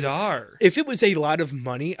is bizarre. If it was a lot of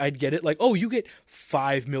money, I'd get it. Like, oh, you get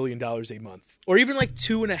 $5 million a month, or even like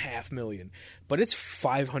 $2.5 million. But it's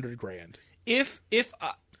 $500,000.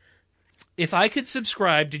 If I could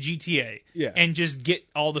subscribe to GTA and just get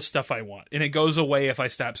all the stuff I want, and it goes away if I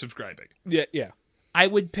stop subscribing, I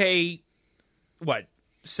would pay what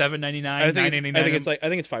 $7.99, $9.99. I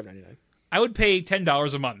think it's $5.99. I would pay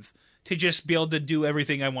 $10 a month to just be able to do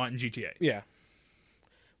everything I want in GTA. Yeah.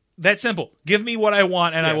 That simple. Give me what I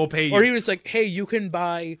want, and I will pay you. Or even it's like, hey, you can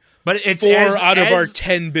buy it's 4 out of our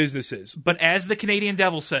 10 businesses. But as the Canadian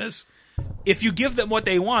Devil says, if you give them what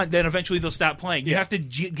they want, then evenally they'll stop playing. You have to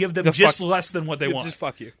give them just less than what they want. Just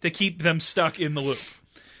fuck you. To keep them stuck in the loop.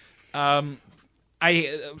 I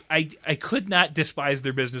could not despise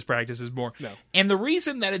their business practices more. No. And the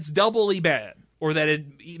reason that it's doubly bad, or that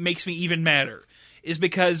it makes me even madder, is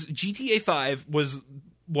because GTA 5 was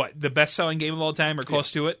the best-selling game of all time, or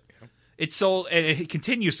close to it. It sold, and it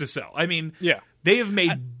continues to sell. I mean, they have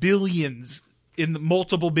made billions,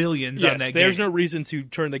 multiple billions on that game. There's no reason to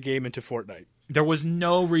turn the game into Fortnite. There was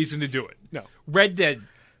no reason to do it. No. Red Dead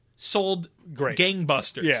sold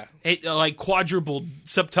gangbusters. Yeah. It quadrupled,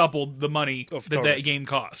 septupled the money that game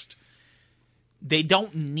cost. They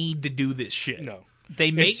don't need to do this shit. No.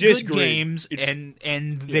 They make good games, and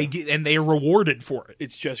they are rewarded for it.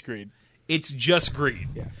 It's just greed. It's just greed.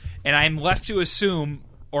 Yeah. And I'm left to assume,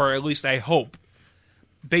 or at least I hope,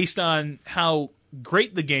 based on how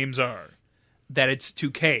great the games are, that it's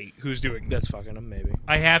 2K who's doing That's fucking them, maybe.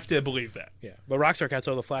 I have to believe that. Yeah. But Rockstar gets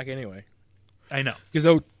all the flack anyway. I know. Because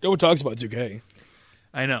no one talks about 2K.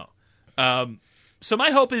 I know. So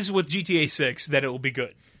my hope is with GTA 6 that it will be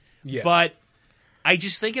good. Yeah. But I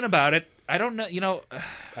just thinking about it, I don't know,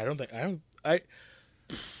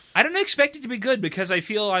 I don't expect it to be good, because I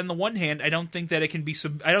feel on the one hand I don't think that it can be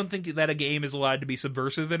I don't think that a game is allowed to be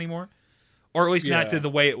subversive anymore, or at least not to the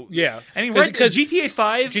way it. Yeah, I mean, because GTA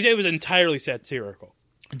 5, GTA was entirely satirical.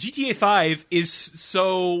 GTA 5 is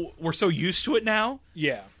we're so used to it now.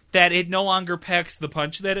 Yeah, that it no longer packs the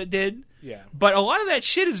punch that it did. Yeah, but a lot of that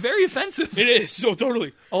shit is very offensive. It is so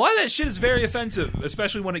totally. A lot of that shit is very offensive,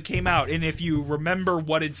 especially when it came out, and if you remember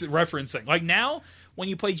what it's referencing. Like now, when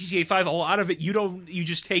you play GTA 5, a lot of it you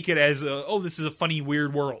just take it as this is a funny,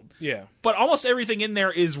 weird world. Yeah. But almost everything in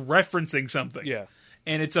there is referencing something. Yeah.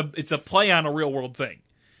 And it's a play on a real world thing.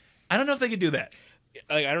 I don't know if they could do that.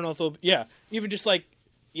 Like, I don't know if they'll. Yeah. Even just like.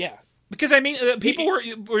 Yeah. Because, I mean, people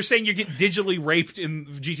were saying you get digitally raped in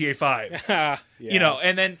GTA 5. Yeah.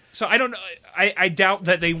 And then, so I don't know. I doubt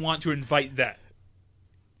that they want to invite that.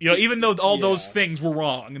 Even though all those things were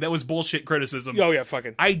wrong, that was bullshit criticism. Oh yeah,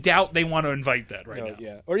 fucking. I doubt they want to invite that now.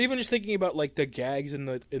 Yeah, or even just thinking about like the gags in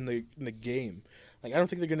the game. Like, I don't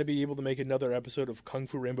think they're going to be able to make another episode of Kung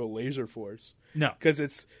Fu Rainbow Laser Force. No, because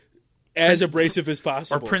it's as abrasive as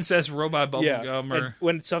possible. Or Princess Robot Bubblegum. And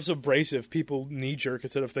when stuff's abrasive, people knee jerk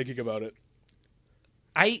instead of thinking about it.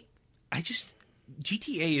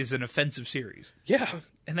 GTA is an offensive series. Yeah,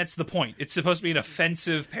 and that's the point. It's supposed to be an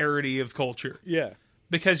offensive parody of culture. Yeah.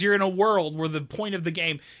 because you're in a world where the point of the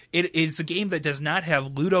game, it's a game that does not have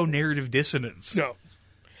ludonarrative dissonance. No.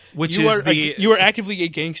 Which You is are actively a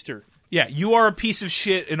gangster. Yeah, you are a piece of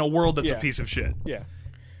shit in a world that's a piece of shit. Yeah.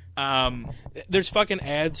 There's fucking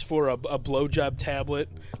ads for a blowjob tablet.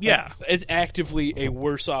 Yeah. It's actively a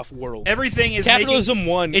worse off world. Everything is capitalism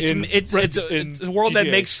won. It's a world that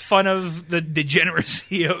makes fun of the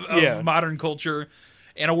degeneracy of modern culture,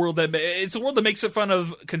 and a world that makes fun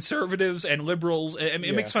of conservatives and liberals. It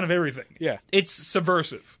makes fun of everything. Yeah, it's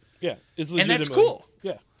subversive. Yeah, it's and that's cool.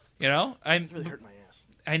 Yeah, you know, it's really hurt my ass.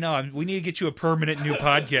 I know. We need to get you a permanent new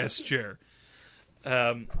podcast chair.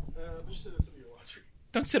 Just sit on some of your laundry.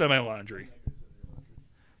 Don't sit on my laundry.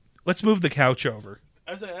 Let's move the couch over.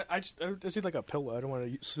 I just need like a pillow. I don't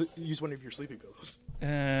want to use one of your sleeping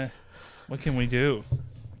pillows. What can we do?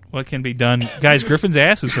 What can be done? Guys, Griffin's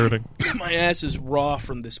ass is hurting. My ass is raw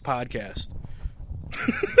from this podcast.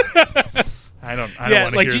 I don't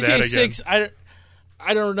want to like hear GTA that again. 6,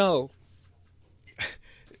 I don't know.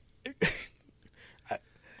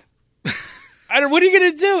 What are you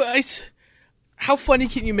going to do? How funny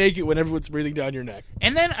can you make it when everyone's breathing down your neck?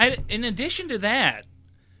 And then, in addition to that,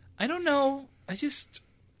 I don't know.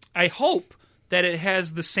 I hope that it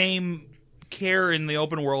has the same care in the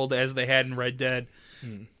open world as they had in Red Dead,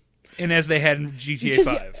 and as they had in GTA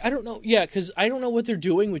 5. I don't know. Yeah, because I don't know what they're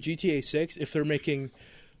doing with GTA 6. If they're making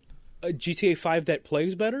a GTA 5 that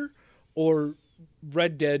plays better, or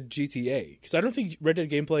Red Dead GTA. Because I don't think Red Dead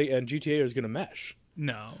gameplay and GTA is going to mesh.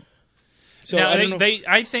 No. So now,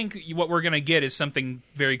 I think what we're going to get is something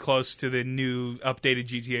very close to the new updated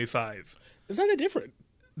GTA 5. It's not that different.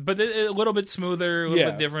 But a little bit smoother, a little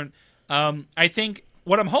bit different. I think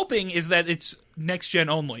what I'm hoping is that it's next-gen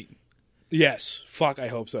only. Yes. Fuck, I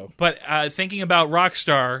hope so. But thinking about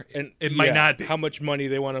Rockstar, and it might not be. How much money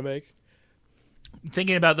they want to make?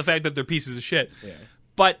 Thinking about the fact that they're pieces of shit. Yeah.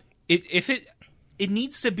 But it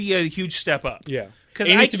needs to be a huge step up. Yeah.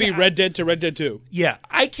 It needs to be Red Dead to Red Dead 2. Yeah.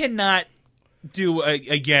 I cannot do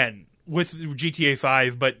again with GTA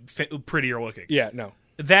 5, but prettier looking. Yeah, no.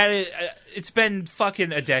 That is, it's been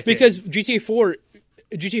fucking a decade. Because GTA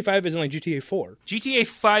 5 isn't like GTA 4. GTA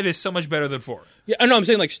 5 is so much better than 4. Yeah, no, I'm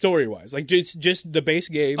saying like story-wise. Like just the base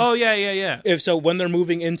game. Oh, yeah. If so, when they're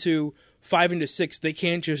moving into 5 into 6, they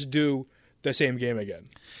can't just do the same game again.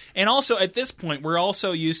 And also, at this point, we're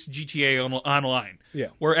also used to GTA Online. Yeah.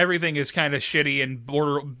 Where everything is kind of shitty and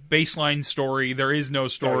baseline story. There is no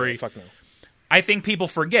story. Oh, yeah, fuck no. I think people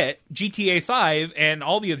forget GTA 5 and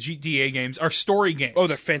all the other GTA games are story games. Oh,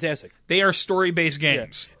 they're fantastic. They are story-based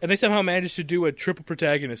games. Yeah. And they somehow managed to do a triple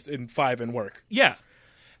protagonist in 5 and work. Yeah.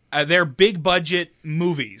 They're big-budget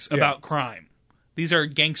movies about crime. These are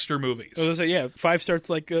gangster movies. I was going to say, 5 starts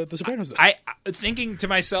like The Sopranos does. I thinking to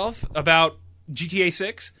myself about GTA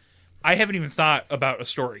 6, I haven't even thought about a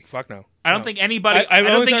story. Fuck no. I don't think anybody... I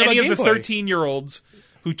don't think any of the gameplay. 13-year-olds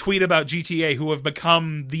who tweet about GTA who have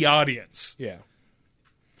become the audience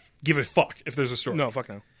give a fuck if there's a story. No, fuck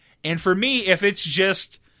no. And for me, if it's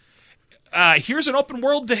just here's an open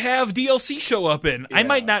world to have DLC show up in, I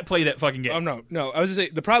might not play that fucking game. No. I was going to say,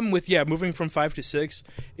 the problem with, moving from 5 to 6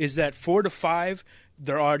 is that 4 to 5,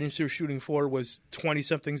 their audience they were shooting for was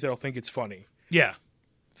 20-somethings that'll think it's funny. Yeah.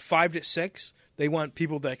 5 to 6, they want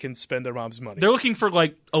people that can spend their mom's money. They're looking for,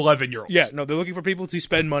 11-year-olds. Yeah, no, they're looking for people to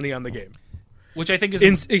spend money on the game. Which I think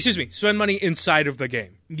is... spend money inside of the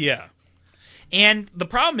game. Yeah. And the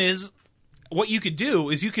problem is, what you could do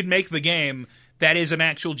is you could make the game that is an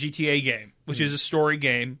actual GTA game, which is a story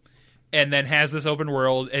game, and then has this open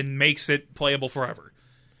world and makes it playable forever.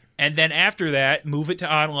 And then after that, move it to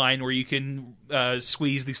online where you can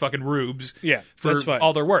squeeze these fucking rubes for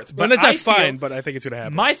all they're worth. But that's not fine, but I think it's going to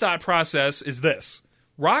happen. My thought process is this.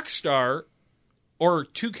 Rockstar or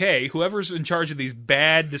 2K, whoever's in charge of these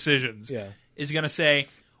bad decisions, is going to say,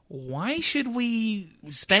 why should we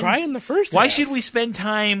spend... Try in the first Why half. should we spend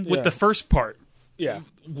time with the first part? Yeah.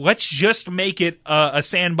 Let's just make it a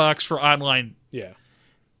sandbox for online. Yeah.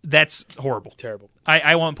 That's horrible. Terrible.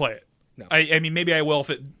 I won't play it. No. I mean, maybe I will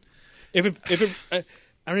if it... I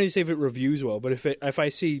don't even say if it reviews well, but if I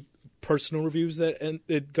see personal reviews that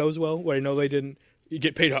it goes well, where I know they didn't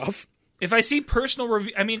get paid off. If I see personal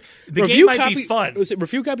review... I mean, the game might be fun.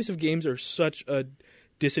 Review copies of games are such a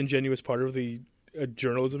disingenuous part of the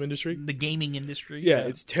journalism industry. The gaming industry. Yeah,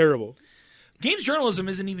 it's terrible. Games journalism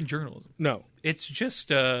isn't even journalism. No. It's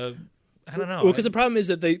just, I don't know. Well, because the problem is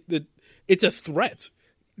that it's a threat.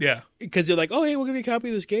 Yeah. Because they're like, oh, hey, we'll give you a copy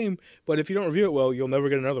of this game, but if you don't review it well, you'll never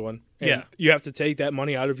get another one. And you have to take that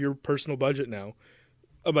money out of your personal budget now.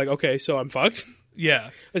 I'm like, okay, so I'm fucked? Yeah.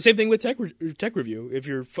 The same thing with tech review. If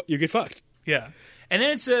you get fucked. Yeah. And then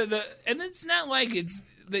it's not like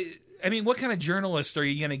I mean, what kind of journalist are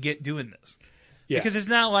you going to get doing this? Yeah. Because it's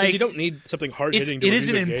not like you don't need something hard hitting. It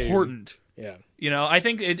isn't important. Yeah. I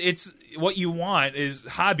think it's what you want is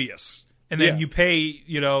hobbyists. And then you pay,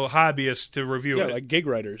 hobbyists to review it. Yeah, like gig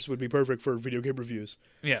writers would be perfect for video game reviews.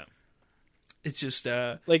 Yeah. It's just...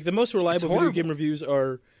 like, the most reliable video game reviews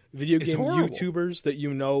are video game YouTubers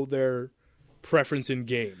that their preference in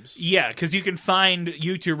games. Yeah, because you can find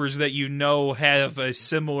YouTubers that have a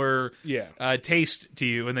similar taste to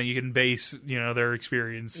you, and then you can base, their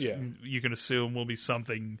experience, you can assume will be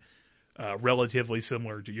something relatively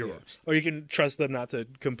similar to yours. Yeah. Or you can trust them not to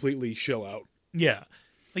completely shill out. Yeah.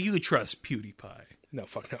 Like, you could trust PewDiePie. No,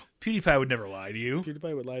 fuck no. PewDiePie would never lie to you.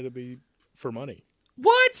 PewDiePie would lie to me for money.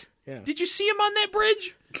 What? Yeah. Did you see him on that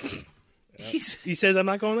bridge? He says, I'm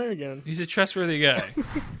not going there again. He's a trustworthy guy.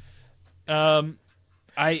 I'm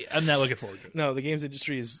not looking forward to it. No, the games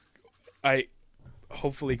industry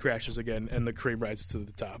hopefully crashes again and the cream rises to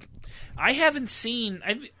the top. I haven't seen...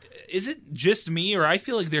 is it just me, or I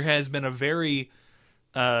feel like there has been a very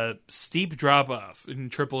steep drop-off in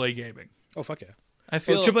AAA gaming? Oh, fuck yeah. I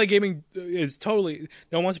feel AAA gaming is totally...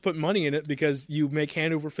 No one wants to put money in it because you make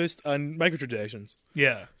hand over fist on microtransactions.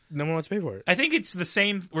 Yeah. No one wants to pay for it. I think it's the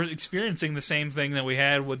same... We're experiencing the same thing that we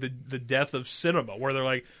had with the death of cinema, where they're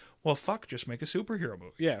like, well, fuck, just make a superhero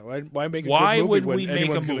movie. Yeah, why make a why good movie would when we make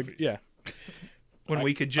a movie? Yeah. When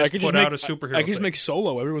we could just put out a superhero I could just make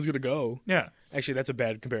Solo. Everyone's going to go. Yeah. Actually, that's a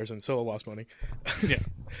bad comparison. Solo lost money. Yeah.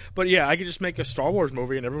 But yeah, I could just make a Star Wars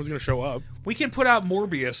movie and everyone's going to show up. We can put out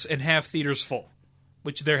Morbius and have theaters full,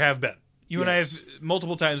 which there have been. You and I have,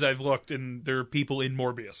 multiple times I've looked and there are people in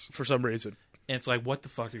Morbius. For some reason. And it's like, what the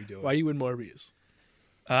fuck are you doing? Why are you in Morbius?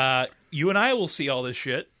 You and I will see all this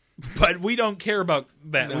shit, but we don't care about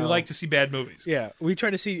that. No. We like to see bad movies. Yeah, we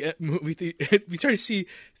try to see we try to see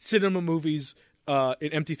cinema movies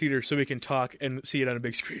in empty theaters so we can talk and see it on a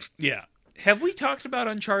big screen. Yeah. Have we talked about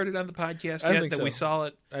Uncharted on the podcast yet? That we saw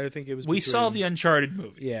it? I think it was. We saw the Uncharted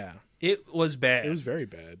movie. Yeah. It was bad. It was very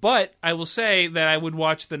bad. But I will say that I would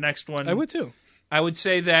watch the next one. I would too. I would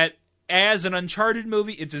say that as an Uncharted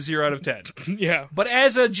movie, it's a 0 out of 10. Yeah. But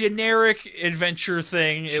as a generic adventure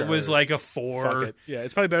thing, it was like a 4. Fuck it. Yeah,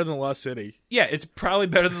 it's probably better than The Lost City. Yeah, it's probably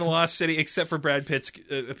better than The Lost City, except for Brad Pitt's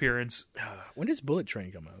appearance. When does Bullet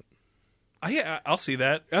Train come out? Yeah, I'll see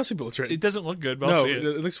that. I'll see Bullet Train. It doesn't look good, but I'll see it.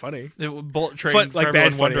 It looks funny. Bullet Train, like for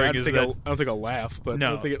everyone wondering, I don't think I'll laugh, but no. I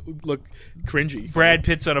don't think it would look cringy. Brad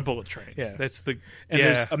Pitt's on a bullet train. Yeah. That's the... And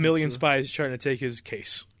there's a million spies trying to take his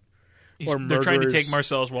case. They're trying to take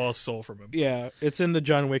Marcellus Wallace's soul from him. Yeah, it's in the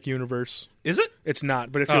John Wick universe. Is it? It's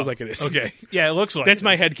not, but it feels like it is. Okay. Yeah, it looks like That's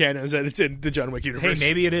my headcanon, is that it's in the John Wick universe. Hey,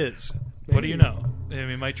 maybe it is. Maybe. What do you know? I mean,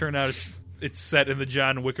 it might turn out it's set in the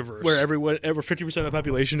John Wickiverse. Where over 50% of the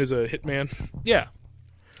population is a hitman. Yeah.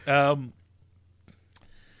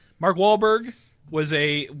 Mark Wahlberg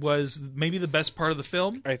was maybe the best part of the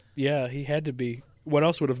film. Yeah, he had to be. What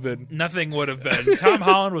else would have been? Nothing would have been. Tom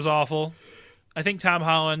Holland was awful. I think Tom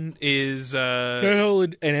Holland is...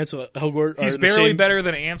 and Ansel Elgort are he's barely better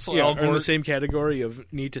than Ansel Elgort. Are in the same category of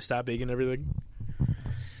need to stop big and everything.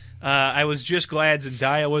 I was just glad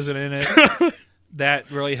Zendaya wasn't in it.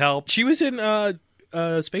 That really helped. She was in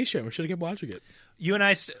Space Jam. We should have kept watching it. You and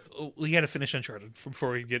I... we got to finish Uncharted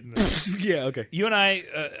before we get into this. Yeah, okay. You and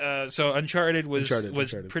I... so Uncharted was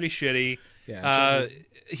pretty shitty. Yeah,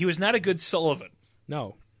 he was not a good Sullivan.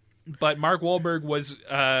 No. But Mark Wahlberg was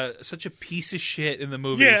such a piece of shit in the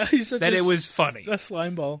movie he's such that it was funny. A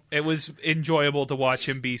slime ball. It was enjoyable to watch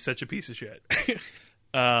him be such a piece of shit.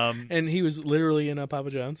 And he was literally in a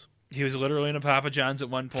Papa John's? He was literally in a Papa John's at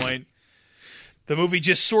one point. The movie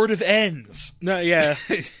just sort of ends. No, yeah.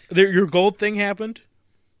 Your gold thing happened?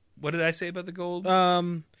 What did I say about the gold?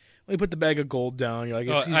 When you put the bag of gold down, you're like,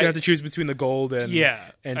 he's going to have to choose between the gold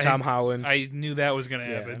and Tom Holland. I knew that was going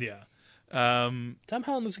to happen, yeah. Tom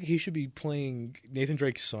Holland looks like he should be playing Nathan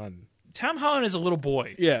Drake's son. Tom Holland is a little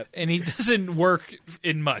boy. Yeah. And he doesn't work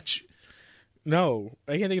in much. No.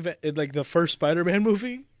 I can't think of it. Like the first Spider-Man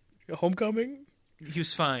movie, Homecoming. He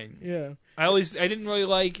was fine. Yeah. I didn't really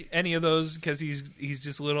like any of those because he's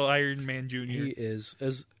just a little Iron Man Jr. He is.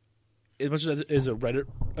 As much as that is a Reddit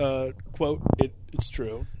quote, it's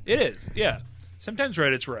true. It is, yeah. Sometimes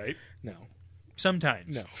Reddit's right. No.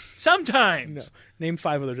 Sometimes. No. Sometimes. No. Name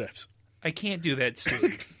 5 other types. I can't do that,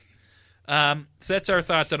 Stu. So that's our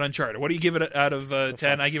thoughts on Uncharted. What do you give it out of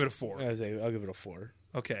 10? I give it a 4. I'll give it a 4.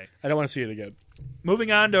 Okay. I don't want to see it again.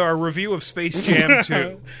 Moving on to our review of Space Jam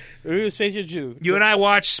 2. Review of Space Jam 2. You and I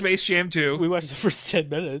watched Space Jam 2. We watched the first 10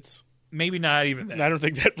 minutes. Maybe not even that. I don't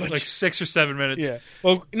think that much. Like 6 or 7 minutes. Yeah.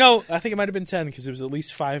 Well, no, I think it might have been 10 because it was at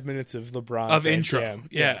least 5 minutes of LeBron. Of intro.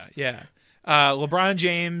 Yeah. LeBron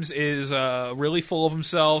James is really full of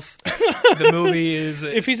himself. The movie is...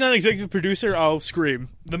 If he's not an executive producer, I'll scream.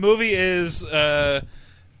 The movie is a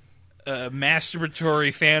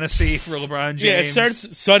masturbatory fantasy for LeBron James. Yeah, it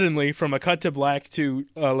starts suddenly from a cut to black to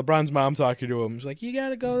LeBron's mom talking to him. She's like, you got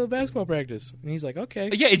to go to basketball practice. And he's like, okay.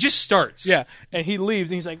 Yeah, it just starts. Yeah, and he leaves,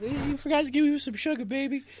 and he's like, you forgot to give me some sugar,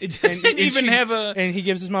 baby. It doesn't even have a... And he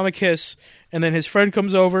gives his mom a kiss, and then his friend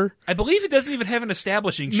comes over. I believe it doesn't even have an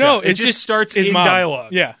establishing shot. No, it just starts in mom.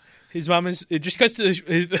 dialogue. Yeah. His mom is... It just cuts to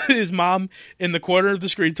his mom in the corner of the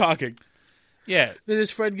screen talking. Yeah. Then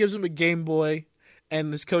his friend gives him a Game Boy,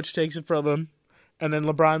 and this coach takes it from him. And then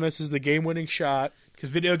LeBron misses the game-winning shot. Because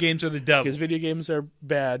video games are the devil. Because video games are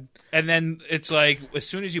bad. And then it's like, as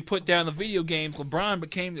soon as you put down the video games, LeBron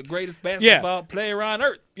became the greatest basketball player on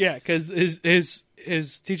earth. Yeah, because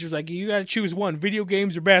his teacher's like, you got to choose one, video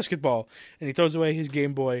games or basketball. And he throws away his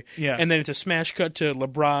Game Boy. Yeah. And then it's a smash cut to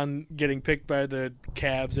LeBron getting picked by the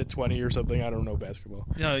Cavs at 20 or something. I don't know basketball.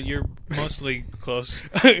 No, you're mostly close.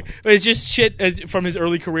 It's just shit from his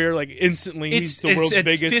early career. Like, instantly, he's the world's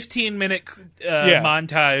biggest. It's a 15-minute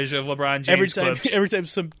montage of LeBron James clips. Every time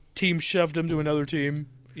some team shoved him to another team.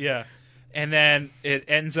 Yeah. And then it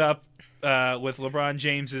ends up with LeBron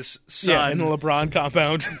James's son. In the LeBron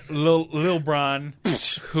compound. Lil Bron,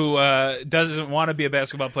 who doesn't want to be a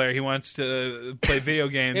basketball player. He wants to play video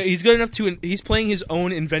games. Yeah, he's good enough to... He's playing his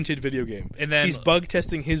own invented video game. And then, he's bug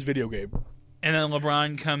testing his video game. And then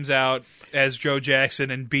LeBron comes out as Joe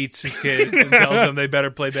Jackson and beats his kids and tells them they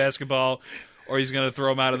better play basketball or he's going to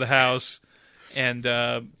throw them out of the house.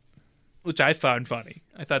 And which I found funny.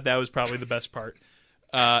 I thought that was probably the best part.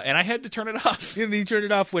 And I had to turn it off. And then he turned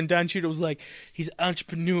it off when Don Cheadle was like, he's an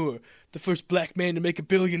entrepreneur, the first black man to make $1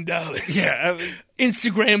 billion. Yeah.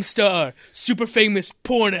 Instagram star, super famous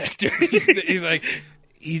porn actor. He's like,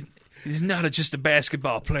 he's not just a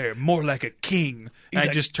basketball player, more like a king. I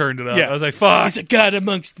just turned it off. Yeah. I was like, fuck. He's a god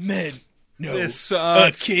amongst men. No, this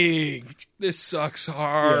sucks. A king. This sucks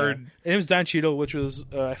hard. Yeah. And it was Don Cheadle, which was,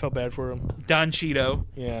 I felt bad for him. Don Cheadle.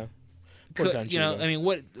 Yeah. You know, I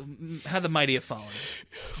mean, how the mighty have fallen.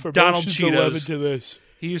 For Donald Cheetos. To this.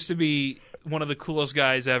 He used to be one of the coolest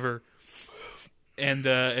guys ever, and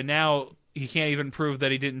now he can't even prove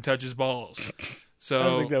that he didn't touch his balls. So I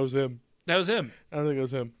don't think that was him. That was him. I don't think it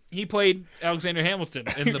was him. He played Alexander Hamilton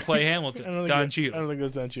in the play Hamilton. Don Cheadle. I don't think it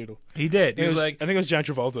was Don Cheadle. He did. He was like, I think it was John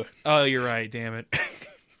Travolta. Oh, you're right. Damn it.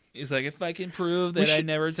 He's like, if I can prove that I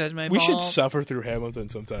never touched my ball, we should suffer through Hamilton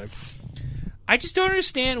sometime. I just don't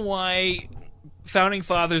understand why Founding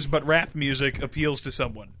Fathers but rap music appeals to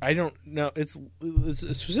someone. I don't know. It's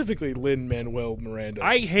specifically Lin-Manuel Miranda.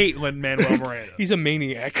 I hate Lin-Manuel Miranda. He's a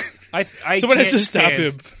maniac. Someone has to stop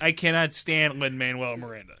him. I cannot stand Lin-Manuel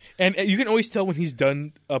Miranda. And you can always tell when he's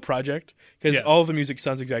done a project because all of the music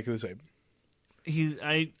sounds exactly the same.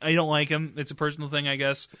 I don't like him. It's a personal thing, I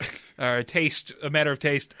guess. A matter of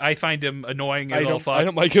taste. I find him annoying as all fuck. I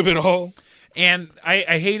don't like him at all. And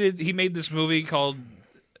I hated, he made this movie called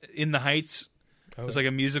In the Heights. It was like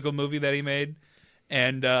a musical movie that he made.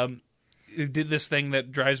 And it did this thing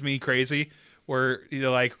that drives me crazy where,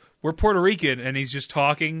 like, we're Puerto Rican and he's just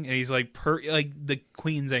talking and he's like the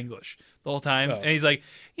Queen's English the whole time. And he's like,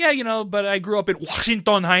 yeah, but I grew up in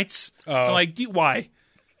Washington Heights. I'm like, why?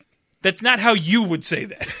 That's not how you would say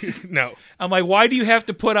that. No. I'm like, why do you have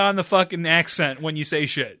to put on the fucking accent when you say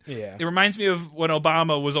shit? Yeah. It reminds me of when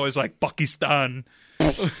Obama was always like, Pakistan.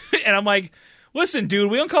 And I'm like, listen, dude,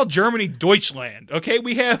 we don't call Germany Deutschland, okay?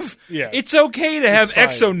 We have... Yeah. It's okay to have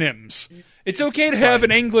exonyms. It's okay to have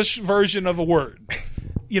an English version of a word.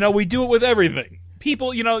 We do it with everything.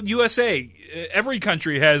 People, USA, every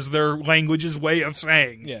country has their language's way of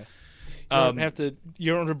saying. Yeah. You don't have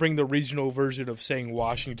to bring the regional version of saying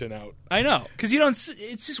Washington out. I know, because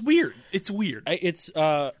it's just weird. It's weird. It's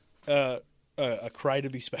a cry to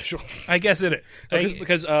be special. I guess it is.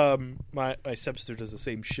 Because my stepsister does the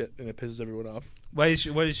same shit, and it pisses everyone off. What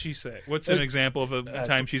does she say? What's an example of a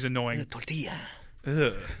time she's annoying? Tortilla.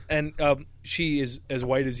 Ugh. And she is as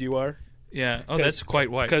white as you are. Yeah. Oh, that's quite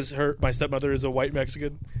white. Because my stepmother is a white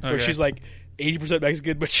Mexican, where she's like 80%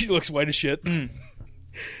 Mexican, but she looks white as shit.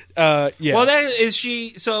 Yeah. Well, that is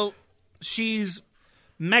she. So she's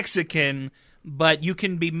Mexican, but you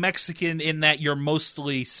can be Mexican in that you're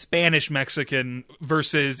mostly Spanish Mexican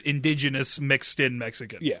versus indigenous mixed in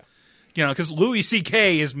Mexican. Yeah. Because Louis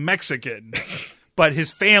C.K. is Mexican, but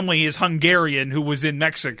his family is Hungarian who was in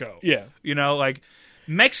Mexico. Yeah.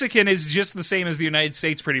 Mexican is just the same as the United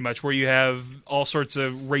States, pretty much, where you have all sorts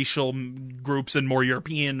of racial groups and more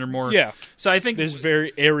European or more. Yeah. So I think There's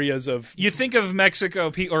very areas of. You think of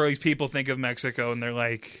Mexico, or at least people think of Mexico, and they're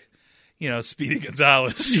like, Speedy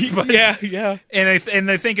Gonzales. Yeah.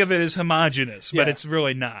 And I think of it as homogenous, but Yeah. it's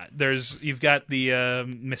really not. You've got the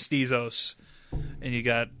mestizos, and you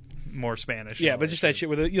got more Spanish. Yeah, but just that shit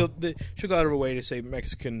with it. She'll go out of her way to say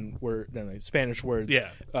Mexican Spanish words.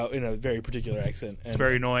 Yeah. In a very particular accent. And It's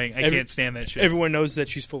very annoying. I can't stand that shit. Everyone knows that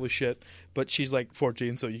she's full of shit, but she's like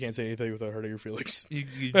 14, so you can't say anything without hurting her feelings. You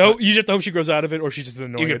You just have to hope she grows out of it, or she's just an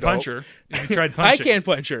annoying can adult. punch her. You tried punching. I can't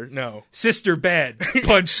punch her. No, Sister bad.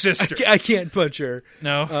 Punch sister. I can't punch her.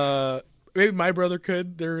 No. Maybe my brother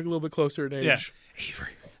could. They're a little bit closer in age. Yeah.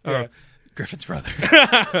 Avery. Yeah. Griffin's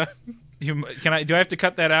brother. Do I have to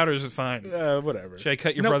cut that out, or is it fine? Whatever. Should I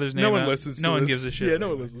cut your brother's name No one out? listens to No one this. gives a shit. Yeah, no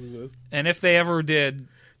one listens to this. And if they ever did,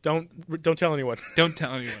 Don't tell anyone. don't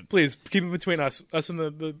tell anyone. Please, keep it between us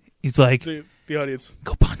and He's like, the audience.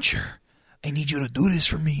 go punch her. I need you to do this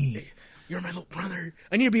for me. You're my little brother.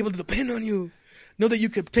 I need to be able to depend on you. Know that you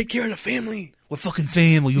could take care of the family. What fucking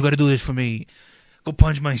family? You got to do this for me. Go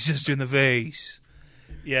punch my sister in the face.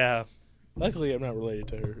 Yeah. Luckily, I'm not related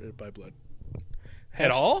to her by blood. At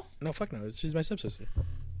all? No, fuck no. She's my stepsister.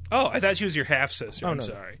 Oh, I thought she was your half sister. I'm no,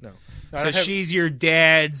 sorry. No. So she's your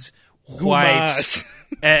dad's wife's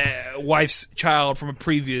child from a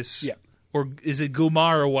previous. Yeah. Or is it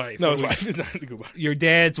Gumar or wife? No, his wife is not Gumar. Your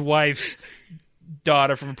dad's wife's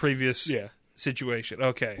daughter from a previous Yeah. situation.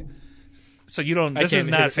 Okay. So you don't. This is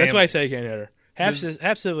not family. That's why I say I can't hit her.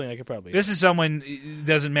 Half sibling, I could probably. This is someone that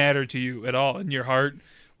doesn't matter to you at all in your heart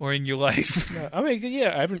or in your life. No, I mean,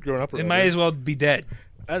 yeah, I haven't grown up around It might her. as well be dead.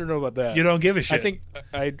 I don't know about that. You don't give a shit. I think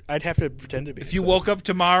I'd have to pretend to be. If you woke up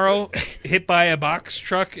tomorrow, hit by a box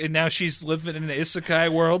truck, and now she's living in the isekai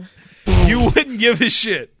world, you wouldn't give a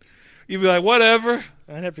shit. You'd be like, whatever.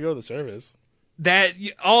 I'd have to go to the service. That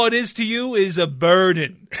all it is to you is a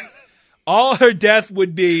burden. All her death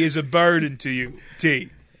would be is a burden to you, T.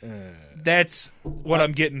 That's what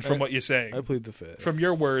I'm getting from what you're saying. I plead the fifth. From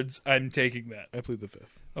your words, I'm taking that. I plead the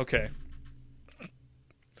fifth. Okay.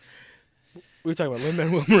 We were talking about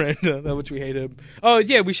Lin-Manuel Miranda, how much we hate him. Oh,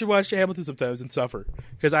 yeah, we should watch Hamilton sometimes and suffer.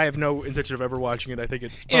 Because I have no intention of ever watching it. I think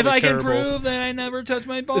it's probably If I terrible. can prove that I never touched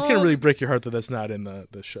my balls. It's going to really break your heart that that's not in the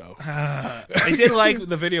show. I did like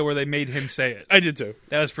the video where they made him say it. I did too.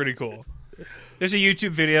 That was pretty cool. There's a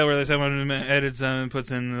YouTube video where someone edits them and puts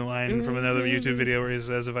in the line from another YouTube video where he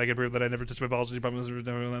says, if I could prove that I never touched my balls, you probably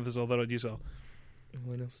never learned this all that you saw.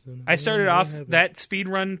 I started off that speed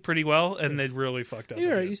run pretty well, and they really fucked up.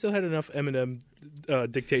 You're right. You still had enough Eminem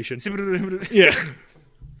dictation. Yeah.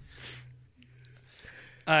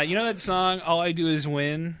 You know that song, All I Do Is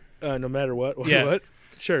Win? No matter what? Yeah. What?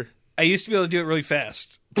 Sure. I used to be able to do it really fast.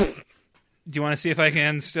 Do you want to see if I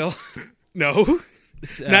can still? No.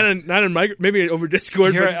 Not in maybe over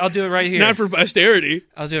Discord. Here, but I'll do it right here. Not for posterity.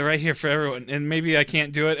 I'll do it right here for everyone, and maybe I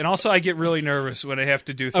can't do it. And also, I get really nervous when I have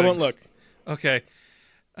to do things. I won't look. Okay.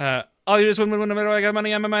 All you just win no matter what. I got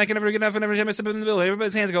money on my mind. I can never get enough, and every time I step in the building,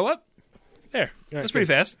 everybody's hands go up. There. Right, That's pretty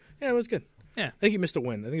fast. Yeah, it was good. Yeah. I think you missed a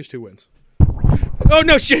win. I think there's 2 wins. Oh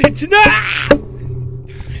no shit! No!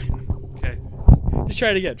 Okay. Just try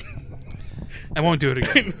it again. I won't do it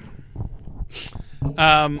again.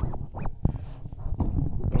 Oh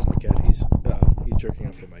my god, he's jerking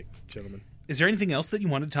off the mic, gentlemen. Is there anything else that you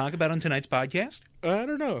want to talk about on tonight's podcast? I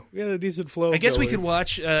don't know. We had a decent flow. I guess we going. could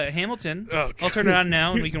watch Hamilton. Oh, I'll turn it on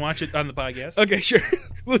now, and we can watch it on the podcast. Okay, sure.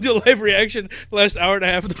 We'll do a live reaction the last hour and a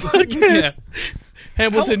half of the podcast. Yeah.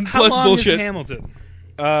 Hamilton how plus long bullshit. is Hamilton?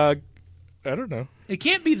 I don't know. It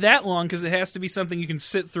can't be that long because it has to be something you can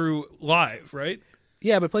sit through live, right?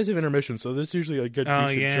 Yeah, but it plays of intermission, so there's usually a good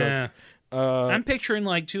decent yeah. chunk. I'm picturing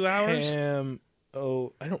like 2 hours. I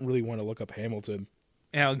don't really want to look up Hamilton.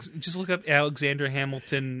 Just look up Alexander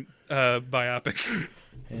Hamilton biopic.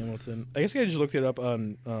 Hamilton. I guess I just looked it up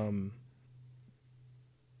on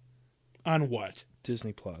what?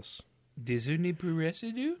 Disney Plus. Disney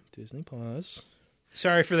Residue? Disney Plus.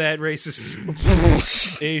 Sorry for that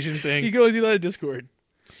racist Asian thing. You can only do that on Discord.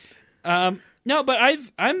 No, but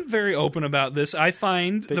I'm very open about this. I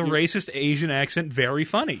find the racist Asian accent very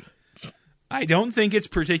funny. I don't think it's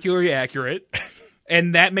particularly accurate,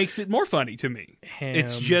 and that makes it more funny to me.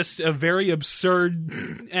 It's just a very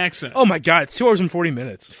absurd accent. Oh my god, it's 2 hours and 40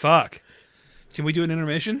 minutes. Fuck. Can we do an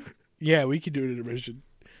intermission? Yeah, we could do an intermission.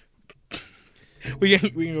 We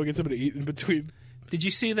can go get something to eat in between. Did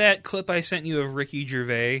you see that clip I sent you of Ricky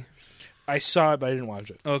Gervais? I saw it, but I didn't watch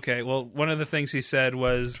it. Okay, well, one of the things he said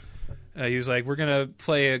was He was like, we're going to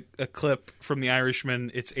play a clip from The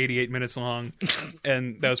Irishman. It's 88 minutes long.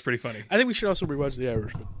 And that was pretty funny. I think we should also rewatch The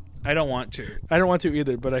Irishman. I don't want to. I don't want to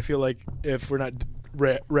either, but I feel like if we're not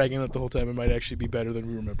ragging it the whole time, it might actually be better than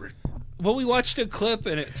we remember. Well, we watched a clip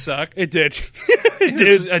and it sucked. It did. It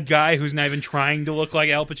did. A guy who's not even trying to look like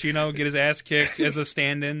Al Pacino get his ass kicked as a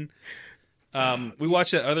stand-in. We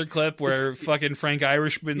watched that other clip where fucking Frank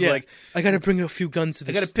Irishman's like, I got to bring a few guns to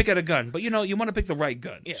this. I got to pick out a gun, but you want to pick the right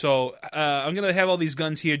gun. Yeah. So I'm gonna have all these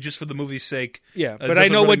guns here just for the movie's sake. Yeah, but I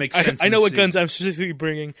know I know what guns I'm specifically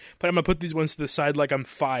bringing, but I'm gonna put these ones to the side like I'm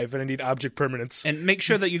 5 and I need object permanence. And make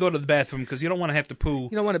sure that you go to the bathroom because you don't want to have to poo.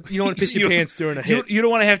 You don't want to piss your pants during a hit. You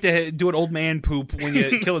don't want to have to do an old man poop when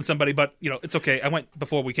you're killing somebody. But it's okay. I went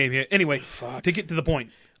before we came here. Anyway, to get to the point,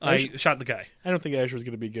 I shot the guy. I don't think Ash was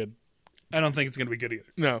gonna be good. I don't think it's going to be good either.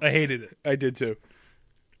 No. I hated it. I did too.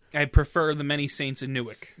 I prefer the Many Saints in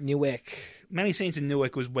Newark. Newark. Many Saints in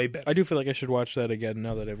Newark was way better. I do feel like I should watch that again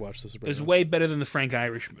now that I've watched this. It was way better than the Frank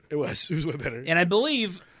Irishman. It was way better. And I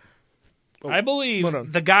believe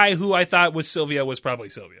the guy who I thought was Sylvia was probably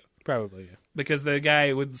Sylvia. Probably, yeah. Because the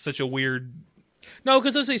guy with such a weird... No,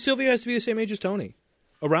 because let's say Sylvia has to be the same age as Tony.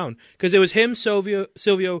 Around. Because it was him, Silvio,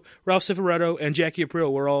 Ralph Cifaretto, and Jackie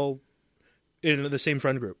Aprile were all in the same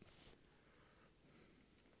friend group.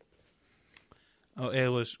 Oh, hey,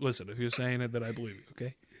 listen, if you're saying it, then I believe you,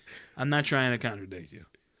 okay? I'm not trying to contradict you.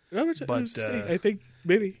 But I think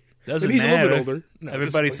maybe. Doesn't maybe he's matter. A little bit older. No,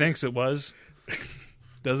 everybody thinks it was.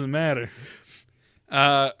 Doesn't matter.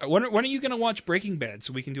 When are you going to watch Breaking Bad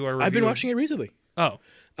so we can do our review? I've been watching it recently. Oh.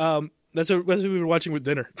 That's what we were watching with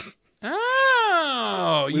dinner.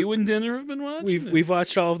 Oh, you and dinner have been watching We've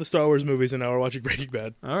watched all of the Star Wars movies, and now we're watching Breaking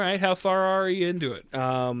Bad. All right. How far are you into it?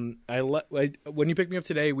 When you picked me up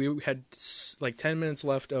today, we had like 10 minutes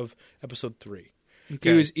left of episode 3.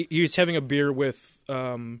 Okay. He was having a beer with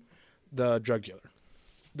the drug dealer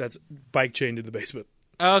that's bike chained in the basement.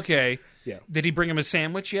 Okay. Yeah. Did he bring him a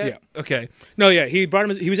sandwich yet? Yeah. Okay. No, yeah. He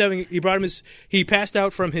passed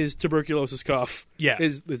out from his tuberculosis cough. Yeah.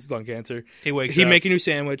 His lung cancer. He wakes up. He make a new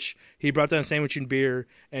sandwich. He brought down a sandwich and beer,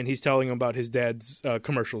 and he's telling him about his dad's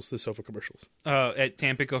commercials, the sofa commercials. At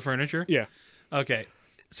Tampico Furniture? Yeah. Okay.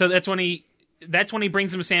 So that's when he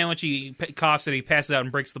brings him a sandwich, he coughs it, he passes out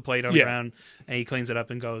and breaks the plate on the ground, and he cleans it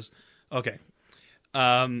up and goes, okay.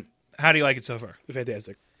 How do you like it so far?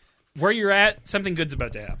 Fantastic. Where you're at, something good's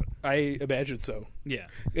about to happen. I imagine so. Yeah.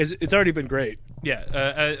 It's already been great. Yeah.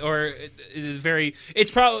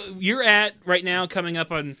 It's probably, you're at right now coming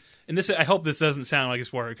up on, and this, I hope this doesn't sound like a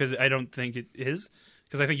spoiler, because I don't think it is,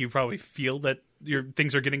 because I think you probably feel that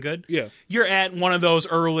things are getting good. Yeah. You're at one of those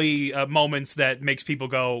early moments that makes people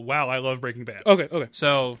go, wow, I love Breaking Bad. Okay.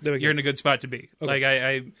 So you're in a good spot to be.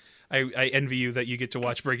 Okay. Like, I envy you that you get to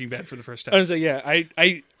watch Breaking Bad for the first time. Honestly, yeah.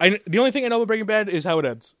 I the only thing I know about Breaking Bad is how it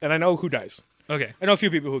ends, and I know who dies. Okay. I know a few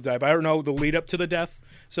people who die, but I don't know the lead up to the death,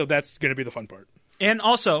 so that's going to be the fun part. And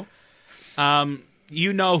also,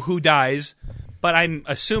 you know who dies, but I'm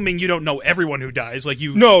assuming you don't know everyone who dies. Like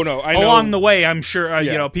you, No, I know. Along the way, I'm sure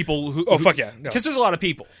people who. Fuck yeah! Because there's a lot of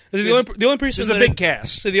people. The only person there's a big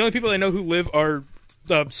cast. So the only people I know who live are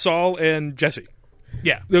Saul and Jesse.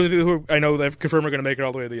 Yeah. The only people who I know that confirm are going to make it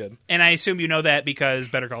all the way to the end. And I assume you know that because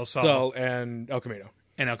Better Call Saul. Saul and El Camino.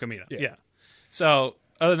 Yeah. So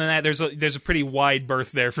other than that, there's a pretty wide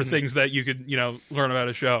berth there for things that you could learn about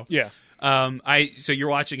a show. Yeah. So you're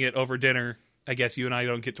watching it over dinner. I guess you and I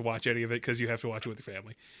don't get to watch any of it because you have to watch it with your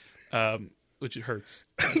family, which it hurts.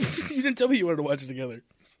 You didn't tell me you wanted to watch it together.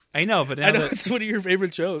 I know, but I know it's one of your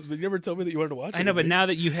favorite shows, but you never told me that you wanted to watch it. I know, but now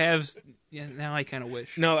that you have, now I kind of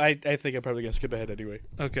wish. No, I think I'm probably gonna skip ahead anyway.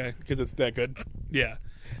 Okay, because it's that good. Yeah,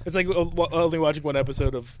 it's like only watching one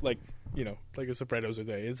episode of like a Sopranos a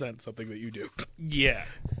day. It's not something that you do. Yeah.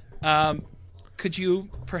 Could you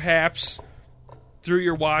perhaps, through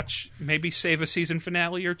your watch, maybe save a season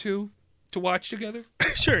finale or two to watch together?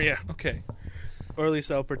 Sure. Yeah. Okay. Or at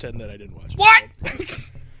least I'll pretend that I didn't watch it. What?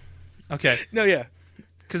 Okay. No. Yeah.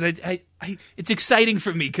 Because it's exciting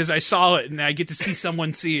for me because I saw it and I get to see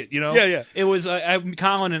someone see it. Yeah. It was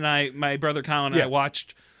Colin and my brother Colin and I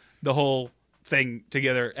watched the whole thing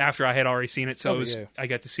together after I had already seen it. So I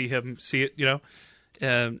got to see him see it.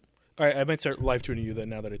 All right, I might start live tuning you then.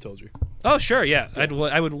 Now that I told you. Oh sure, yeah.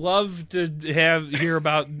 I would love to hear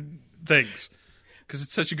about things because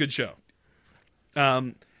it's such a good show.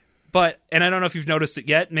 But I don't know if you've noticed it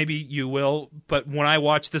yet. Maybe you will. But when I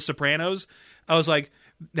watched The Sopranos, I was like,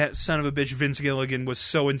 that son of a bitch Vince Gilligan was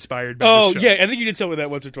so inspired by this show. Oh, yeah. I think you did tell me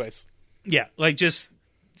that once or twice. Yeah. Like, just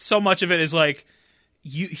so much of it is like,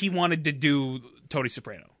 he wanted to do Tony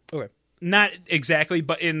Soprano. Okay. Not exactly,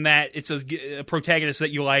 but in that it's a protagonist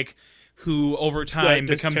that you like who over time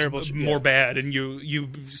does becomes terrible more bad, and you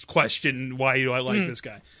question, why do I like this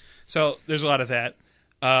guy? So there's a lot of that.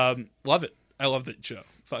 Love it. I love the show.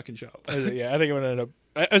 Fucking show. Yeah, I think I'm going to end up...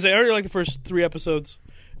 I already like the first 3 episodes,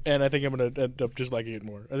 and I think I'm going to end up just liking it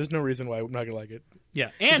more. There's no reason why I'm not going to like it.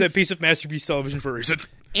 Yeah. And it's a piece of masterpiece television for a reason.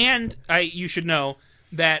 And you should know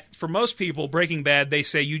that for most people, Breaking Bad, they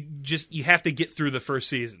say you have to get through the first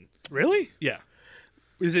season. Really? Yeah.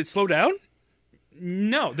 Is it slow down?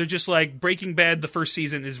 No, they're just like, Breaking Bad, the first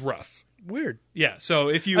season is rough. Weird. Yeah, so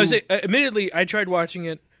if you... admittedly, I tried watching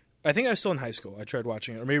it. I think I was still in high school. I tried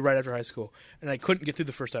watching it, or maybe right after high school, and I couldn't get through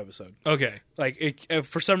the first episode. Okay. Like,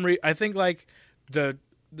 for some reason, I think, like, when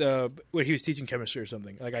he was teaching chemistry or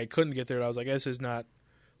something, like, I couldn't get there, and I was like, this is not...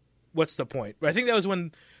 What's the point? But I think that was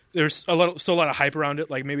when there's still a lot of hype around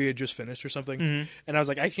it, like, maybe it just finished or something, and I was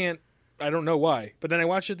like, I don't know why. But then I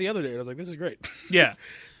watched it the other day, and I was like, this is great. Yeah.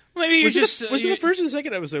 Maybe was it the first or the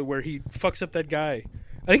second episode where he fucks up that guy?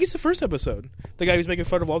 I think it's the first episode. The guy who's making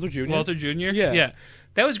fun of Walter Jr. Walter Jr.? Yeah. Yeah.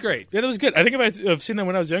 That was great. Yeah, that was good. I think if I'd seen that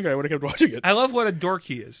when I was younger, I would have kept watching it. I love what a dork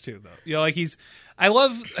he is, too, though. You know, like I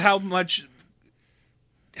love how much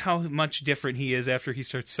different he is after he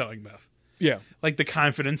starts selling meth. Yeah. Like the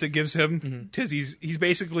confidence it gives him, because he's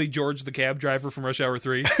basically George the cab driver from Rush Hour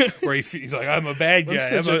 3, where he's like, I'm a bad guy,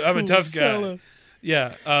 I'm a tough guy.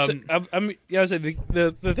 Yeah. I was like,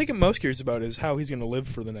 the thing I'm most curious about is how he's going to live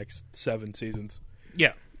for the next 7 seasons.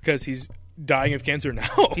 Yeah. Because he's dying of cancer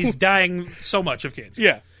now. He's dying so much of cancer.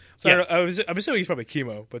 Yeah. So yeah. I'm assuming he's probably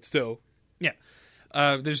chemo, but still. Yeah.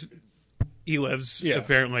 He lives,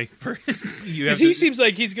 apparently. He seems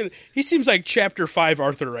like chapter 5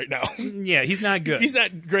 Arthur right now. Yeah, he's not good. He's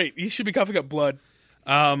not great. He should be coughing up blood.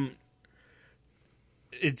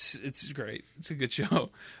 It's great. It's a good show.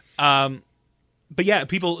 But yeah,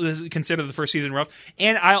 people consider the first season rough.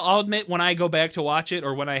 And I'll admit, when I go back to watch it,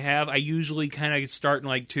 or when I usually kind of start in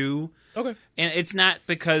like 2. Okay. And it's not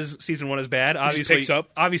because season 1 is bad. Obviously, picks up.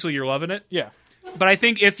 Obviously, you're loving it. Yeah. But I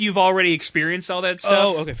think if you've already experienced all that stuff...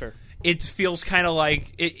 Oh, okay, fair. It feels kind of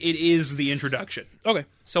like it is the introduction. Okay.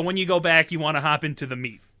 So when you go back, you want to hop into the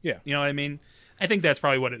meat. Yeah. You know what I mean? I think that's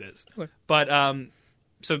probably what it is. Okay. But,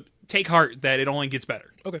 so take heart that it only gets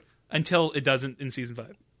better. Okay. Until it doesn't in season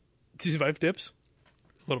 5. Season 5 dips?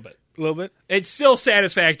 A little bit. A little bit? It's still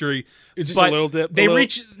satisfactory. It's just but a little dip.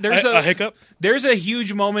 There's a hiccup? There's a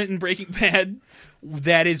huge moment in Breaking Bad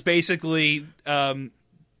that is basically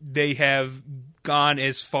they have gone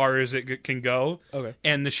as far as it can go. Okay.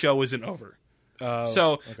 And the show isn't over.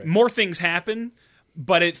 Okay. More things happen,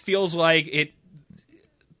 but it feels like it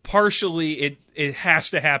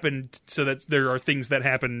has to happen so that there are things that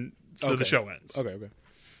happen so the show ends. Okay.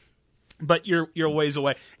 But you're ways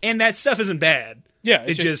away, and that stuff isn't bad. Yeah,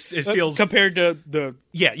 it feels compared to the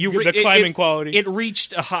climbing quality. It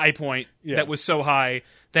reached a high point that was so high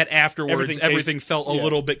that afterwards everything felt a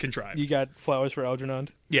little bit contrived. You got flowers for Algernon.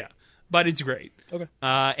 Yeah, but it's great. Okay.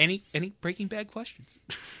 Any Breaking Bad questions?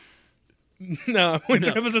 No.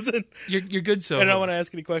 Episodes in. You're good. So I don't want to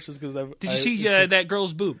ask any questions because did you see that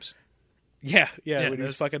girl's boobs? Yeah. When he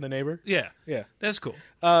was fucking the neighbor. Yeah, that's cool.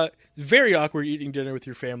 Very awkward eating dinner with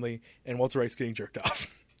your family and Walter White's getting jerked off.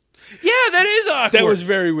 Yeah, that is awkward. That was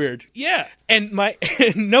very weird. Yeah, and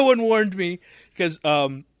no one warned me because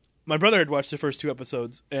my brother had watched the first 2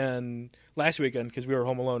 episodes and last weekend because we were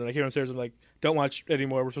home alone and I came downstairs and I'm like, don't watch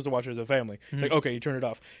anymore. We're supposed to watch it as a family. He's like, okay, you turn it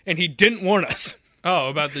off, and he didn't warn us. Oh,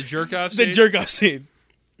 about the jerk off scene? The jerk off scene.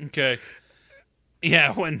 Okay.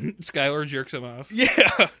 Yeah, when Skylar jerks him off.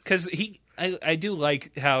 Yeah, because I do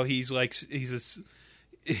like how he's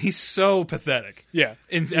so pathetic. Yeah,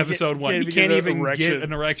 in episode 1, he can't even get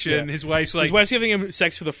an erection. Yeah. His wife's giving him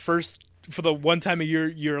sex for the one time a year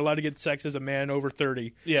you're allowed to get sex as a man over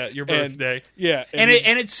 30. Yeah, your birthday. And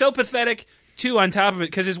it's so pathetic too. On top of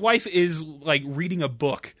it, because his wife is like reading a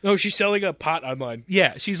book. No, she's selling a pot online.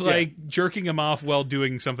 Yeah, she's like jerking him off while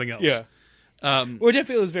doing something else. Yeah, which I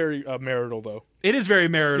feel is very marital though. It is very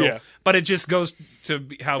marital, but it just goes to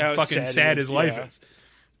how fucking sad his life is.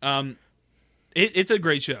 It's a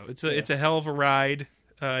great show. It's a hell of a ride.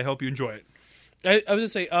 I hope you enjoy it. I was gonna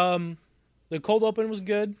say the cold open was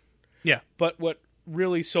good. Yeah, but what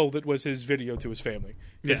really sold it was his video to his family.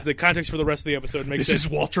 Because the context for the rest of the episode makes sense. This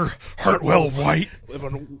is Walter Hartwell White. Live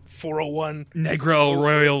on 401. Negro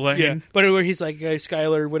Royal Lane. Yeah. But where he's like, hey,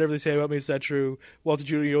 Skylar, whatever they say about me, is that true? Walter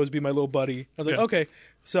Jr. will always be my little buddy. I was like, okay.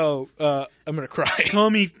 So, I'm going to cry.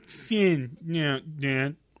 Call me Finn. Yeah,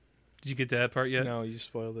 Dad. Did you get that part yet? No, you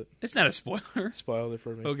spoiled it. It's not a spoiler. Spoiled it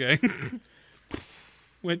for me. Okay.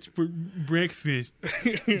 What's for breakfast?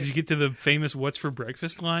 Did you get to the famous "What's for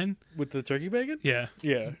breakfast" line with the turkey bacon? Yeah.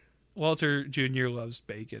 Yeah. Walter Jr. loves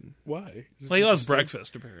bacon. Why? Well, he loves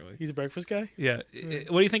breakfast, apparently. He's a breakfast guy? Yeah.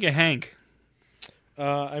 What do you think of Hank?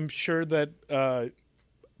 I'm sure that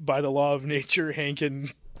by the law of nature, Hank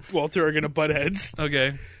and Walter are going to butt heads.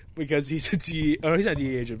 Okay. Because he's a DEA... Oh, he's not a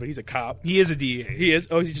DEA agent, but he's a cop. He is a DEA. He is?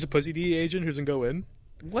 Oh, is he just a pussy DEA agent who doesn't go in?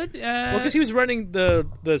 What? Well, because he was running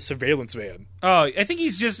the surveillance van. Oh, I think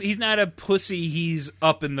he's not a pussy. He's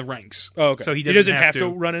up in the ranks. Oh, okay. So he doesn't have to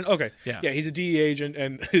run in? Okay. Yeah. Yeah, he's a DEA agent,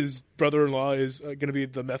 and his brother-in-law is going to be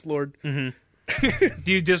the meth lord. Mm-hmm.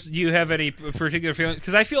 Do you have any particular feeling?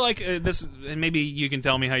 Because I feel like this, and maybe you can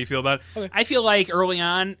tell me how you feel about it. Okay. I feel like early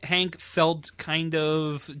on, Hank felt kind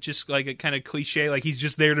of just like a kind of cliche, like he's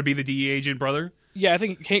just there to be the DEA agent brother. Yeah, I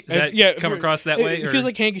think Hank... Does that come across that way? It feels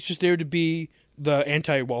like Hank is just there to be the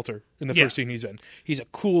anti-Walter in the first scene he's in. He's a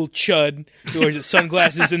cool chud who wears his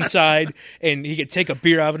sunglasses inside, and he can take a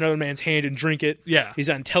beer out of another man's hand and drink it. Yeah. He's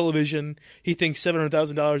on television. He thinks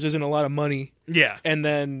 $700,000 isn't a lot of money. Yeah. And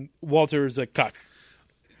then Walter is a cuck.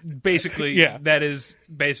 Basically, Yeah. that is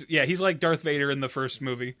basic. Yeah, he's like Darth Vader in the first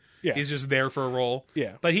movie. Yeah. He's just there for a role.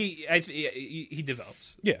 Yeah. But he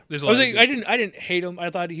develops. Yeah. There's a lot I didn't hate him. I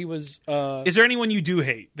thought he was... Is there anyone you do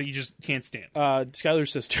hate that you just can't stand?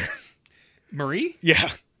 Skylar's sister. Marie?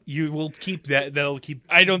 Yeah. You will keep that. That'll keep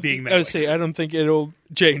being that I way. would say, I don't think it'll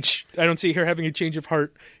change. I don't see her having a change of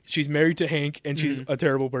heart. She's married to Hank, and she's a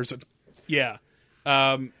terrible person. Yeah.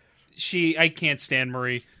 I can't stand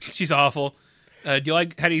Marie. She's awful. How do you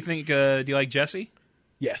like Jesse?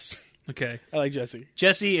 Yes. Okay. I like Jesse.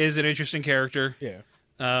 Jesse is an interesting character. Yeah.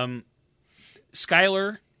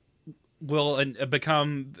 Skylar will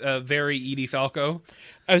become very Edie Falco.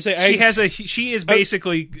 I would say she is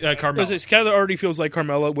basically Carmela. Skylar already feels like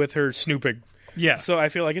Carmela with her snooping. Yeah. So I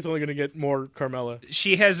feel like it's only going to get more Carmela.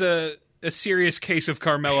 She has a serious case of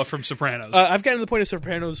Carmela from Sopranos. I've gotten to the point of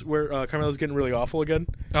Sopranos where Carmela's getting really awful again.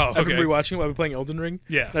 Oh, okay. I've been rewatching it. I've been playing Elden Ring.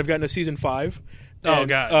 Yeah. And I've gotten to season 5. Oh, and,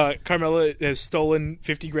 God. Carmela has stolen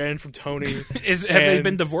 $50,000 from Tony. Have they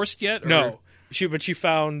been divorced yet? Or? No. She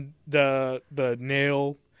found the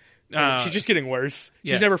nail. She's just getting worse.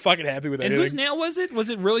 Yeah. She's never fucking happy with anything. And whose nail was it? Was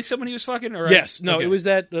it really someone he was fucking? Or Yes. No, okay. it was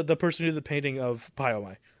the person who did the painting of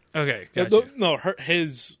Pyomai. Okay, gotcha.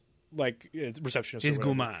 His receptionist. His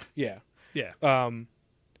guma. Yeah. Yeah.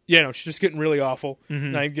 She's just getting really awful. Mm-hmm.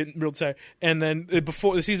 And I'm getting real tired. And then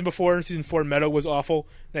the season before, season 4, Meadow was awful.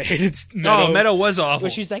 And I hated Meadow. Oh, Meadow was awful.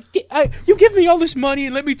 Where she's like, you give me all this money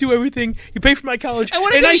and let me do everything. You pay for my college. I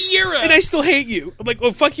want to go to Europe. And I still hate you. I'm like,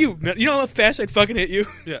 well, fuck you. You know how fast I'd fucking hit you?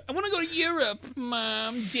 Yeah. I want to go to Europe,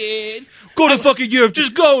 Mom, Dad. Go to fucking Europe.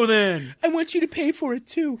 Just go then. I want you to pay for it,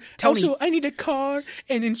 too. Tony. Also, I need a car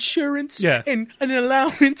and insurance Yeah. and an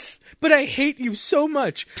allowance. But I hate you so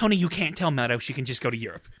much. Tony, you can't tell Meadow she can just go to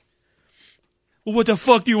Europe. Well, what the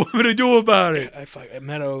fuck do you want me to do about it? I fuck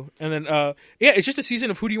Meadow. And then, it's just a season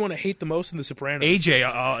of who do you want to hate the most in The Sopranos.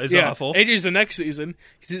 AJ is awful. AJ's the next season.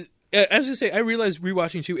 As I was going to say, I realized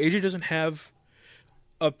rewatching too, AJ doesn't have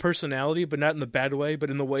a personality, but not in the bad way, but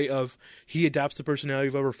in the way of he adopts the personality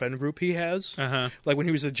of whatever friend group he has. Uh-huh. Like when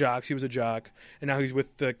he was the Jocks, he was a jock, and now he's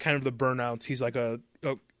with the kind of the burnouts. He's like a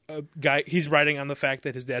guy. He's riding on the fact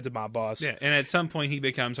that his dad's a mob boss. Yeah, and at some point he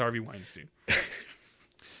becomes Harvey Weinstein.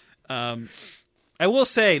 I will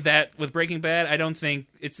say that with Breaking Bad, I don't think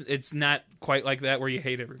it's not quite like that where you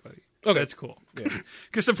hate everybody. Okay, so that's cool.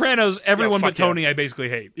 Because Sopranos, everyone but Tony, I basically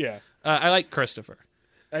hate. Yeah, I like Christopher.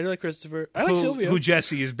 I like Christopher. I like Sylvia, who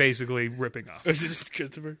Jesse is basically ripping off. Is this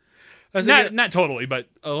Christopher? Not totally, but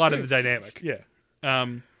a lot of the dynamic. Yeah.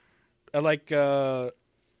 I like. I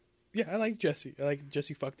like Jesse. I like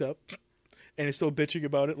Jesse fucked up. And is still bitching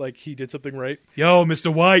about it like he did something right. Yo,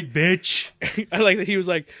 Mr. White, bitch. I like that he was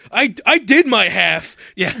like, I did my half.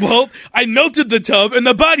 Yeah. Well, I melted the tub and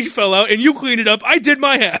the body fell out and you cleaned it up. I did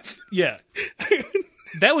my half. Yeah.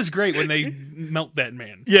 That was great when they melt that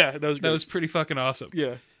man. Yeah, that was great. That was pretty fucking awesome.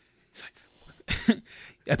 Yeah.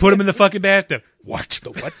 I put him in the fucking bathtub. What?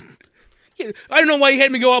 The what? Yeah, I don't know why you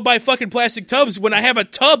had me go out buy fucking plastic tubs when I have a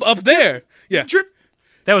tub up there. Yeah. Drip.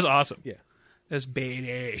 That was awesome. Yeah. That's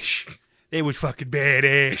badass. They was fucking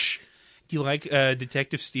badass. Do you like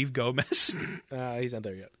Detective Steve Gomez? He's not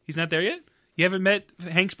there yet. He's not there yet? You haven't met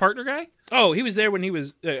Hank's partner guy? Oh, he was there when he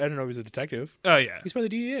was... I don't know if he was a detective. Oh, yeah. He's part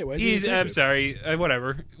of the DEA. Why is he I'm sorry.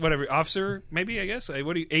 Whatever. Officer, maybe, I guess.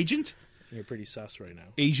 Agent? You're pretty sus right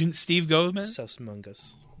now. Agent Steve Gomez?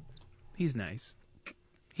 Sus-mungus. He's nice.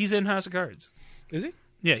 He's in House of Cards. Is he?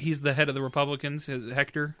 Yeah, he's the head of the Republicans,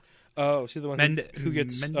 Hector. Oh, is he the one who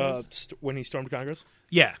gets when he stormed Congress?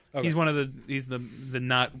 Yeah, okay. He's the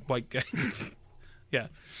not white guy. Yeah.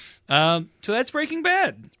 So that's Breaking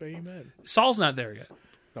Bad. It's Breaking Bad. Saul's not there yet.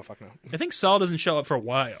 No, fuck no. I think Saul doesn't show up for a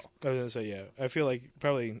while. I was going to say, yeah. I feel like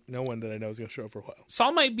probably no one that I know is going to show up for a while.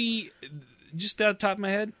 Saul might be, just out the top of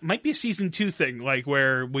my head, might be a season 2 thing, like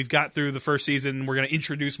where we've got through the first season, we're going to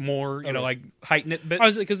introduce more, you know, like heighten it a bit.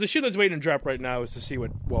 Because the shit that's waiting to drop right now is to see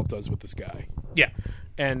what Walt does with this guy. Yeah.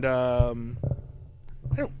 And I'm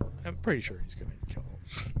pretty sure he's going to kill him.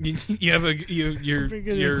 You have your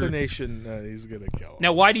inclination he's going to kill him.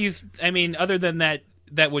 Now, why do you? I mean, other than that,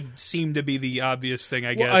 that would seem to be the obvious thing,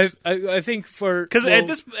 I guess. I think because at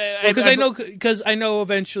this, because I know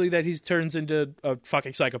eventually that he turns into a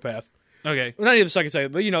fucking psychopath. Okay, well, not even a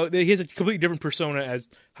psychopath, but he has a completely different persona as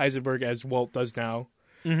Heisenberg as Walt does now.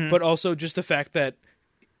 Mm-hmm. But also just the fact that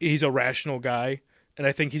he's a rational guy. And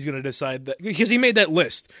I think he's going to decide that because he made that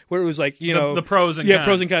list where it was like the pros and cons.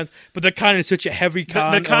 Pros and cons. But the con is such a heavy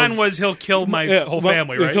con. The con was he'll kill my whole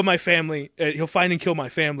family, right? He'll kill my family. He'll find and kill my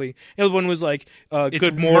family. The other one was like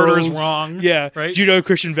good murder's morals, wrong. Yeah, right?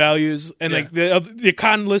 Judeo-Christian values, and like the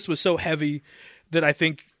con list was so heavy that I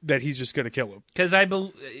think that he's just going to kill him. Because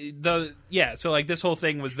so like this whole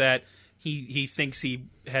thing was that he thinks he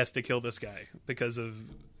has to kill this guy because of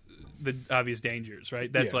the obvious dangers,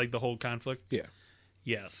 right? That's like the whole conflict. Yeah.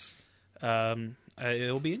 Yes.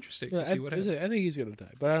 It'll be interesting to see what happens. I think he's going to die,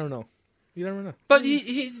 but I don't know. You never know. But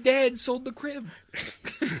his dad sold the crib.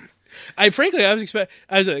 Frankly, I was expecting.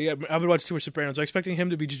 I've been watching too much Sopranos. I was expecting him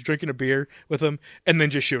to be just drinking a beer with him and then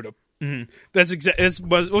just shoot him. Mm-hmm. That's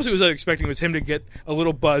mostly what I was expecting was him to get a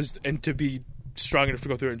little buzzed and to be strong enough to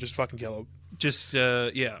go through it and just fucking kill him. Just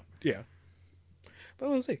yeah. But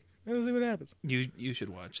we'll see. We'll see what happens. You should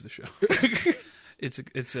watch the show.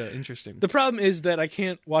 It's interesting. The problem is that I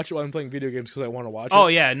can't watch it while I'm playing video games because I want to watch it. Oh,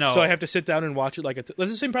 yeah, no. So I have to sit down and watch it that's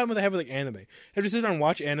the same problem that I have with like anime. I have to sit down and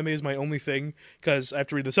watch anime is my only thing because I have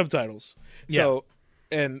to read the subtitles. Yeah. So,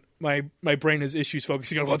 and my brain has issues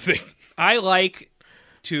focusing on one thing. I like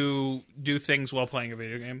to do things while playing a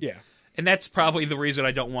video game. Yeah. And that's probably the reason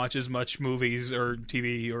I don't watch as much movies or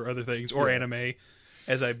TV or other things or anime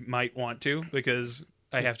as I might want to because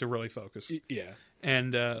I have to really focus. Yeah.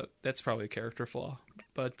 And that's probably a character flaw,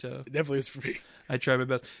 but it definitely is for me. I try my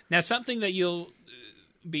best. Now, something that you'll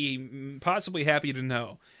be possibly happy to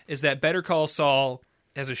know is that Better Call Saul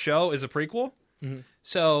as a show is a prequel. Mm-hmm.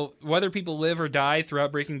 So whether people live or die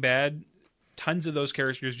throughout Breaking Bad, tons of those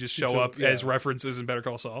characters just show up as references in Better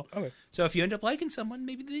Call Saul. Okay. So if you end up liking someone,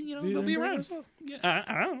 maybe they'll be around. Yeah,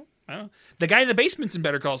 I don't know. The guy in the basement's in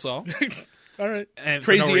Better Call Saul. All right. And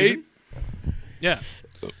Crazy Eight. Yeah.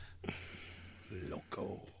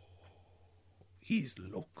 He's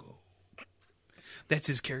loco. That's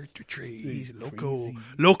his character trait. He's loco. Crazy.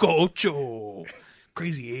 Loco Ocho.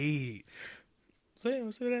 Crazy Eight.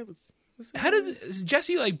 We'll see what happens. How does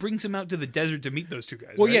Jesse brings him out to the desert to meet those two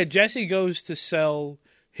guys? Well, right? yeah, Jesse goes to sell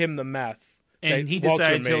him the meth. And he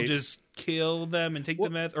decides he'll just kill them and take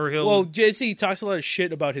the meth, or he'll... Well, Jesse talks a lot of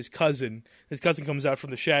shit about his cousin. His cousin comes out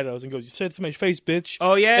from the shadows and goes, "You said it to my face, bitch."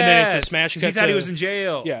 Oh, yeah. And then it's a smash cut. He thought he was in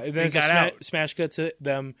jail. Yeah, and then it's a smash cut to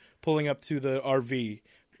them pulling up to the RV.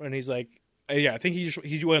 And he's like, I think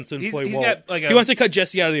he wants to employ Walt. He wants to cut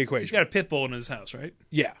Jesse out of the equation. He's got a pit bull in his house, right?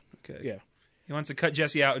 Yeah. Okay. Yeah. He wants to cut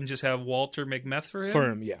Jesse out and just have Walter make meth for him? For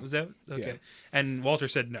him, yeah. Was that? Okay. Yeah. And Walter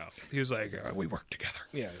said no. He was like, we work together.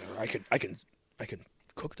 Yeah, I can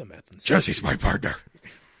cook the meth. And Jesse's my partner.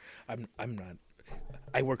 I'm not.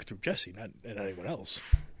 I work through Jesse, not anyone else.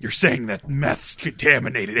 You're saying that meth's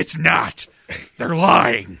contaminated. It's not. They're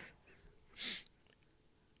lying.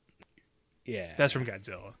 Yeah. That's from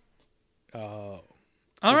Godzilla. Oh.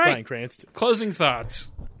 All right. Bryan Cranston. Closing thoughts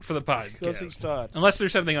for the podcast. Closing thoughts. Unless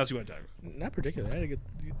there's something else you want to talk about. Not particularly.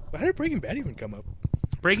 How did Breaking Bad even come up?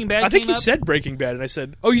 Breaking Bad I think you said Breaking Bad, and I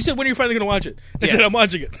said, "Oh, you said when are you finally going to watch it?" I said, "I'm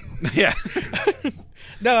watching it." Yeah.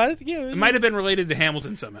 No, I don't think. Yeah, it might have been related to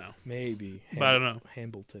Hamilton somehow. Maybe, but I don't know.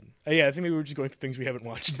 Hamilton. Yeah, I think maybe we're just going through things we haven't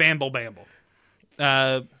watched. Bamble.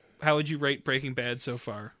 How would you rate Breaking Bad so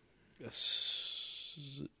far? 9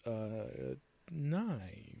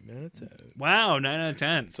 out of 10. Wow, 9 out of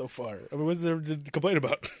 10 so far. I mean, what's there to complain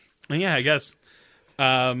about? Yeah, I guess.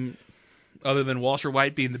 Other than Walter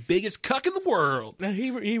White being the biggest cuck in the world. No, he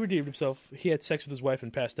redeemed himself. He had sex with his wife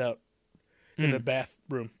and passed out in the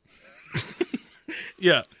bathroom.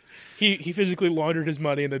 Yeah. He physically laundered his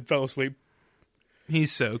money and then fell asleep.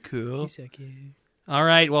 He's so cool. He's so cute. All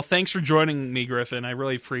right. Well, thanks for joining me, Griffin. I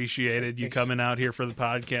really appreciated you coming out here for the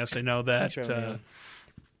podcast. I know that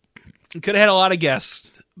we could have had a lot of guests,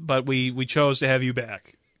 but we chose to have you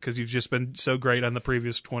back because you've just been so great on the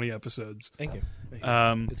previous 20 episodes. Thank you. It's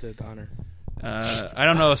an honor. I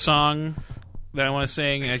don't know a song that I want to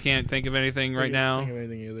sing. I can't think of anything right now. Think of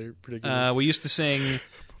anything either particularly. We used to sing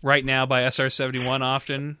right now by SR-71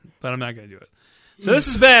 often, but I'm not going to do it. So this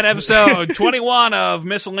has been episode 21 of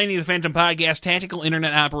Miscellany, the Phantom Podcast, Tactical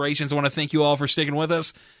Internet Operations. I want to thank you all for sticking with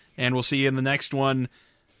us, and we'll see you in the next one.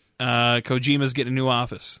 Kojima's getting a new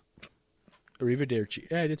office.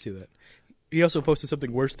 Arrivederci. Yeah, I did see that. He also posted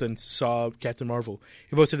something worse than Saw Captain Marvel.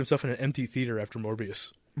 He posted himself in an empty theater after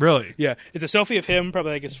Morbius. Really? Yeah, it's a selfie of him,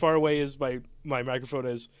 probably like as far away as my microphone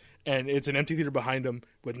is, and it's an empty theater behind him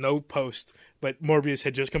with no post, but Morbius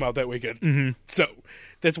had just come out that weekend. Mm-hmm. So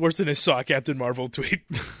that's worse than his Saw Captain Marvel tweet.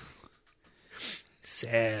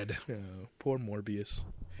 Sad. Oh, poor Morbius.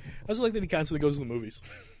 I also like that he constantly goes to the movies.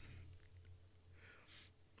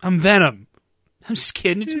 I'm Venom. I'm just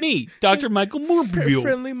kidding. It's me, Dr. Michael Morbius.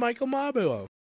 Friendly Michael Marble.